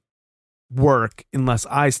going to work unless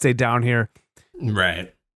I stay down here.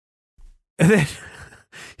 Right. And then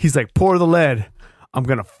he's like, pour the lead. I'm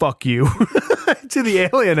going to fuck you to the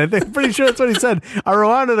alien. I think pretty sure that's what he said. I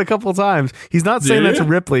rewound it a couple of times. He's not saying that to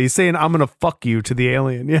Ripley. He's saying, I'm going to fuck you to the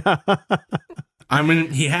alien. Yeah. I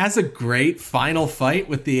mean, he has a great final fight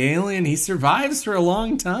with the alien. He survives for a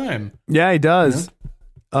long time. Yeah, he does.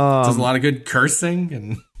 Does a lot of good cursing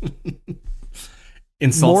and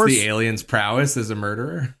insults the alien's prowess as a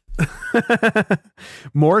murderer.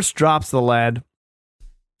 Morse drops the lead,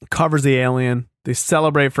 covers the alien. They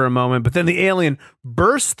celebrate for a moment, but then the alien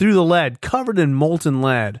bursts through the lead, covered in molten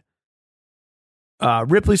lead.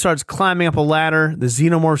 Ripley starts climbing up a ladder. The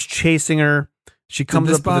xenomorph's chasing her. She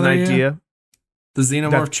comes up with an idea. The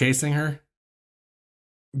xenomorph chasing her?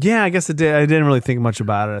 Yeah, I guess it did. I didn't really think much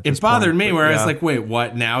about it. It bothered me where I was like, wait,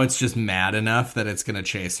 what? Now it's just mad enough that it's going to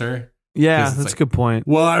chase her? Yeah, that's a good point.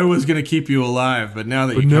 Well, I was going to keep you alive, but now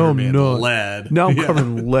that you covered me in lead. Now I'm covered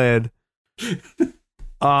in lead.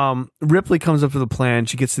 Ripley comes up with a plan.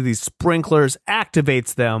 She gets to these sprinklers,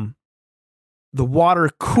 activates them. The water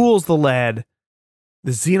cools the lead.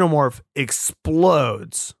 The xenomorph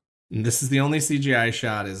explodes. And this is the only CGI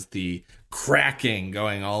shot is the cracking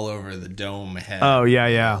going all over the dome head. Oh,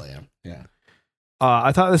 yeah.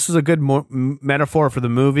 I thought this was a good metaphor for the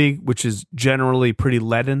movie, which is generally pretty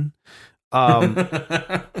leaden.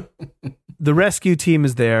 The rescue team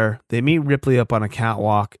is there. They meet Ripley up on a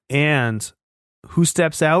catwalk, and who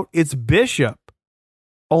steps out? It's Bishop.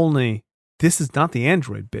 Only this is not the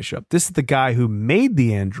android Bishop. This is the guy who made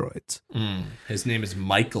the androids. His name is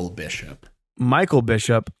Michael Bishop. Michael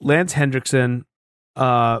Bishop. Lance Hendrickson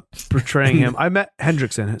portraying him. I met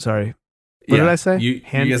Hendrickson. Sorry. What did I say? You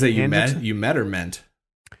guys say you met or meant?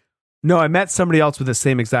 No, I met somebody else with the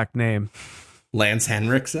same exact name. Lance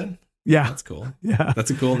Henriksen? Yeah. That's cool. Yeah. That's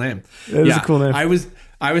a cool name. It is a cool name. I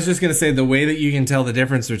was just going to say the way that you can tell the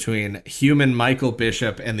difference between human Michael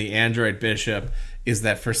Bishop and the android Bishop is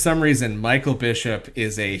that for some reason Michael Bishop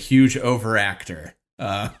is a huge overactor.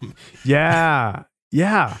 Yeah.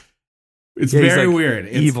 It's very weird.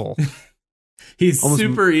 It's evil. He's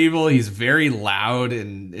super evil. He's very loud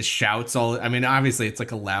and shouts all. I mean, obviously it's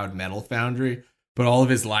like a loud metal foundry, but all of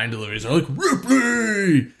his line deliveries are like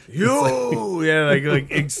Ripley, yo, like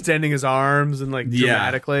extending his arms and like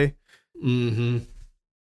dramatically. Mm-hmm.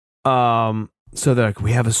 So they're like,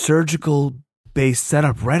 we have a surgical base set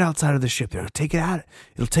up right outside of the ship. They'll take it out.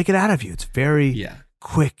 It'll take it out of you. It's very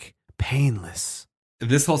quick, painless.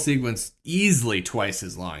 This whole sequence easily twice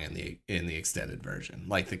as long in the extended version.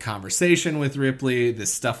 Like the conversation with Ripley, the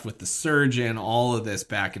stuff with the surgeon, all of this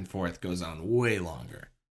back and forth goes on way longer.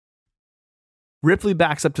 Ripley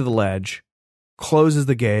backs up to the ledge, closes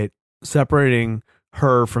the gate, separating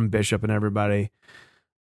her from Bishop and everybody.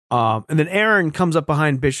 And then Aaron comes up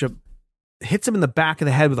behind Bishop, hits him in the back of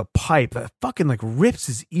the head with a pipe that fucking like rips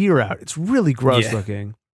his ear out. It's really gross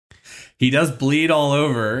looking. He does bleed all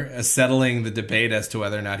over, settling the debate as to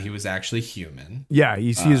whether or not he was actually human. Yeah,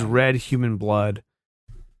 you see his red human blood.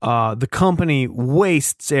 The company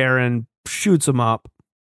wastes Aaron, shoots him up.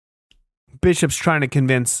 Bishop's trying to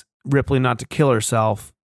convince Ripley not to kill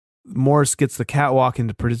herself. Morse gets the catwalk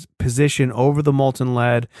into position over the molten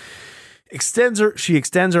lead. She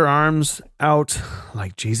extends her arms out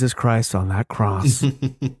like Jesus Christ on that cross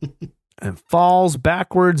and falls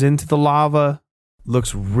backwards into the lava.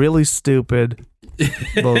 Looks really stupid.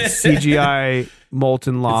 Both CGI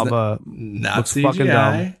molten lava. Not looks CGI. Fucking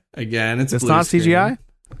dumb. Again, it's not CGI?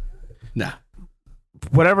 No.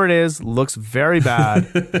 Whatever it is, looks very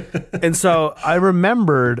bad. And so I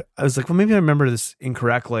was like, well, maybe I remember this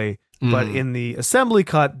incorrectly. But in the assembly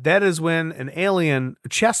cut, that is when an alien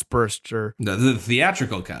chest burster. No, the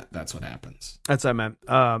theatrical cut, that's what happens. That's what I meant.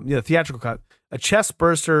 The theatrical cut. A chest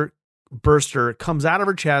burster comes out of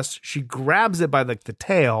her chest. She grabs it by like the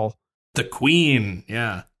tail. The queen,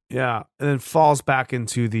 yeah. Yeah, and then falls back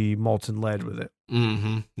into the molten lead with it.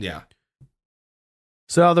 Mm-hmm. Yeah.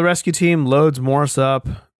 So the rescue team loads Morse up,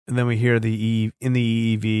 and then we hear in the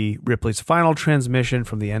EEV Ripley's final transmission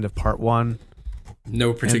from the end of part 1.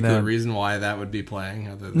 No particular reason why that would be playing,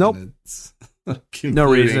 other than it's no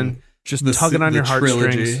reason. Just tugging on your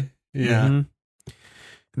heartstrings. Yeah. Mm-hmm.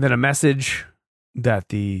 And then a message that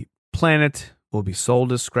the planet will be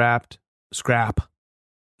sold as scrap.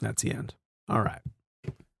 That's the end. All right.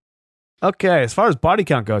 Okay, as far as body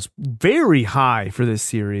count goes, very high for this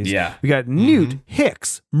series. Yeah. We got Newt,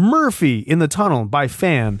 Hicks, Murphy in the tunnel by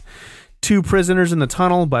Fan, 2 prisoners in the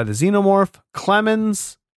tunnel by the Xenomorph,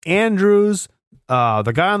 Clemens, Andrews,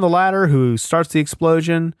 the guy on the ladder who starts the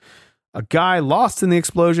explosion, a guy lost in the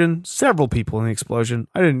explosion, several people in the explosion.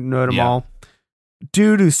 I didn't know them all.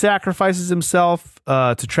 dude who sacrifices himself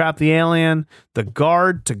to trap the alien, the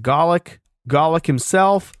guard to Golic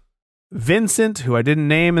himself, Vincent, who I didn't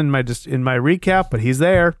name in my recap, but he's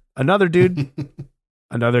there. Another dude,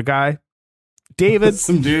 another guy, David,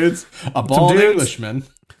 some dudes, a bald Englishman,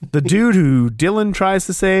 the dude who Dylan tries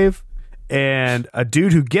to save, and a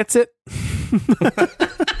dude who gets it,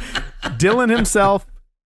 Dylan himself,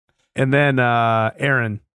 and then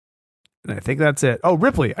Aaron. And I think that's it. Oh,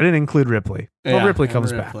 Ripley. I didn't include Ripley. Well, Ripley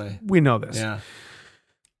comes back. We know this. Yeah.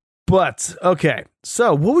 But, okay.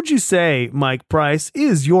 So, what would you say, Mike Price,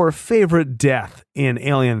 is your favorite death in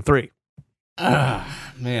Alien 3?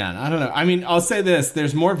 Man, I don't know. I mean, I'll say this.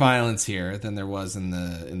 There's more violence here than there was in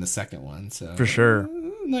the second one. So for sure.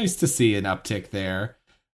 Nice to see an uptick there.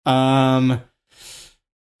 The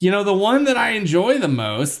one that I enjoy the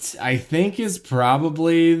most, I think, is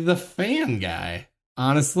probably the fan guy.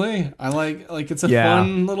 Honestly, I like it's a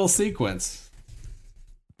fun little sequence.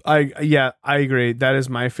 I agree. That is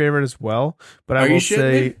my favorite as well. But I will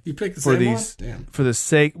say you picked the for same these one? Damn. for the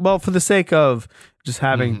sake of just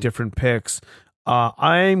having different picks,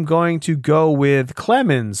 I'm going to go with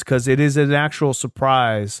Clemens because it is an actual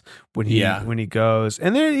surprise when he goes,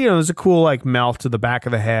 and then there's a cool like mouth to the back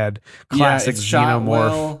of the head, classic xenomorph.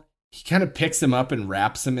 Well. He kind of picks him up and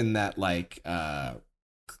wraps him in that like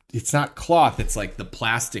it's not cloth, it's like the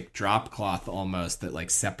plastic drop cloth almost that like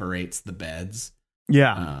separates the beds.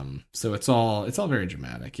 Yeah. So it's all very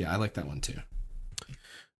dramatic. Yeah, I like that one too.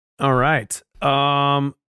 All right.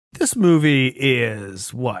 This movie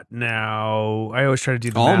is what now? I always try to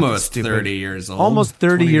do the almost math. 30 years old. Almost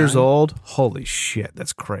 30 29. years old. Holy shit,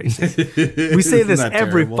 that's crazy. We say this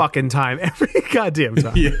every fucking time, every goddamn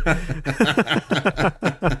time. Yeah.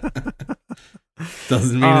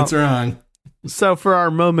 Doesn't mean it's wrong. So for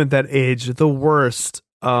our moment that age, the worst.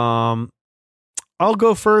 I'll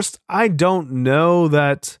go first. I don't know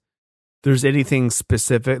that there's anything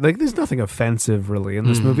specific. Like, there's nothing offensive really in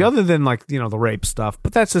this movie other than like, the rape stuff.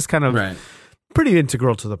 But that's just kind of pretty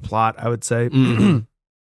integral to the plot, I would say.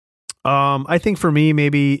 I think for me,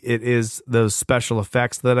 maybe it is those special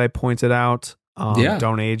effects that I pointed out.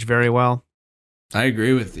 Don't age very well. I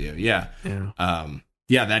agree with you. Yeah.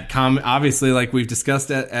 That obviously, like we've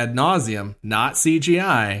discussed ad nauseum, not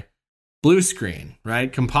CGI, blue screen,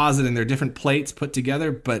 right? Compositing their different plates put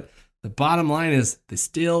together, but the bottom line is they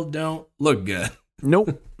still don't look good.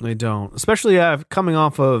 Nope, they don't. Especially coming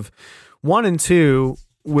off of 1 and 2,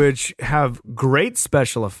 which have great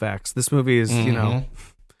special effects. This movie is,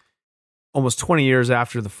 almost 20 years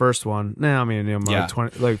after the first one. Nah, I mean,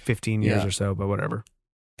 15 years or so, but whatever.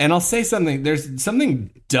 And I'll say something. There's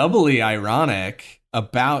something doubly ironic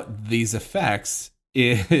about these effects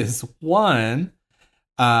is one,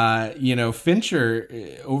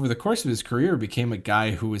 Fincher over the course of his career became a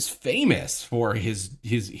guy who was famous for his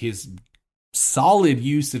solid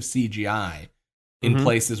use of CGI in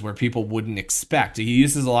places where people wouldn't expect. He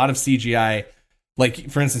uses a lot of CGI, like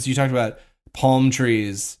for instance, you talked about palm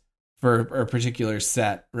trees for a particular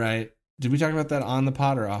set, right? Did we talk about that on the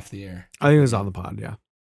pod or off the air? I think it was on the pod, yeah.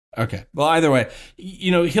 Okay. Well, either way,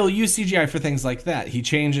 he'll use CGI for things like that. He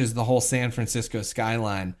changes the whole San Francisco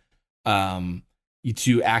skyline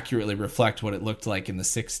to accurately reflect what it looked like in the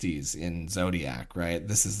 60s in Zodiac, right?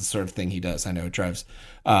 This is the sort of thing he does. I know it drives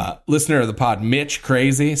listener of the pod, Mitch,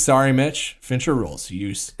 crazy. Sorry, Mitch. Fincher rules.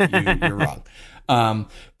 You're wrong.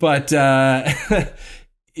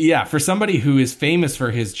 Yeah, for somebody who is famous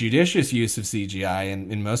for his judicious use of CGI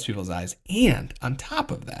in most people's eyes, and on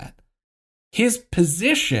top of that, his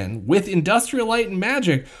position with Industrial Light and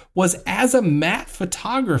Magic was as a matte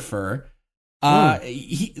photographer.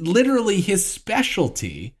 He literally his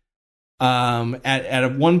specialty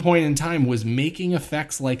at one point in time was making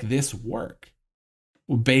effects like this work.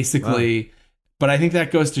 Basically, wow. But I think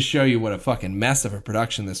that goes to show you what a fucking mess of a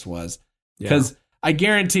production this was. Because I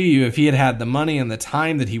guarantee you, if he had had the money and the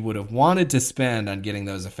time that he would have wanted to spend on getting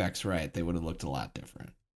those effects right, they would have looked a lot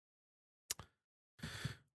different.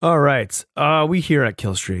 All right. We here at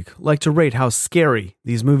Killstreak like to rate how scary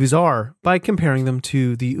these movies are by comparing them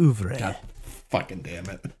to the oeuvre. God fucking damn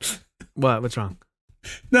it. What? What's wrong?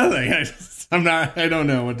 Nothing. I don't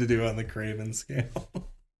know what to do on the Craven scale.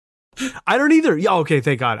 I don't either. Yeah, okay,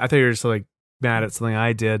 thank God. I thought you were just like mad at something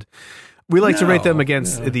I did. We like to rate them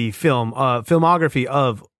against the filmography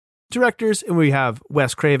of directors, and we have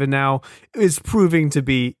Wes Craven now. It's proving to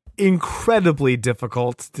be incredibly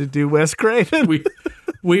difficult to do Wes Craven.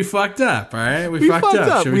 We fucked up, all right? We fucked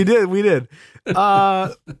up. We did.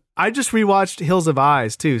 I just rewatched Hills of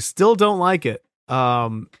Eyes too. Still don't like it.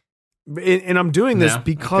 And I'm doing this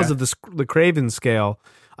because of the Craven scale.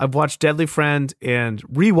 I've watched Deadly Friend and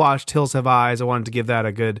rewatched Hills Have Eyes. I wanted to give that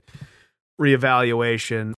a good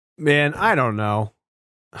reevaluation. Man, I don't know.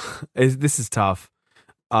 This is tough.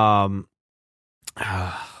 You want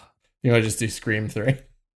to just do Scream 3?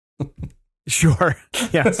 Sure.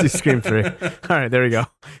 Yeah, let's do Scream 3. All right, there we go.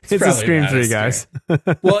 It's a Scream 3, guys.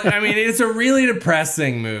 Well, I mean, it's a really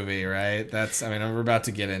depressing movie, right? We're about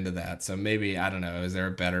to get into that. So maybe, I don't know, is there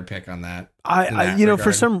a better pick on that?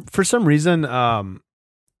 For some reason,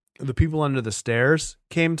 The People Under the Stairs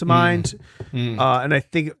came to mind. And I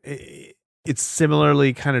think it's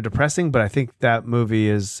similarly kind of depressing, but I think that movie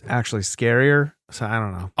is actually scarier. So I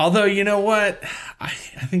don't know. Although, you know what? I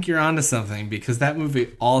think you're onto something, because that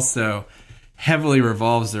movie also heavily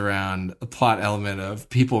revolves around a plot element of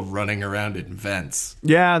people running around in vents.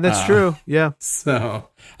 Yeah, that's true. Yeah. So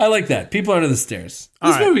I like that. People Under the Stairs.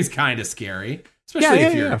 This movie's kind of scary, especially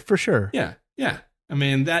if you're for sure. Yeah. I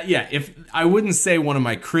mean, if I wouldn't say one of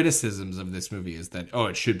my criticisms of this movie is that,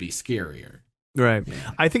 it should be scarier. Right.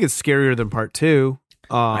 Yeah. I think it's scarier than part 2.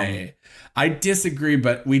 I disagree,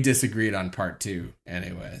 but we disagreed on part 2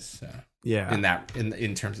 anyways. So yeah,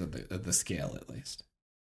 in terms of the scale, at least.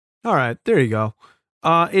 All right, there you go.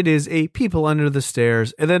 It is a People Under the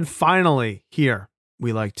Stairs, and then finally here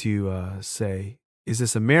we like to say, is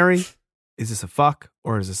this a marry, is this a fuck,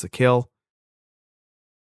 or is this a kill?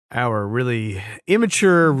 Our really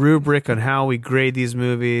immature rubric on how we grade these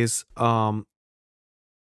movies. I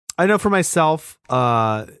know for myself,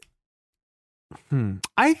 I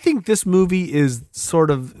think this movie is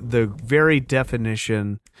sort of the very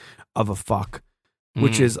definition of a fuck,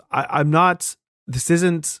 which is I'm not. This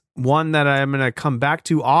isn't one that I'm going to come back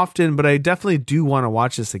to often, but I definitely do want to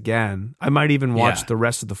watch this again. I might even watch the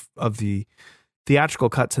rest of the theatrical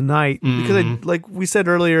cut tonight because, like we said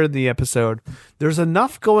earlier in the episode, there's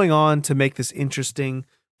enough going on to make this interesting,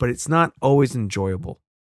 but it's not always enjoyable.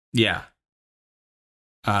 Yeah.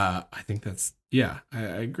 I think that's, I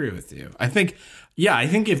agree with you. I think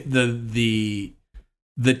if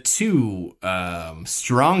the two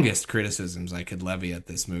strongest criticisms I could levy at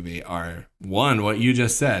this movie are, one, what you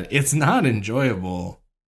just said, it's not enjoyable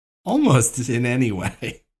almost in any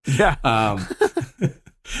way. Yeah.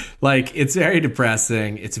 Like, it's very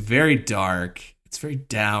depressing. It's very dark. It's very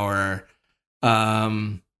dour.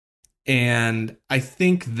 And I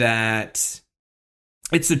think that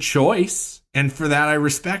it's a choice, and for that I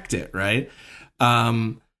respect it, right?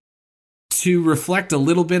 To reflect a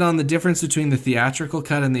little bit on the difference between the theatrical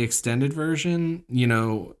cut and the extended version,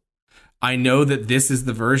 I know that this is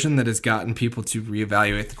the version that has gotten people to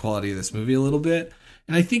reevaluate the quality of this movie a little bit.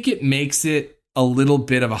 And I think it makes it a little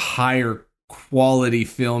bit of a higher quality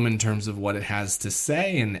film in terms of what it has to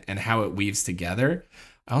say and how it weaves together.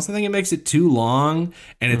 I also think it makes it too long,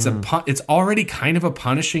 and it's already kind of a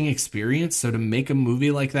punishing experience. So to make a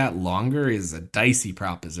movie like that longer is a dicey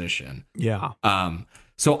proposition. Yeah.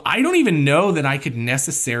 So I don't even know that I could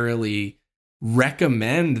necessarily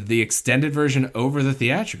recommend the extended version over the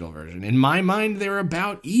theatrical version. In my mind, they're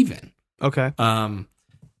about even. Okay.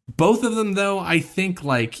 Both of them, though, I think,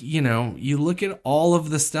 you look at all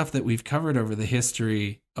of the stuff that we've covered over the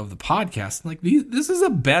history of the podcast, this is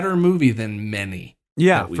a better movie than many.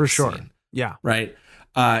 Yeah, for sure. Seen, yeah. Right.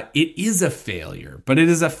 It is a failure, but it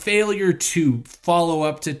is a failure to follow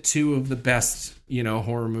up to two of the best,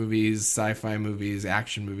 horror movies, sci-fi movies,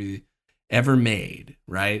 action movies ever made,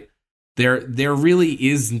 right? There really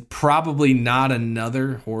is probably not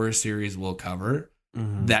another horror series we'll cover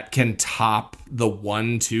that can top the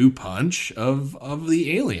 1-2 punch of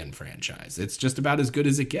the Alien franchise. It's just about as good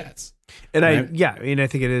as it gets. And right? I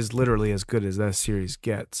think it is literally as good as that series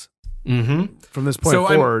gets. Mm-hmm. From this point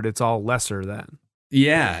forward, it's all lesser than.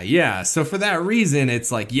 Yeah. So for that reason,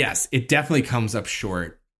 it's yes, it definitely comes up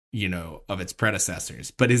short, of its predecessors.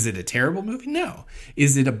 But is it a terrible movie? No.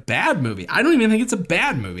 Is it a bad movie? I don't even think it's a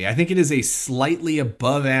bad movie. I think it is a slightly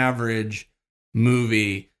above average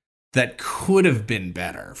movie that could have been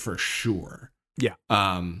better for sure. Yeah.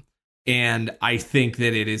 And I think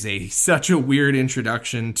that it is such a weird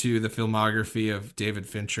introduction to the filmography of David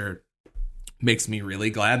Fincher. Makes me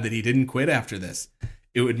really glad that he didn't quit after this.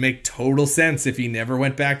 It would make total sense if he never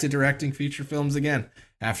went back to directing feature films again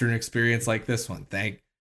after an experience like this one.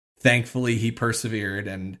 Thankfully, he persevered,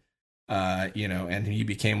 and and he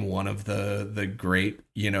became one of the great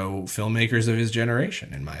filmmakers of his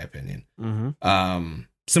generation, in my opinion. Mm-hmm.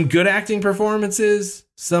 Some good acting performances,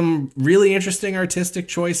 some really interesting artistic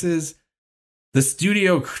choices. The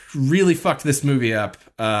studio really fucked this movie up.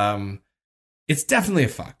 It's definitely a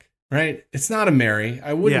fuck. Right? It's not a marry.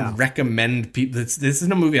 I wouldn't recommend people. This isn't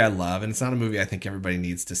a movie I love, and it's not a movie I think everybody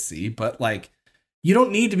needs to see. But you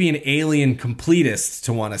don't need to be an Alien completist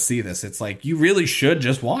to want to see this. It's like, you really should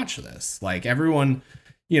just watch this. Like, everyone,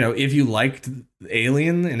 if you liked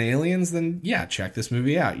Alien and Aliens, then yeah, check this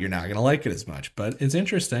movie out. You're not going to like it as much, but it's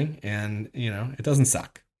interesting, and, it doesn't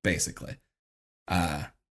suck, basically.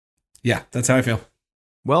 Yeah, that's how I feel.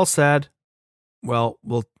 Well said. Well,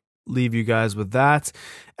 we'll leave you guys with that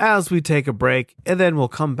as we take a break, and then we'll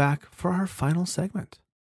come back for our final segment.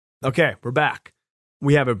 Okay, we're back.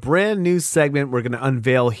 We have a brand new segment we're going to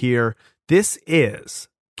unveil here. This is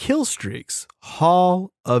Killstreak's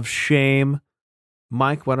Hall of Shame.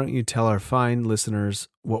 Mike, why don't you tell our fine listeners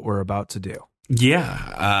what we're about to do?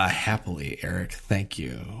 Yeah, happily, Eric. Thank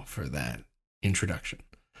you for that introduction.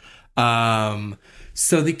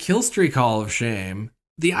 So the Killstreak Hall of Shame,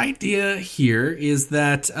 the idea here is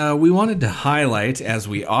that we wanted to highlight, as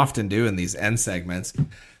we often do in these end segments,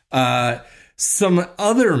 some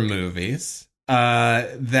other movies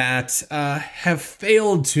that have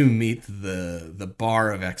failed to meet the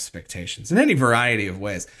bar of expectations in any variety of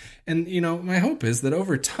ways. And, my hope is that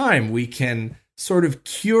over time we can sort of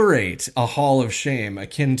curate a Hall of Shame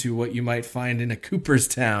akin to what you might find in a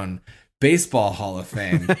Cooperstown Baseball Hall of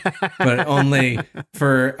Fame, but only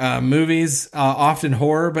for movies, often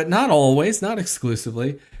horror, but not always, not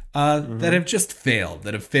exclusively, that have just failed,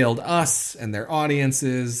 that have failed us and their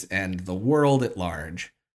audiences and the world at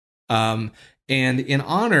large. And in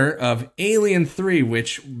honor of Alien 3,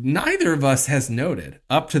 which neither of us has noted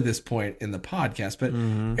up to this point in the podcast, but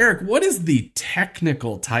Eric, what is the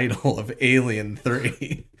technical title of Alien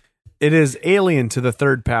 3? It is Alien to the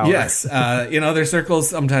Third Power. Yes. In other circles,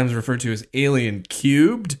 sometimes referred to as Alien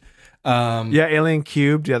Cubed. Yeah, Alien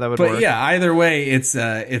Cubed. Yeah, that would work. But yeah, either way, it's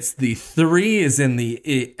the 3 is in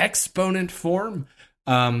the exponent form,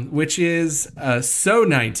 which is so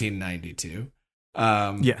 1992.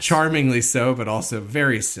 Yes. Charmingly so, but also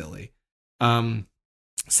very silly.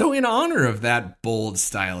 So in honor of that bold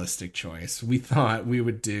stylistic choice, we thought we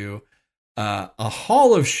would do a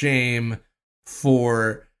Hall of Shame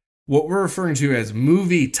for what we're referring to as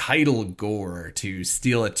movie title gore, to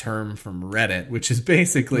steal a term from Reddit, which is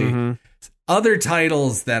basically other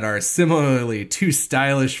titles that are similarly too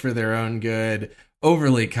stylish for their own good,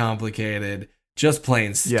 overly complicated, just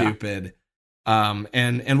plain stupid.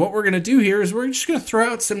 And what we're going to do here is we're just going to throw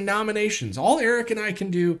out some nominations. All Eric and I can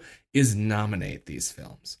do is nominate these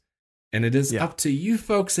films. And it is up to you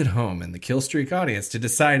folks at home and the Killstreak audience to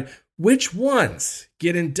decide which ones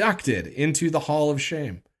get inducted into the Hall of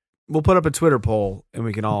Shame. We'll put up a Twitter poll and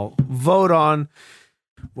we can all vote on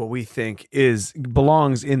what we think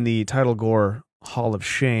belongs in the Title Gore Hall of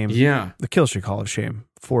Shame. Yeah. The Killstreak Hall of Shame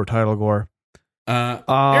for Title Gore.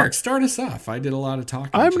 Eric, start us off. I did a lot of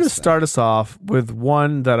talking. I'm going to start us off with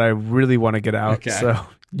one that I really want to get out, so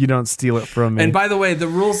you don't steal it from me. And by the way, the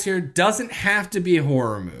rules here doesn't have to be a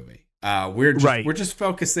horror movie. We're just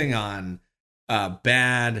focusing on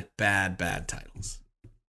bad titles.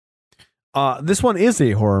 This one is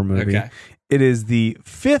a horror movie. Okay. It is the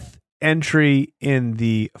 5th entry in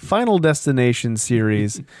the Final Destination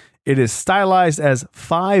series. It is stylized as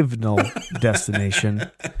Final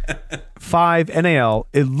Destination. 5 NAL.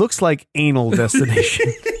 It looks like Anal Destination.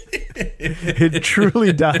 It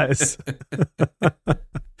truly does.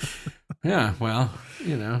 Yeah, well,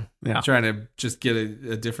 trying to just get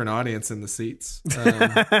a different audience in the seats.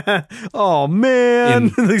 Oh,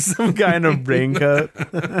 man. Like some kind of raincoat.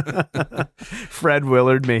 Fred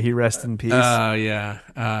Willard, may he rest in peace. Oh, yeah.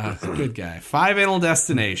 Good guy. 5 Anal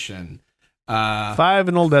Destination. 5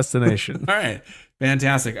 Anal Destination. All right.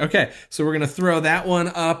 Fantastic. Okay, so we're going to throw that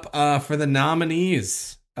one up for the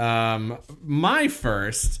nominees. My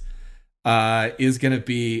first is going to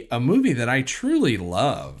be a movie that I truly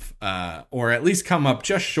love, or at least come up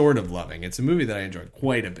just short of loving. It's a movie that I enjoyed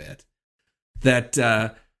quite a bit,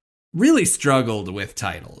 that really struggled with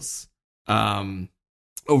titles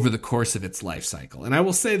over the course of its life cycle. And I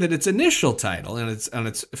will say that its initial title and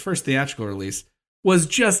its first theatrical release was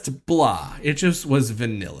just blah. It just was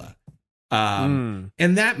vanilla. And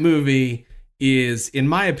that movie is, in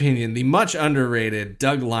my opinion, the much underrated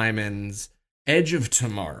Doug Liman's Edge of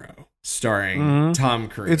Tomorrow, starring Tom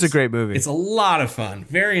Cruise. It's a great movie. It's a lot of fun,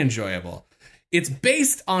 very enjoyable. It's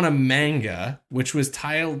based on a manga which was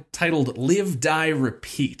titled Live, Die,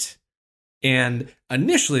 Repeat. And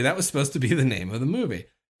initially that was supposed to be the name of the movie.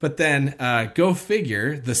 But then, go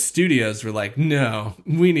figure, the studios were like, no,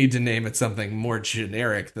 we need to name it something more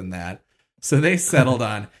generic than that. So they settled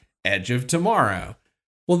on Edge of Tomorrow.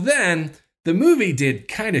 Well, then the movie did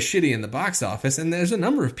kind of shitty in the box office, and there's a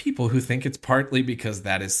number of people who think it's partly because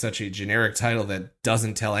that is such a generic title that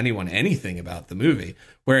doesn't tell anyone anything about the movie.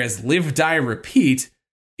 Whereas Live, Die, Repeat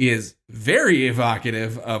is very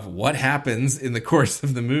evocative of what happens in the course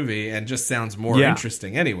of the movie and just sounds more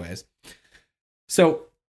interesting anyways. So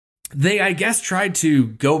they, I guess, tried to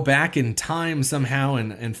go back in time somehow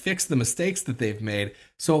and fix the mistakes that they've made.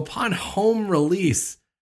 So upon home release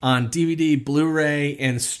on DVD, Blu-ray,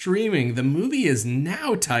 and streaming, the movie is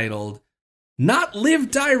now titled not Live,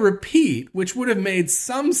 Die, Repeat, which would have made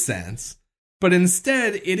some sense, but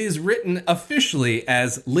instead it is written officially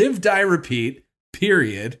as Live, Die, Repeat,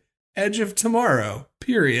 period, Edge of Tomorrow,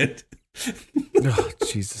 period. Oh,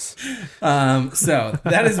 Jesus. So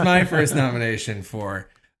that is my first nomination for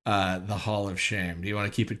the Hall of Shame. Do you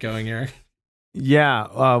want to keep it going, Eric?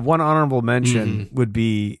 Yeah, one honorable mention would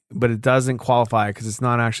be, but it doesn't qualify because it's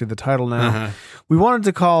not actually the title now. We wanted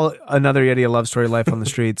to call Another Yeti a Love Story, Life on the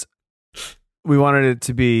Streets. We wanted it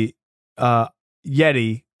to be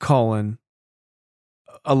Yeti,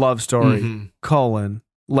 a love story,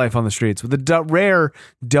 Life on the Streets, with a rare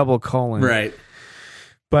double colon. Right.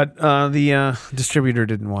 But the distributor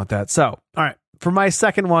didn't want that. So, all right. For my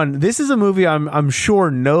second one, this is a movie I'm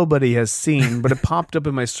sure nobody has seen, but it popped up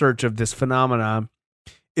in my search of this phenomenon.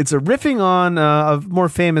 It's a riffing on a more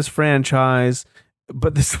famous franchise,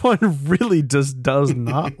 but this one really just does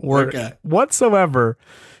not work whatsoever.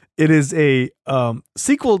 It is a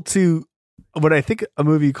sequel to what I think a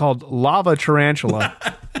movie called Lava Tarantula.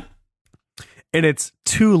 And it's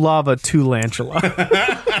 2 Lava 2 Lantula.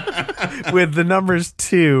 With the numbers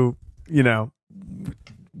 2,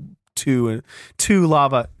 2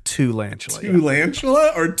 Lava 2 Lantula. 2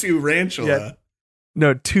 Lantula or 2 Rantula? Yeah.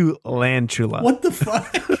 No, 2 Lantula. What the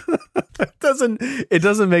fuck? It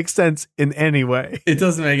doesn't make sense in any way. It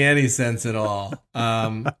doesn't make any sense at all.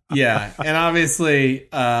 Yeah, and obviously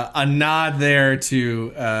a nod there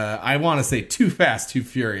to I want to say Too Fast, Too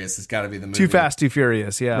Furious has got to be the movie. Too Fast, Too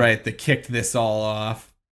Furious, yeah. Right, that kicked this all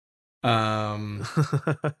off.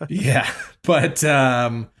 Yeah, but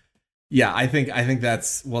yeah, I think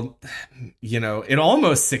that's, well, it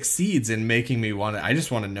almost succeeds in making me I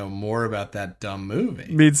just want to know more about that dumb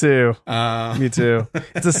movie. Me too. Me too.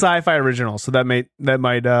 It's a sci-fi original, so that might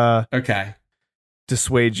okay,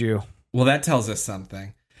 dissuade you. Well, that tells us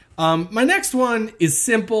something. My next one is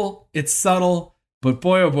simple, it's subtle, but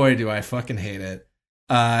boy, oh boy, do I fucking hate it.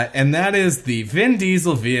 And that is the Vin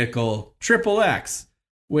Diesel vehicle XXX,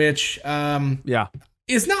 which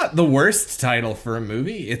is not the worst title for a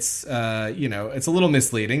movie. It's it's a little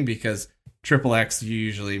misleading because XXX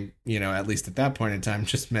usually, at least at that point in time,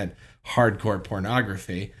 just meant hardcore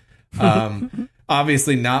pornography.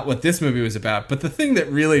 Obviously not what this movie was about, but the thing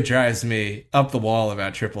that really drives me up the wall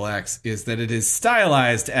about XXX is that it is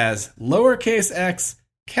stylized as lowercase x,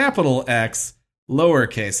 capital X,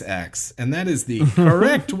 lowercase x, and that is the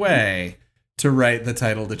correct way to write the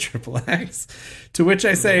title to XXX, to which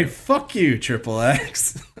I say, fuck you,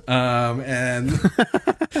 XXX. And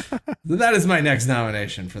that is my next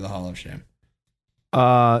nomination for the Hall of Shame.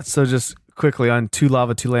 So just quickly on 2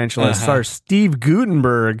 Lava 2 Lantula stars Steve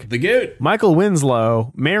Guttenberg, the Goot, Michael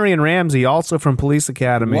Winslow, Marion Ramsey, also from Police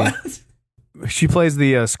Academy. What? She plays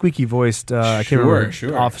the squeaky voiced I can't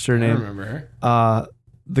remember officer name. I remember her.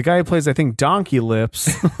 The guy who plays, I think, Donkey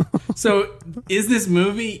Lips. So, is this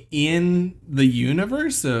movie in the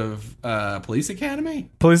universe of Police Academy?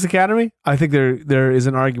 Police Academy? I think there is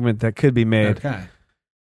an argument that could be made.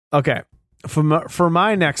 Okay. For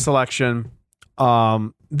my next selection,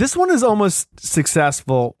 this one is almost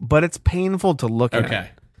successful, but it's painful to look at.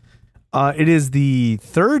 Okay. It is the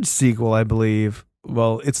third sequel, I believe.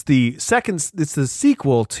 Well, it's the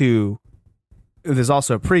sequel to, there's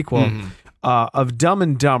also a prequel. Of Dumb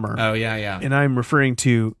and Dumber. Oh, yeah. And I'm referring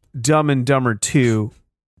to Dumb and Dumber 2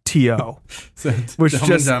 T.O. So which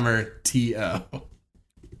Dumb and Dumber T.O.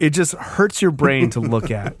 It just hurts your brain to look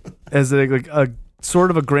at as a sort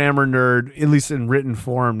of a grammar nerd, at least in written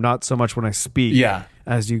form, not so much when I speak. Yeah.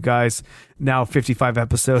 As you guys, now 55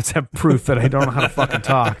 episodes, have proof that I don't know how to fucking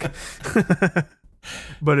talk.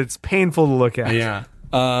 But it's painful to look at. Yeah.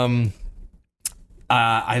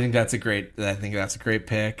 I think that's a great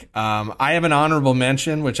pick. I have an honorable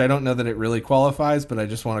mention, which I don't know that it really qualifies, but I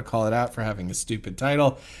just want to call it out for having a stupid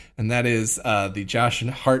title, and that is the Josh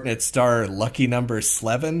Hartnett star Lucky Number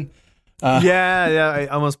 11. Yeah, I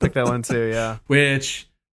almost picked that one too. Yeah, which,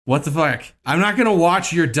 what the fuck? I'm not gonna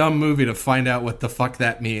watch your dumb movie to find out what the fuck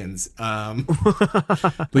that means.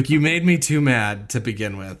 Like, you made me too mad to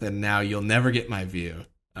begin with, and now you'll never get my view.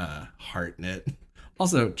 Hartnett.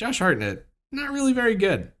 Also, Josh Hartnett. Not really very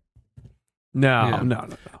good. No.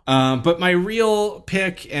 But my real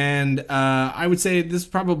pick, and I would say this is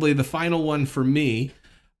probably the final one for me,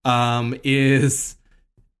 is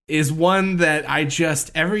one that I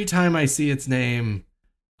just, every time I see its name,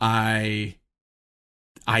 I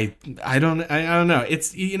don't know.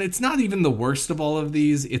 It's, you know, it's not even the worst of all of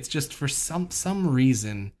these. It's just for some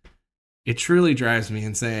reason it truly drives me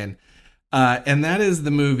insane. And that is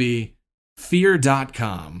the movie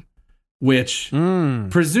Fear.com, which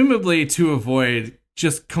presumably to avoid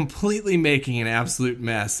just completely making an absolute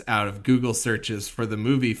mess out of Google searches for the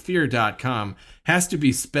movie Fear.com has to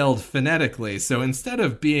be spelled phonetically. So instead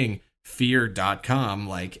of being Fear.com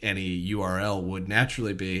like any URL would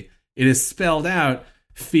naturally be, it is spelled out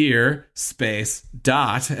Fear space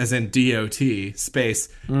dot as in DOT space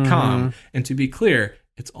com. And to be clear,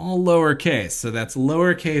 it's all lowercase. So that's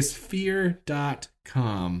lowercase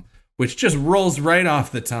Fear.com, which just rolls right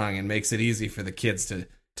off the tongue and makes it easy for the kids to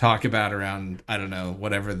talk about around, I don't know,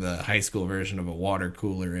 whatever the high school version of a water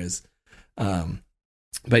cooler is.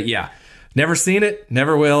 But yeah, never seen it,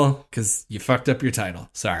 never will, because you fucked up your title.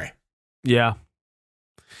 Sorry. Yeah.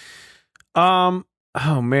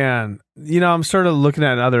 Oh man, you know, I'm sort of looking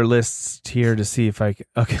at other lists here to see if I can.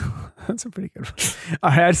 Okay, that's a pretty good one.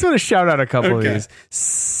 All right, I just want to shout out a couple of these.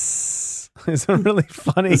 It's really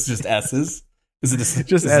funny. It's just S's. Is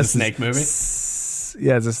it a snake movie?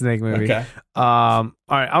 Yeah, it's a snake movie. Okay. All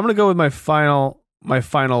right, I'm gonna go with my final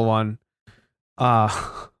one,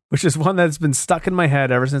 which is one that's been stuck in my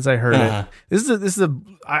head ever since I heard it. This is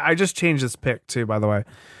I just changed this pick too, by the way.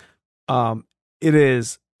 It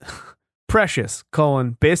is Precious,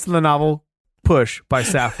 based on the novel Push by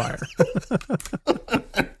Sapphire.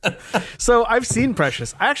 So I've seen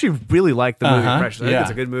Precious. I actually really like the movie Precious. I think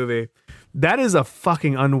it's a good movie. That is a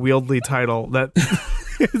fucking unwieldy title. That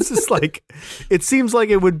it's just like, it seems like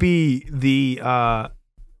it would be the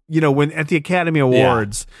when at the Academy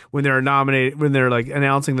Awards when they're nominated, when they're like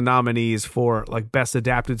announcing the nominees for like best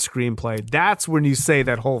adapted screenplay, that's when you say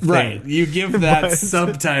that whole thing. Right. You give that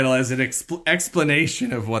subtitle as an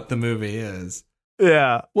explanation of what the movie is.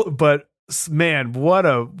 Yeah. But man, what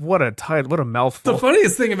a title, what a mouthful. The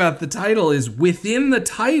funniest thing about the title is within the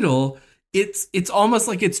title, it's almost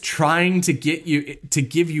like it's trying to get you to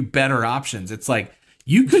give you better options. It's like,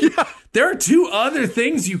 you could. Yeah. There are two other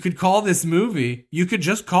things you could call this movie. You could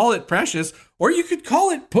just call it Precious, or you could call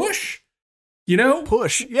it Push. You know,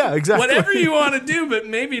 Push. Yeah, exactly. Whatever you want to do, but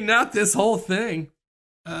maybe not this whole thing.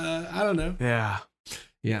 I don't know. Yeah.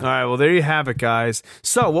 Yeah. All right. Well, there you have it, guys.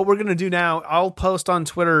 So what we're gonna do now? I'll post on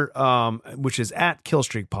Twitter, which is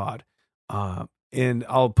 @KillstreakPod, and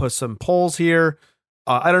I'll put some polls here.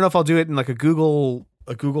 I don't know if I'll do it in like a Google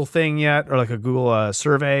thing yet, or like a Google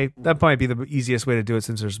survey. That might be the easiest way to do it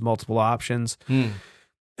since there's multiple options. And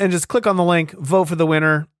just click on the link, vote for the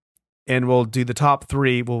winner, and we'll do the top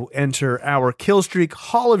 3. We'll enter our Killstreak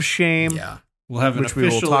Hall of Shame. Yeah, we'll have an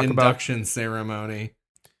official induction ceremony.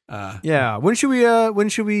 When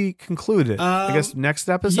should we conclude it? I guess next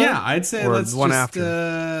episode. Yeah, I'd say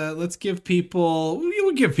let's give people. We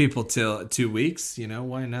would give people till 2 weeks. You know,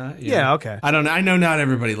 why not? Yeah. Okay. I don't know. I know not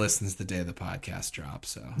everybody listens the day the podcast drops.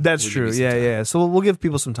 So that's true. Yeah. So we'll give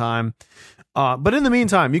people some time. But in the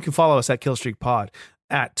meantime, you can follow us at Killstreak Pod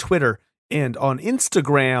at Twitter and on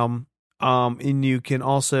Instagram. And you can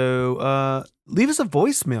also leave us a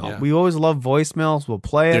voicemail. Yeah. We always love voicemails. We'll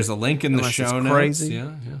play it. There's a link in the show notes. Crazy.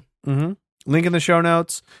 Yeah. Mm-hmm. Link in the show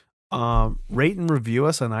notes. Rate and review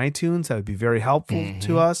us on iTunes. That would be very helpful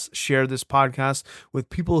to us. Share this podcast with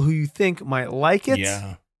people who you think might like it.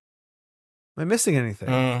 Yeah. Am I missing anything?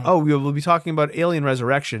 We'll be talking about Alien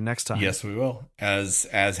Resurrection next time. Yes, we will. As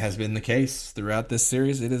has been the case throughout this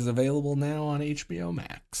series, it is available now on HBO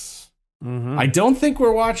Max. I don't think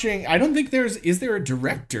we're watching. I don't think is there a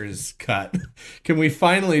director's cut? Can we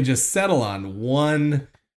finally just settle on one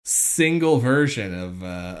single version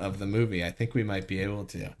of the movie? I think we might be able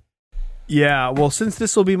to. Yeah, well, since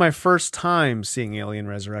this will be my first time seeing Alien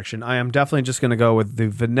Resurrection, I am definitely just going to go with the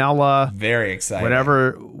vanilla. Very excited.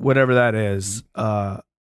 Whatever that is.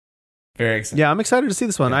 Very excited. Yeah, I'm excited to see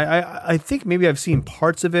this one. Yeah. I think maybe I've seen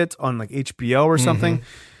parts of it on like HBO or something.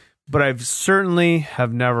 But I've certainly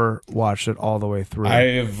have never watched it all the way through.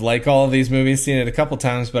 I've, like all of these movies, seen it a couple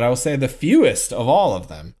times, but I will say the fewest of all of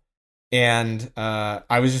them. And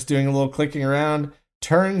I was just doing a little clicking around.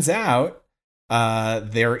 Turns out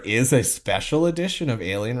there is a special edition of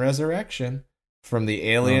Alien Resurrection from the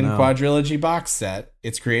Alien Quadrilogy box set.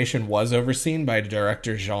 Its creation was overseen by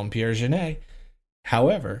director Jean-Pierre Jeunet.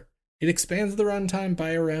 However, it expands the runtime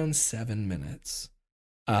by around 7 minutes.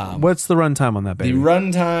 What's the runtime on that, baby? The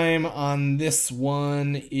runtime on this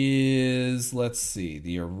one is, let's see,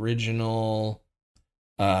 the original.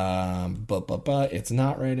 It's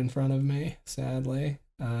not right in front of me, sadly.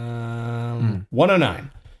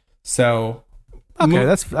 109. So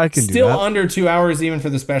Okay, I can do Still that. under 2 hours even for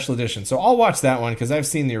the special edition. So I'll watch that one because I've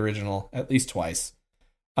seen the original at least twice.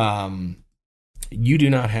 You do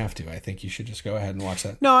not have to. I think you should just go ahead and watch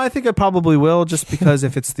that. No, I think I probably will, just because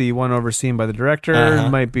if it's the one overseen by the director, it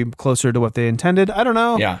might be closer to what they intended. I don't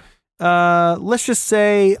know. Yeah. Let's just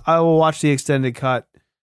say I will watch the extended cut,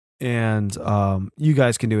 and you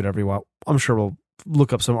guys can do whatever you want. I'm sure we'll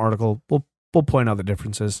look up some article. We'll point out the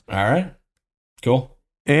differences. All right. Cool.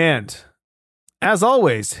 And as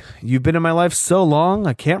always, you've been in my life so long,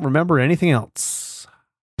 I can't remember anything else.